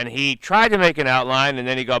 and he tried to make an outline, and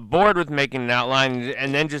then he got bored with making an outline,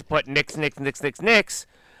 and then just put Knicks.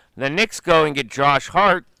 The Knicks go and get Josh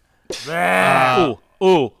Hart. Bold.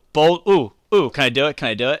 Can I do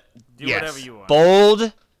it? Do Yes. whatever you want.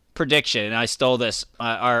 Bold prediction, and I stole this.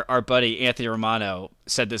 Our buddy Anthony Romano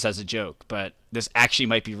said this as a joke, but this actually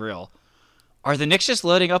might be real. Are the Knicks just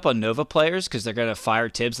loading up on Nova players because they're going to fire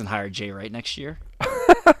Tibbs and hire Jay Wright next year?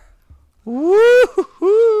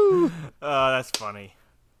 Oh, that's funny.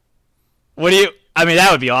 I mean, that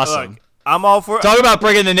would be awesome. Look, I'm all for. Talk about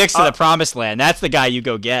bringing the Knicks to the promised land. That's the guy you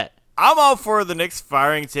go get. I'm all for the Knicks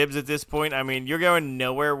firing Tibbs at this point. I mean, you're going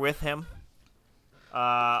nowhere with him.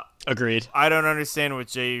 Agreed. I don't understand what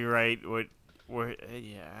Jay Wright would.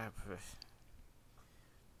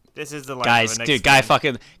 This is the life Guys, of a dude, Knicks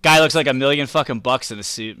fan. guy looks like $1 million in a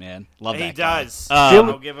suit, man. Love He that guy. does. Um,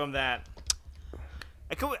 I'll give him that.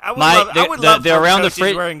 I would the- love the for around the coaches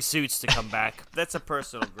fri- wearing suits to come back. That's a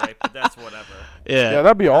personal gripe, but that's whatever. Yeah,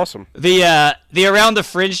 that'd be awesome. The around the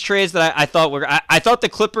fringe trades that I thought were I thought the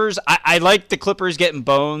Clippers I liked the Clippers getting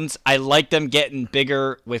Bones. I liked them getting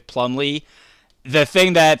bigger with Plumlee. The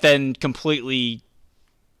thing that then completely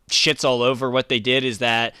shits all over what they did is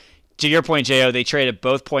that, to your point, Jo, they traded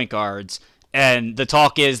both point guards, and the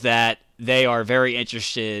talk is that they are very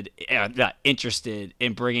not interested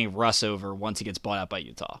in bringing Russ over once he gets bought out by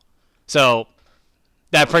Utah. So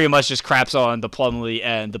that pretty much just craps on the Plumlee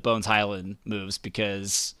and the Bones Highland moves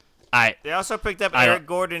because They also picked up I Eric don't-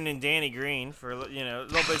 Gordon and Danny Green for a little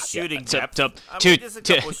bit of shooting So- depth. so I two, mean, just a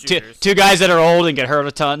couple shooters. two guys that are old and get hurt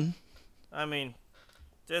a ton. I mean,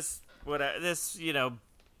 just this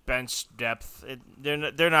bench depth.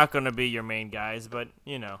 They're not going to be your main guys, but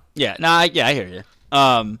Yeah, I hear you.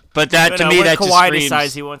 But that to me when that Kawhi just screams,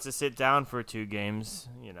 decides he wants to sit down for 2 games,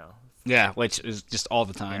 yeah, which is just all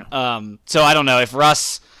the time. So I don't know if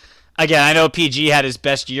Russ. Again, I know PG had his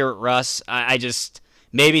best year at Russ. I just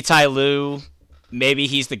maybe Ty Lue, maybe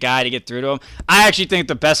he's the guy to get through to him. I actually think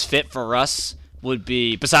the best fit for Russ would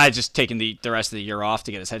be, besides just taking the rest of the year off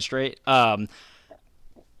to get his head straight. I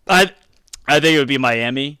think it would be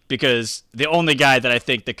Miami, because the only guy that I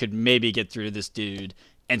think that could maybe get through to this dude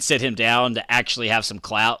and sit him down to actually have some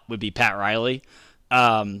clout would be Pat Riley.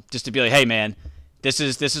 Just to be like, hey man, this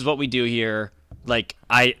is what we do here. Like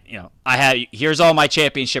here's all my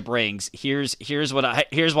championship rings. Here's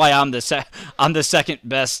why I'm the second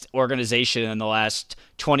best organization in the last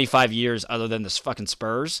 25 years, other than the fucking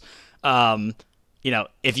Spurs.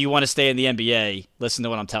 If you want to stay in the NBA, listen to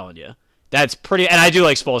what I'm telling you. That's pretty, and I do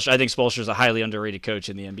like Spoelstra. I think Spoelstra's a highly underrated coach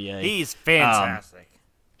in the NBA. he's fantastic.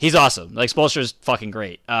 He's awesome. Like, Spoelstra's fucking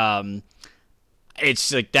great.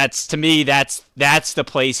 It's like that's the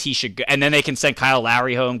place he should go. And then they can send Kyle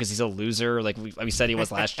Lowry home because he's a loser, like we said he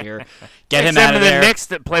was last year. Get him out of the there. Knicks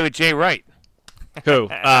that play with Jay Wright. Who?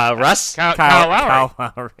 Russ? Kyle Lowry.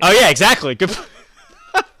 Kyle Lowry. Oh yeah, exactly. Good.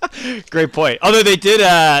 Great point. Although they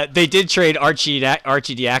did trade Archie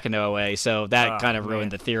Diacono away, so that kind of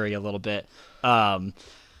ruined the theory a little bit. Yeah,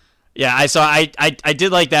 I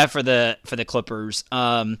did like that for the Clippers.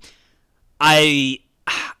 I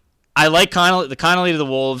like Connolly to the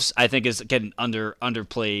Wolves. I think is getting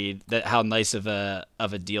underplayed. That how nice of a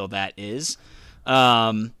deal that is.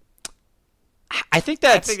 I think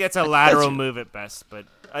that's a lateral move at best, but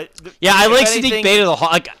I like Sadiq Bey to the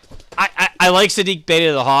Hawks. I like Sadiq Bey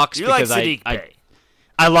to the Hawks because Sadiq Bey.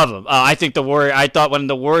 I love him. I think the Warrior. I thought when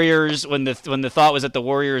the thought was that the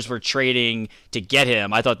Warriors were trading to get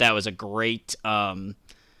him, I thought that was a great,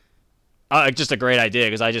 just a great idea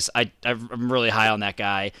because I'm really high on that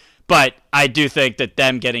guy. But I do think that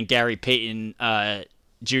them getting Gary Payton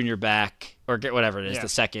Jr. back, or whatever it is, the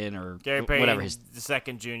second, or Gary Payton, whatever he's the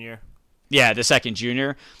second junior. Yeah, the second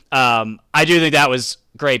junior. I do think that was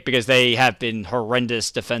great because they have been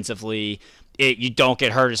horrendous defensively. You don't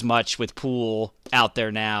get hurt as much with Poole out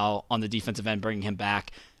there now on the defensive end, bringing him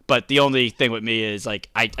back. But the only thing with me is like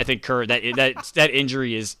I think Kerr that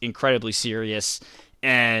injury is incredibly serious.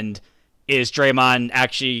 And is Draymond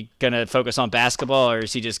actually gonna focus on basketball, or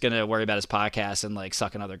is he just gonna worry about his podcast and like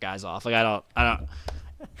sucking other guys off? Like I don't.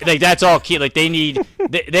 Like that's all key. Like they need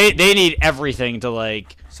everything to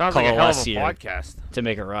like Sounds like a hell of a coalesce here podcast. to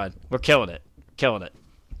make a run. We're killing it.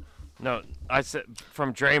 No, I said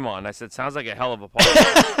from Draymond. I said sounds like a hell of a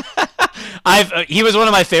podcast. He was one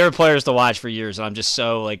of my favorite players to watch for years, and I'm just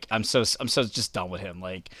so like I'm so just done with him.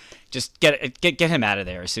 Like just get him out of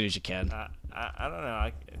there as soon as you can. I don't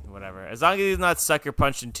know. Whatever. As long as he's not sucker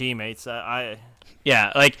punching teammates,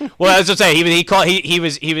 Yeah, like well, as I say, he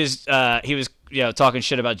was talking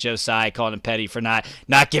shit about Joe Tsai, calling him petty for not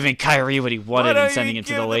giving Kyrie what he wanted and sending him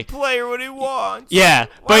to the league. Player what he wants. Yeah,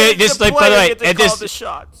 Why but does this the like by the way, player get to and call the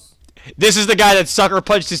shots? This is the guy that sucker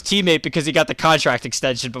punched his teammate because he got the contract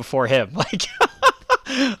extension before him. Like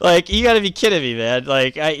you got to be kidding me, man.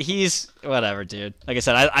 Like he's whatever, dude. Like I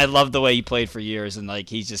said, I love the way he played for years, and like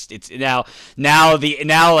he's just it's now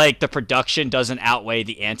like the production doesn't outweigh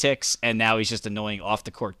the antics, and now he's just annoying off the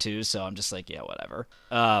court too. So I'm just like, yeah, whatever.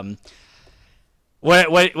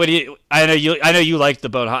 What do you? I know you liked the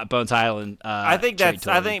Bones Highland. I think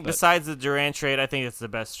trade besides the Durant trade, I think it's the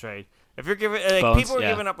best trade. If you're giving Bones, people are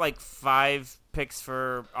giving up like 5 picks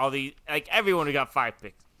for all the everyone who got 5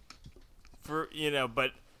 picks for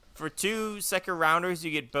but for 2 second rounders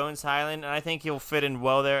you get Bones Highland, and I think he'll fit in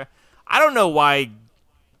well there. I don't know why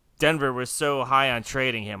Denver was so high on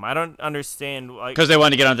trading him. I don't understand because they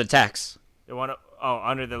wanted to get under the tax. They want to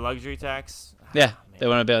under the luxury tax. Yeah, they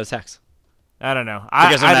want to be on the tax. I don't know.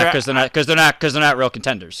 Because they're not real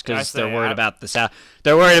contenders because they're worried about the South.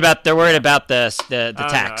 They're worried about the tax.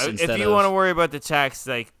 If you want to worry about the tax,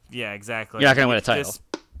 yeah, exactly. You're not going to win a title.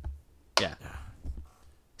 Yeah.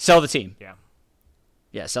 Sell the team.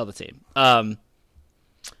 Yeah, sell the team. Because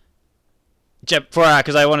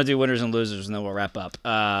I want to do winners and losers, and then we'll wrap up.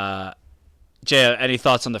 Jay, any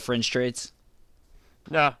thoughts on the fringe trades?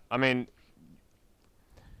 No, I mean,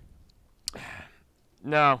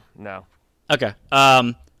 no. Okay.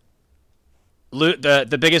 The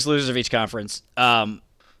biggest losers of each conference.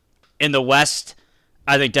 In the West,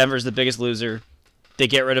 I think Denver's the biggest loser. They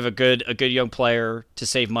get rid of a good young player to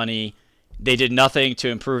save money. They did nothing to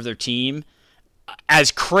improve their team.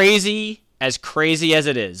 As crazy as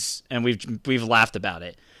it is, and we've laughed about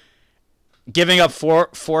it. Giving up four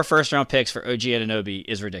first-round picks for OG Anunoby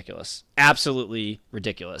is ridiculous. Absolutely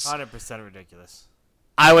ridiculous. 100% ridiculous.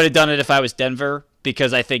 I would have done it if I was Denver,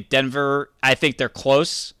 because I think they're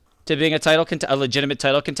close to being a legitimate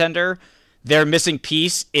title contender. Their missing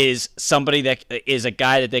piece is somebody that is a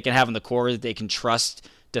guy that they can have in the core that they can trust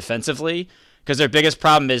defensively, because their biggest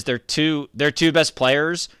problem is their two best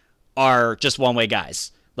players are just one-way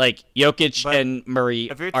guys. Like, Jokic and Murray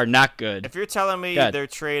are not good. If you're telling me they're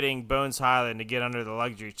trading Bones Highland to get under the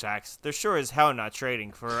luxury tax, they're sure as hell not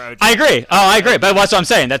trading for OG. I agree. I agree. But that's what I'm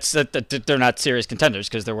saying. That's that they're not serious contenders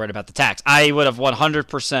because they're worried about the tax. I would have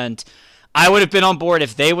 100%. I would have been on board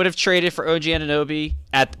if they would have traded for OG Anunoby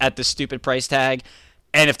at the stupid price tag.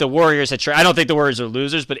 And if the Warriors had traded, I don't think the Warriors are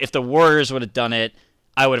losers, but if the Warriors would have done it,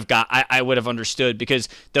 I would have understood, because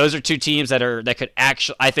those are two teams that could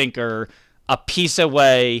actually, I think, are a piece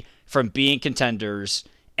away from being contenders,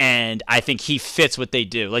 and I think he fits what they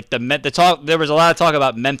do. Like the talk, there was a lot of talk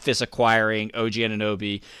about Memphis acquiring OG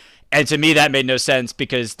Anunoby, and to me that made no sense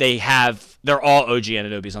because they're all OG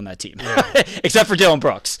Anunobys on that team, except for Dylan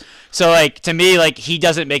Brooks. So like to me, like he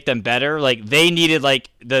doesn't make them better. Like they needed like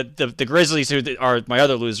the Grizzlies, who are my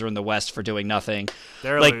other loser in the West for doing nothing.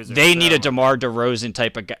 They need a DeMar DeRozan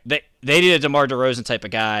type of guy. They need a DeMar DeRozan type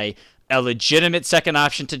of guy, a legitimate second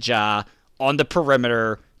option to Ja on the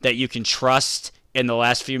perimeter that you can trust in the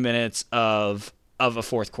last few minutes of a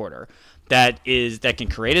fourth quarter. That can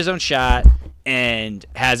create his own shot and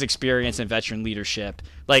has experience and veteran leadership.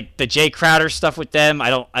 Like the Jay Crowder stuff with them,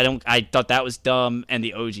 I thought that was dumb, and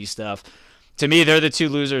the OG stuff. To me, they're the two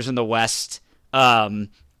losers in the West. And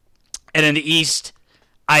in the East,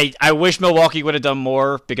 I wish Milwaukee would have done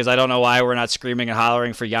more, because I don't know why we're not screaming and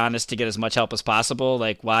hollering for Giannis to get as much help as possible.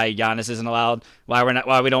 Like why Giannis isn't allowed, why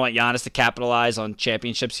we don't want Giannis to capitalize on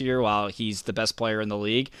championships here while he's the best player in the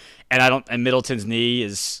league. And Middleton's knee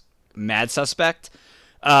is mad suspect.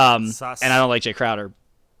 And I don't like Jay Crowder.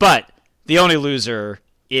 But the only loser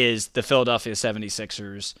is the Philadelphia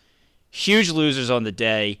 76ers. Huge losers on the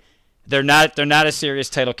day. They're not a serious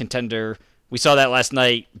title contender. We saw that last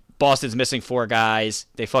night. Boston's missing 4 guys.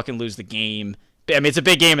 They fucking lose the game. I mean, it's a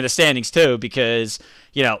big game in the standings too, because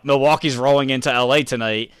Milwaukee's rolling into LA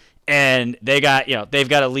tonight, and they've got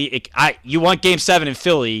a lead. You want Game 7 in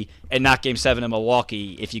Philly and not Game 7 in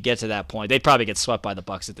Milwaukee. If you get to that point, they'd probably get swept by the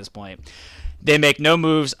Bucks at this point. They make no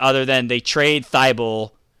moves other than they trade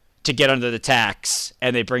Thibault to get under the tax,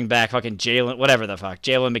 and they bring back fucking Jalen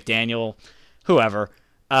McDaniel, whoever.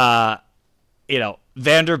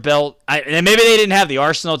 Vanderbilt, and maybe they didn't have the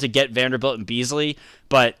arsenal to get Vanderbilt and Beasley,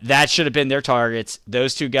 but that should have been their targets.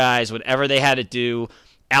 Those two guys, whatever they had to do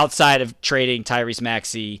outside of trading Tyrese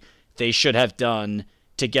Maxey, they should have done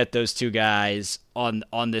to get those two guys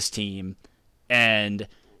on this team. And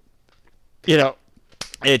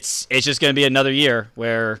it's just going to be another year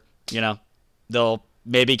where they'll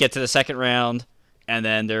maybe get to the second round, and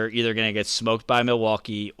then they're either going to get smoked by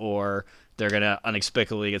Milwaukee or they're going to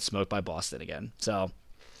inexplicably get smoked by Boston again. So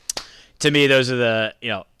to me, those are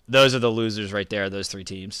the losers right there, those 3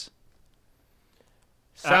 teams.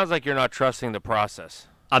 Sounds like you're not trusting the process.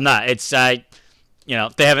 I'm not. It's they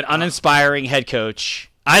have an uninspiring head coach.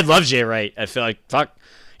 I love Jay Wright. I feel like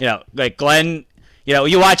like Glenn,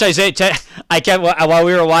 you watch Isaiah. While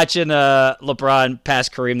we were watching LeBron pass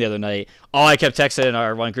Kareem the other night, all I kept texting in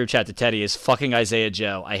our one group chat to Teddy is fucking Isaiah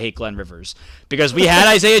Joe. I hate Glenn Rivers, because we had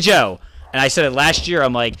Isaiah Joe. And I said it last year.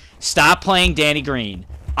 I'm like, stop playing Danny Green.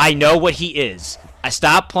 I know what he is. I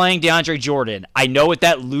stop playing DeAndre Jordan. I know what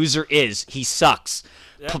that loser is. He sucks.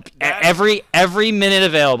 Every minute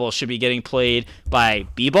available should be getting played by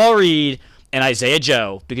B-Ball Reed and Isaiah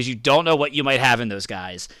Joe, because you don't know what you might have in those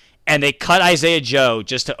guys. And they cut Isaiah Joe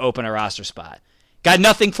just to open a roster spot. Got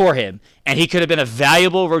nothing for him, and he could have been a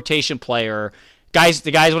valuable rotation player.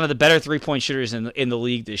 The guy's one of the better three-point shooters in the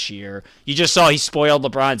league this year. You just saw he spoiled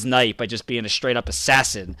LeBron's night by just being a straight-up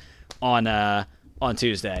assassin on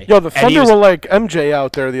Tuesday. Yo, the Thunder were like MJ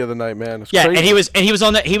out there the other night, man. It's crazy. and he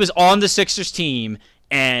was on the Sixers team,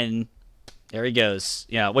 and there he goes.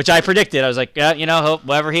 Which I predicted. I was like,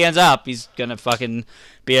 wherever he ends up, he's gonna fucking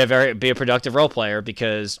be a productive role player,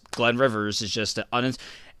 because Glenn Rivers is just oh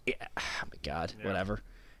my God, whatever.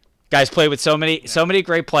 Guy's played with so many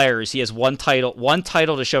great players. He has one title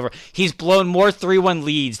to show for. He's blown more 3-1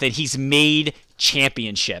 leads than he's made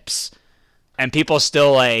championships. and people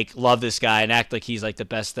still like love this guy and act like he's like the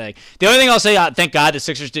best thing. The only thing I'll say, thank God the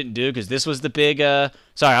Sixers didn't do, because this was the big.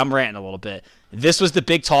 Sorry, I'm ranting a little bit. This was the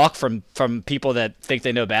big talk from people that think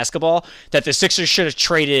they know basketball, that the Sixers should have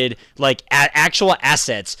traded like actual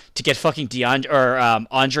assets to get fucking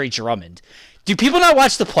Andre Drummond. Do people not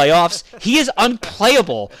watch the playoffs? He is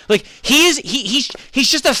unplayable. Like he's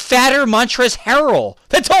just a fatter Montrezl Harrell.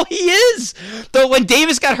 That's all he is. Though when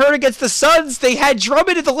Davis got hurt against the Suns, they had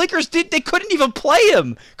Drummond, and the Lakers they couldn't even play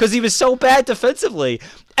him because he was so bad defensively.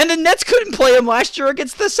 And the Nets couldn't play him last year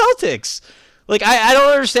against the Celtics. Like I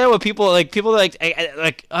don't understand what people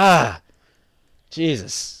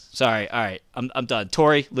Jesus. Sorry. All right. I'm done.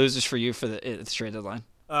 Tori, losers for you for the trade deadline.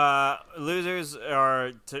 Losers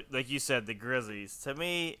are, like you said, the Grizzlies. To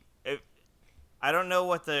me, I don't know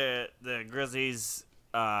what the Grizzlies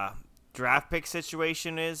draft pick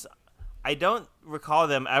situation is. I don't recall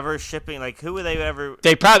them ever shipping. Like, who would they ever?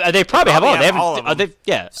 They probably have all. They all of them.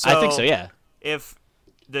 Yeah, I think so. Yeah. If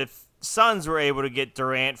the Suns were able to get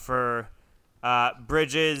Durant for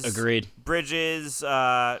Bridges, agreed. Bridges,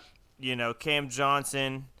 Cam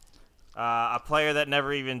Johnson, a player that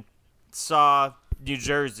never even saw New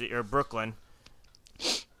Jersey or Brooklyn,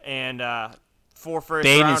 and 4 first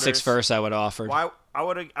Bane rounders. and 6 firsts I would have offered. Why I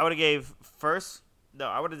would have gave first. No,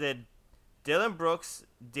 I would have did Dylan Brooks,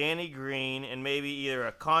 Danny Green, and maybe either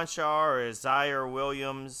a Conchar or a Zaire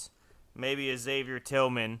Williams, maybe a Xavier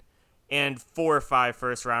Tillman, and 4 or 5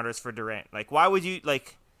 first rounders for Durant. Like, why would you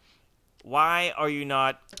Why are you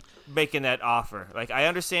not making that offer? Like, I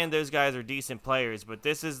understand those guys are decent players, but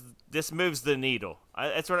this moves the needle.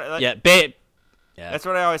 That's what I like. Yeah, Bane. Yeah. That's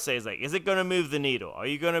what I always say is, like, is it going to move the needle? Are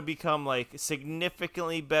you going to become, like,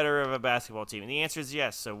 significantly better of a basketball team? And the answer is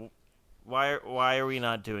yes. So why are we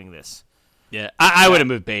not doing this? Yeah, I would have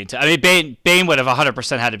moved Bane. I mean, Bane would have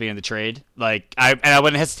 100% had to be in the trade. Like, I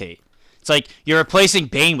wouldn't hesitate. It's like you're replacing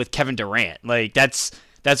Bane with Kevin Durant. Like, that's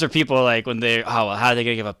where people are like when they how are they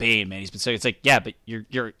gonna give up Bane, man? He's been so. It's like, yeah, but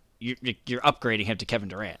you're upgrading him to Kevin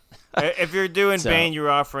Durant. If you're doing Bane,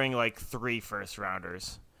 you're offering like 3 first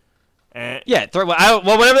rounders. Yeah, whatever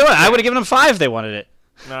they want. I would have given them 5 if they wanted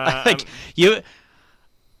it.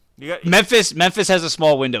 Memphis has a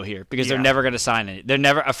small window here because they're never going to sign it. They're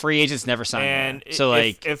never a free agent's never signed. And so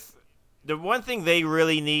if the one thing they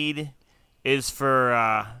really need is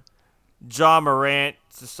for Ja Morant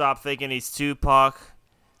to stop thinking he's Tupac.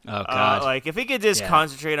 Oh God! Like if he could just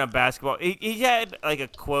concentrate on basketball. He had like a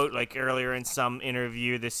quote like earlier in some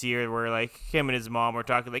interview this year where like him and his mom were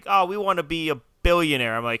talking like, "Oh, we want to be a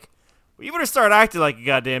billionaire." I'm like, well, you better start acting like a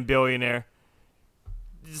goddamn billionaire.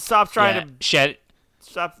 Stop trying to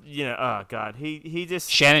stop. Oh God, he just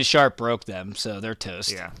Shannon Sharp broke them, so they're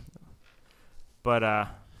toast. Yeah, but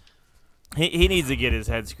he needs to get his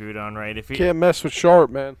head screwed on right. If he can't mess with Sharp,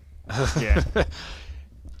 man. Yeah.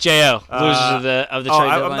 Jo, losers of the trade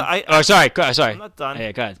deadline. Sorry. I'm not done.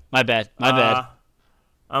 Hey, go ahead. My bad.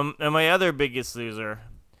 And my other biggest loser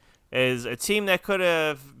is a team that could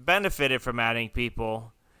have benefited from adding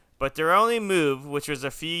people, but their only move, which was a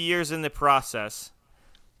few years in the process,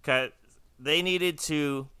 because they needed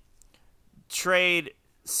to trade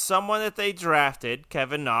someone that they drafted,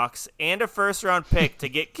 Kevin Knox, and a first-round pick to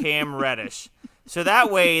get Cam Reddish. So that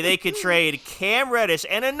way they could trade Cam Reddish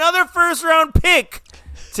and another first-round pick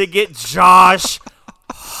to get Josh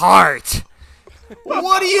Hart.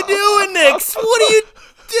 What are you doing, Knicks? What are you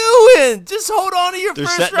doing? Just hold on to your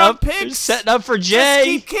first-round picks. They're setting up for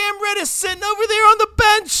Jay. Just keep Cam Reddish sitting over there on the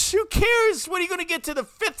bench. Who cares? What are you going to get to the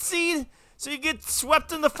 5th seed so you get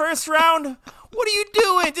swept in the first round? What are you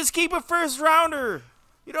doing? Just keep a first-rounder.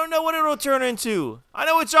 You don't know what it'll turn into. I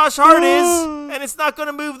know what Josh Hart is, and it's not going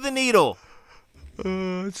to move the needle.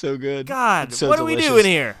 Oh, it's so good. God, so what delicious. are we doing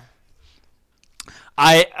here?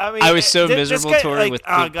 I was so miserable touring with.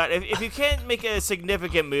 Oh God! If you can't make a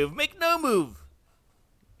significant move, make no move.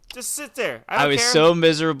 Just sit there. I was so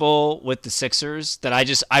miserable with the Sixers that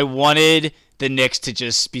I wanted the Knicks to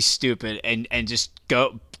just be stupid and just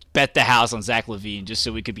go bet the house on Zach LaVine just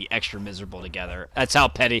so we could be extra miserable together. That's how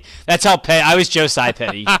petty. I was Joe Tsai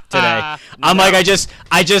petty today. I'm like I just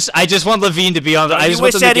want LaVine to be on. I just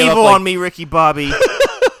wish want that evil on me, Ricky Bobby.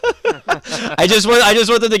 I just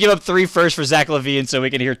want them to give up 3 firsts for Zach LaVine so we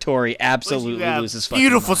can hear Torrey absolutely lose his fucking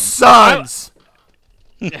beautiful mind. sons.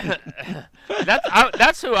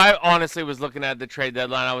 That's who I honestly was looking at the trade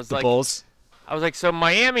deadline. I was the like, Bulls. I was like, so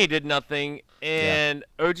Miami did nothing, and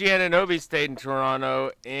OG Anunoby stayed in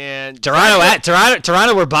Toronto, and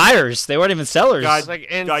Toronto were buyers. They weren't even sellers. I was like,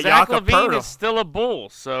 and Zach LaVine is still a Bull,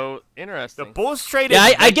 so interesting. The Bulls traded.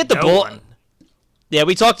 Yeah, I get the Bull. one. Yeah,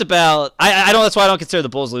 we talked about. I don't. That's why I don't consider the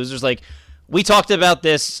Bulls losers. Like, we talked about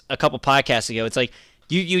this a couple podcasts ago. It's like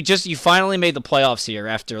you finally made the playoffs here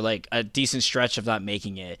after like a decent stretch of not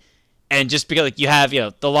making it, and just because like you have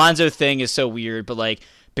the Lonzo thing is so weird, but like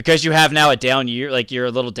because you have now a down year, like you're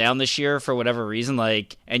a little down this year for whatever reason,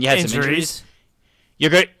 like and you had some injuries. You're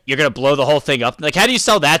gonna blow the whole thing up. Like, how do you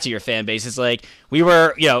sell that to your fan base? It's like we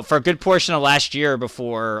were, for a good portion of last year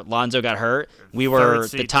before Lonzo got hurt, we were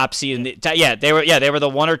the top seed. They were the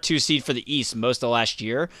 1 or 2 seed for the East most of last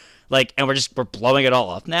year. Like, and we're blowing it all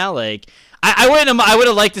up now. Like, I would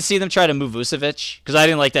have liked to see them try to move Vucevic because I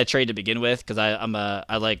didn't like that trade to begin with because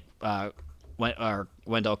I like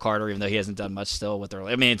Wendell Carter, even though he hasn't done much still with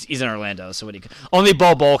Orlando. I mean, he's in Orlando, so only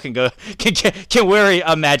Bol can wear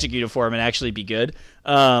a Magic uniform and actually be good.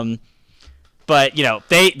 But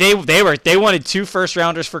they wanted 2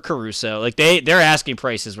 first-rounders for Caruso. Like their asking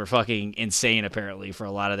prices were fucking insane apparently for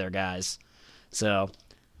a lot of their guys. So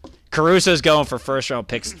Caruso's going for first-round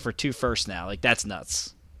picks for 2 firsts now. Like that's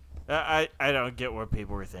nuts. I don't get what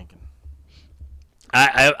people were thinking.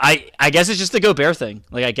 I guess it's just the Gobert thing.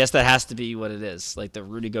 Like, I guess that has to be what it is. Like, the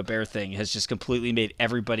Rudy Gobert thing has just completely made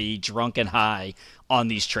everybody drunk and high on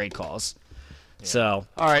these trade calls. Yeah. So,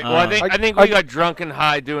 all right. Well, I think we got drunk and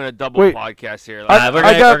high doing a double podcast here. We're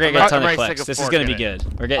gonna get a ton of clicks. This is gonna be good.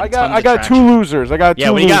 We're getting. I got 2 losers. What do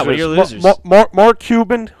you got? What are your losers? Mark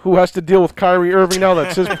Cuban, who has to deal with Kyrie Irving now.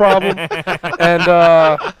 That's his problem. And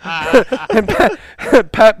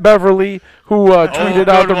Pat Beverly, who tweeted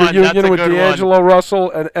out the reunion with D'Angelo Russell,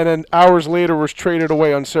 and then hours later was traded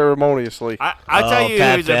away unceremoniously. I'll tell you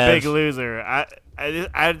who's a big loser.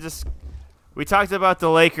 We talked about the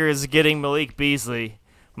Lakers getting Malik Beasley.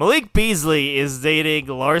 Malik Beasley is dating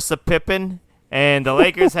Larsa Pippen, and the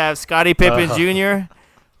Lakers have Scottie Pippen Jr.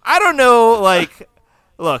 I don't know,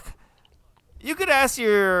 look, you could ask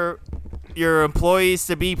your employees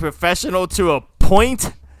to be professional to a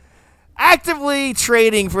point. Actively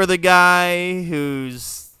trading for the guy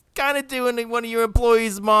who's kind of doing one of your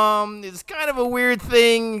employees' mom is kind of a weird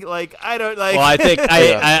thing. Like, I don't like. Well, I think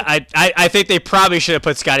I think they probably should have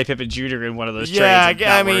put Scottie Pippen Jr. in one of those trades.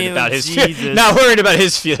 Yeah, not worried about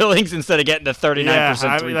his feelings instead of getting the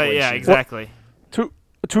 39% three-point shoot. Exactly.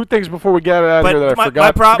 Two things before we get out of here that I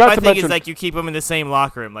forgot. My thing is like you keep them in the same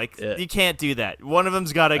locker room. Like you can't do that. One of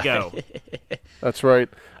them's got to go. That's right.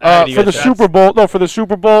 For the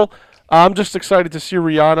Super Bowl. I'm just excited to see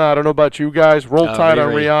Rihanna. I don't know about you guys. Roll Tide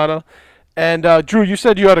on Rihanna. And, Drew, you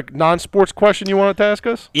said you had a non-sports question you wanted to ask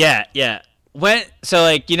us? Yeah. One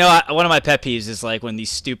of my pet peeves is like when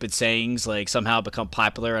these stupid sayings like somehow become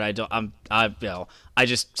popular, and I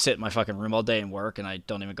just sit in my fucking room all day and work, and I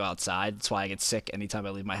don't even go outside. That's why I get sick anytime I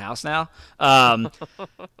leave my house now.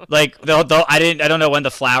 Like I don't know when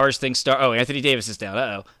the flowers thing started. Oh, Anthony Davis is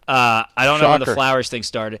down. I don't know when the flowers thing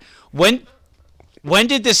started. When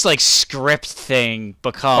did this like script thing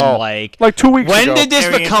become like 2 weeks ago? When did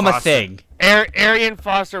this become a thing? Arian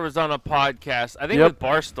Foster was on a podcast, I think with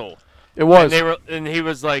Barstool. It was. And he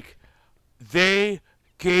was like, they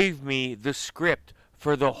gave me the script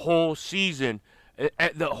for the whole season.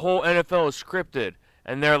 The whole NFL is scripted.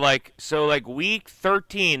 And they're like, so like week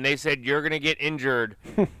 13, they said you're gonna get injured,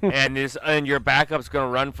 and your backup's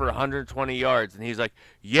gonna run for 120 yards. And he's like,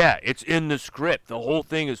 yeah, it's in the script. The whole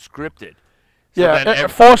thing is scripted. So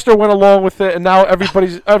Foster went along with it, and now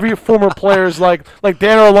every former player is like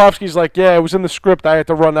Dan Orlovsky's like, yeah, it was in the script. I had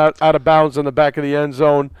to run out of bounds in the back of the end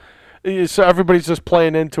zone. So everybody's just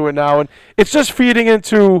playing into it now, and it's just feeding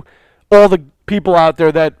into all the people out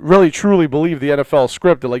there that really truly believe the NFL is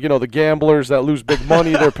scripted. Like, the gamblers that lose big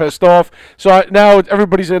money, they're pissed off. So now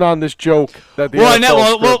everybody's in on this joke that the NFL is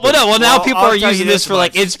scripted. Now people are using this for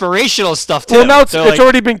like inspirational stuff too. Well, now it's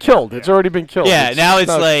already been killed. It's already been killed. Yeah, now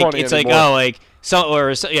it's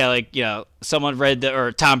someone read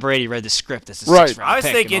or Tom Brady read the script. This is right. I was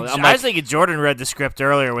thinking Jordan read the script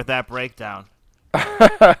earlier with that breakdown.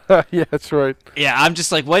 Yeah, that's right. Yeah, I'm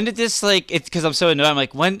just like, when did this it's because I'm so annoyed. I'm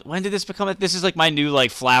like, when did this become this is like my new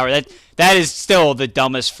like flower. That is still the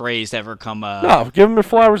dumbest phrase to ever come. No, give him your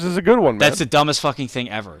flowers is a good one, man. That's the dumbest fucking thing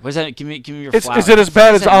ever. What is that? Give me your flowers. Is it as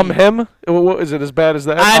bad as I'm him? Is it as bad as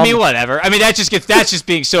that? I mean, whatever. I mean, that's just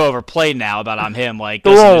being so overplayed now about I'm him. Like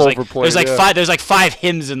there's like 5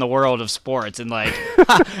 hymns in the world of sports, and like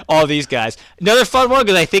all these guys. Another fun one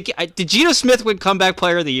because I think did Geno Smith win comeback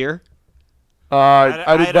player of the year?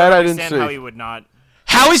 I didn't understand see. how he would not.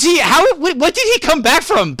 How is he? What did he come back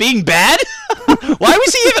from? Being bad? Why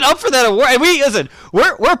was he even up for that award? And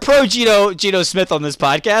we're pro Geno Smith on this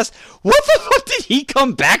podcast. What the fuck did he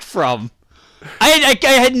come back from? I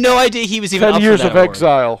had no idea he was even 10 up years for that of award.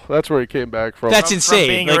 exile. That's where he came back from. That's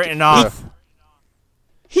insane. From being written off.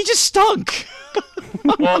 He just stunk.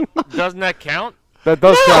 Well, doesn't that count? That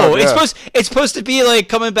does No, count. it's Yeah. supposed to be like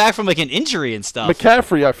coming back from like an injury and stuff.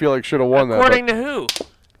 McCaffrey, I feel like should have won that. According to who?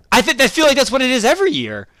 I feel like that's what it is every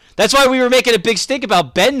year. That's why we were making a big stink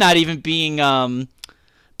about Ben not even being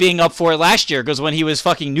up for it last year, because when he was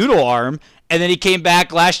fucking noodle arm, and then he came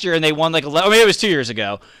back last year and they won like 11. I mean, it was 2 years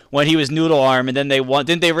ago when he was noodle arm, and then they won.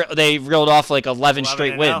 Then they reeled off like 11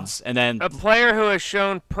 straight 11-0. wins, and then A player who has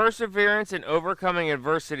shown perseverance in overcoming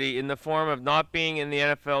adversity in the form of not being in the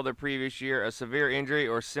NFL the previous year, a severe injury,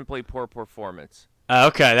 or simply poor performance.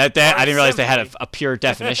 okay, that Or I didn't realize they had simply. a pure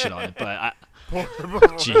definition on it, but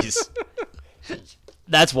jeez,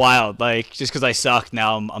 that's wild. Like just because I suck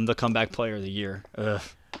now, I'm the comeback player of the year. Ugh.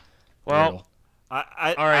 Well, Brutal.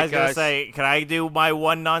 I All right, was gonna guys. say, can I do my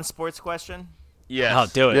one non-sports question? yes. I'll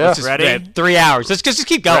do it. Yeah. Let's just, Ready? we have 3 hours. Let's just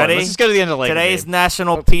keep going. Ready? Let's just go to the end of the Labor Today's Day.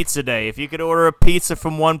 National Pizza Day. If you could order a pizza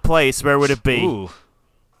from one place, where would it be? Ooh.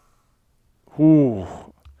 Ooh.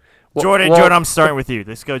 Well- Jordan, well, Jordan, I'm starting with you.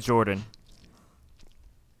 Let's go, Jordan.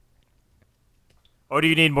 Or do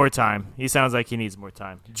you need more time? He sounds like he needs more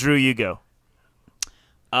time. Drew, you go.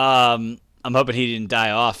 I'm hoping he didn't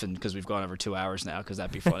die off, and because we've gone over 2 hours now, because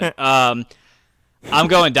that'd be funny. I'm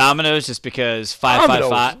going Domino's just because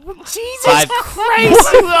 555. Jesus Five- Christ!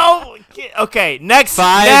 Oh, okay, next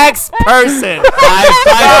Five- next person.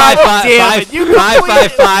 Five damn it, you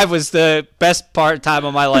five five was the best time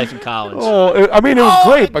of my life in college. Oh, I mean, it was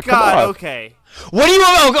Oh, great, but God, come on. okay. What do you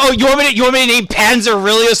want? Oh, you want me to name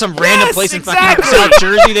Panzerillo, some random Yes, place in exactly. fucking South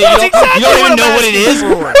Jersey that you exactly don't what even I'm know what it asking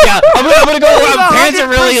is? for. Yeah, I'm gonna go It's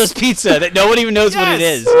Panzerillo's Pizza that no one even knows what it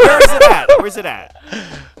Yes. is. Where's it at? Where's it at?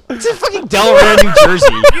 It's in fucking Delaware, New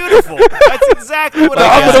Jersey. Beautiful. That's exactly what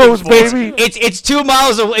I'm Domino's, asking for. baby. It's 2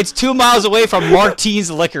 miles. It's 2 miles away from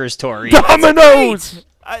Martine's Liquor Store. Domino's.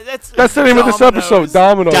 That's the name of this episode,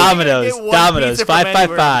 Domino's. Domino's. Get one Domino's. pizza from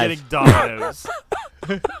anywhere, 555. I'm getting Domino's.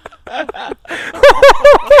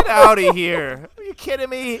 Get out of here. Are you kidding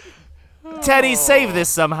me? Teddy, save this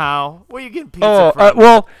somehow. Where are you getting pizza Oh, from?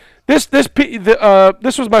 well, this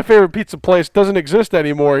was my favorite pizza place. Doesn't exist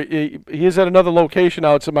anymore. He is at another location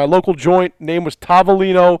now. It's at my local joint. Name was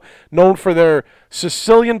Tavolino, known for their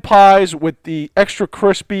Sicilian pies with the extra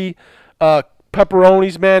crispy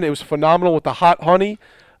pepperonis. Man, it was phenomenal with the hot honey.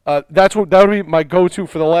 That would be my go-to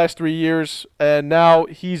for the last 3 years. And now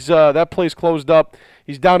he's that place closed up.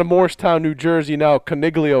 He's down in Morristown, New Jersey now,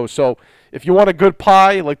 Coniglio. So if you want a good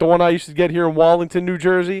pie like the one I used to get here in Wallington, New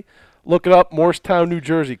Jersey, look it up, Morristown, New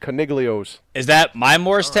Jersey, Coniglio's. Is that my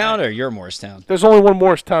Morristown or your Morristown? There's only one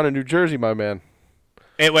Morristown in New Jersey, my man.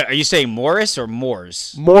 Hey, wait, are you saying Morris or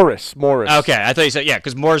Moors? Morris. Okay, I thought you said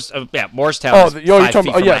because Morristown. Oh, is you're 5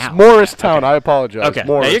 talking feet about, from my yes, house. Morristown. Okay. I apologize. Okay,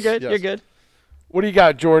 Morris. no, you're good. Yes. You're good. What do you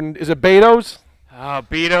got, Jordan? Is it Beto's?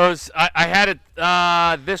 Betos. I had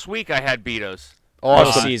it this week. I had Betos. Little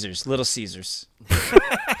Awesome. Caesars. Little Caesars.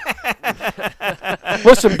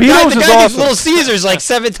 Listen, The Beto's guy is gets awesome. Little Caesars like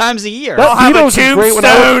 7 times a year. That- I'll have a Betos is great when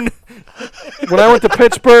tombstone. When I went to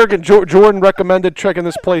Pittsburgh and Jordan recommended checking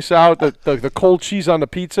this place out, the cold cheese on the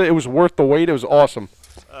pizza, it was worth the wait. It was awesome.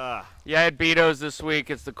 Yeah, I had Betos this week.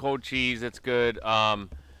 It's the cold cheese. It's good.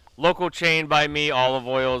 Local chain by me, Olive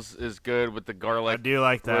Oils is good with the I garlic. do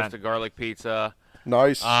like that. Roasted garlic pizza.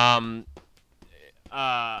 Nice.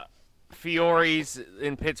 Fiore's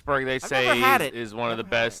in Pittsburgh, they say never had it. is one of the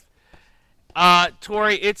best.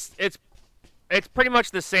 Tori, it's pretty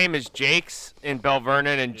much the same as Jake's in Bell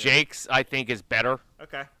Vernon, and Jake's I think is better.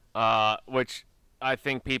 Okay. Which I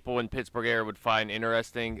think people in Pittsburgh area would find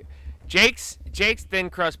interesting. Jake's thin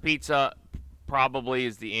crust pizza probably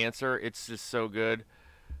is the answer. It's just so good.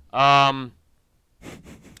 I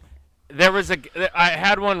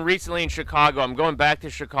had one recently in Chicago. I'm going back to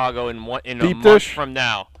Chicago in a Deep month dish? from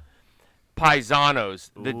now. Paisanos,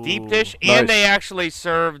 the deep Ooh, dish, nice. and they actually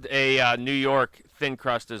served a New York thin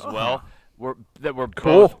crust as well. That were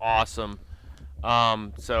Cool. both awesome.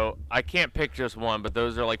 So I can't pick just one, but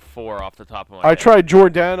those are like 4 off the top of my I head. tried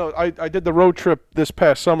Giordano. I did the road trip this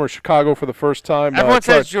past summer, Chicago, for the first time. Everyone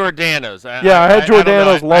tried- says Giordano's. Yeah, I had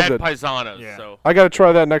Giordano's, I loved had it. Paisanos. Yeah. So I got to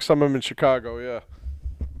try that next time I'm in Chicago. Yeah.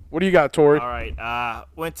 What do you got, Tori? All right.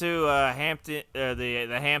 Went to Hampton,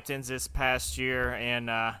 the Hamptons this past year, and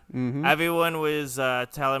everyone was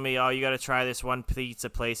telling me, "Oh, you got to try this one pizza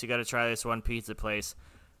place. You got to try this one pizza place."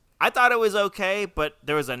 I thought it was okay, but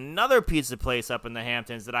there was another pizza place up in the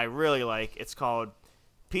Hamptons that I really like. It's called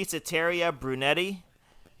Pizzeria Brunetti,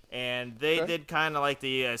 and they did kind of like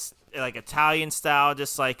the like Italian style,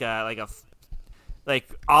 just like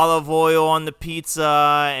olive oil on the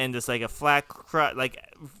pizza and just like a flat crust, like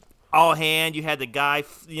all hand. You had the guy,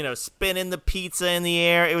 spinning the pizza in the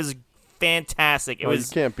air. It was fantastic. It Oh, you was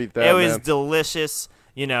can't beat that, It was man. delicious.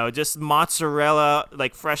 You know, just mozzarella,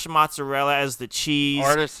 like fresh mozzarella as the cheese.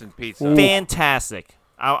 Artisan pizza. Fantastic.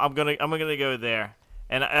 I'm gonna go there.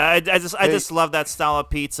 And I just love that style of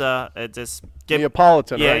pizza. It just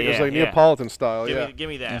Neapolitan, Yeah, right? It was yeah, like yeah. Neapolitan style. give Yeah.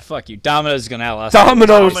 me And that. fuck you. Domino's is going to outlast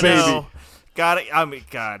Domino's, Domino. baby. Got it. I mean,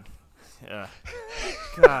 God.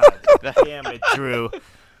 God damn it, Drew.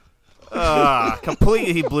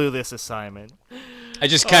 Completely blew this assignment. I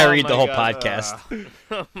just carried my the whole God. podcast.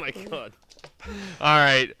 Oh my god. All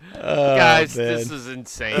right, guys, man. this is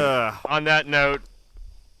insane. On that note,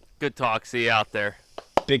 good talk. See you out there.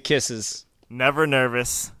 Big kisses. Never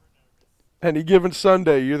nervous. Any given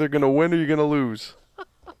Sunday, you're either going to win or you're going to lose.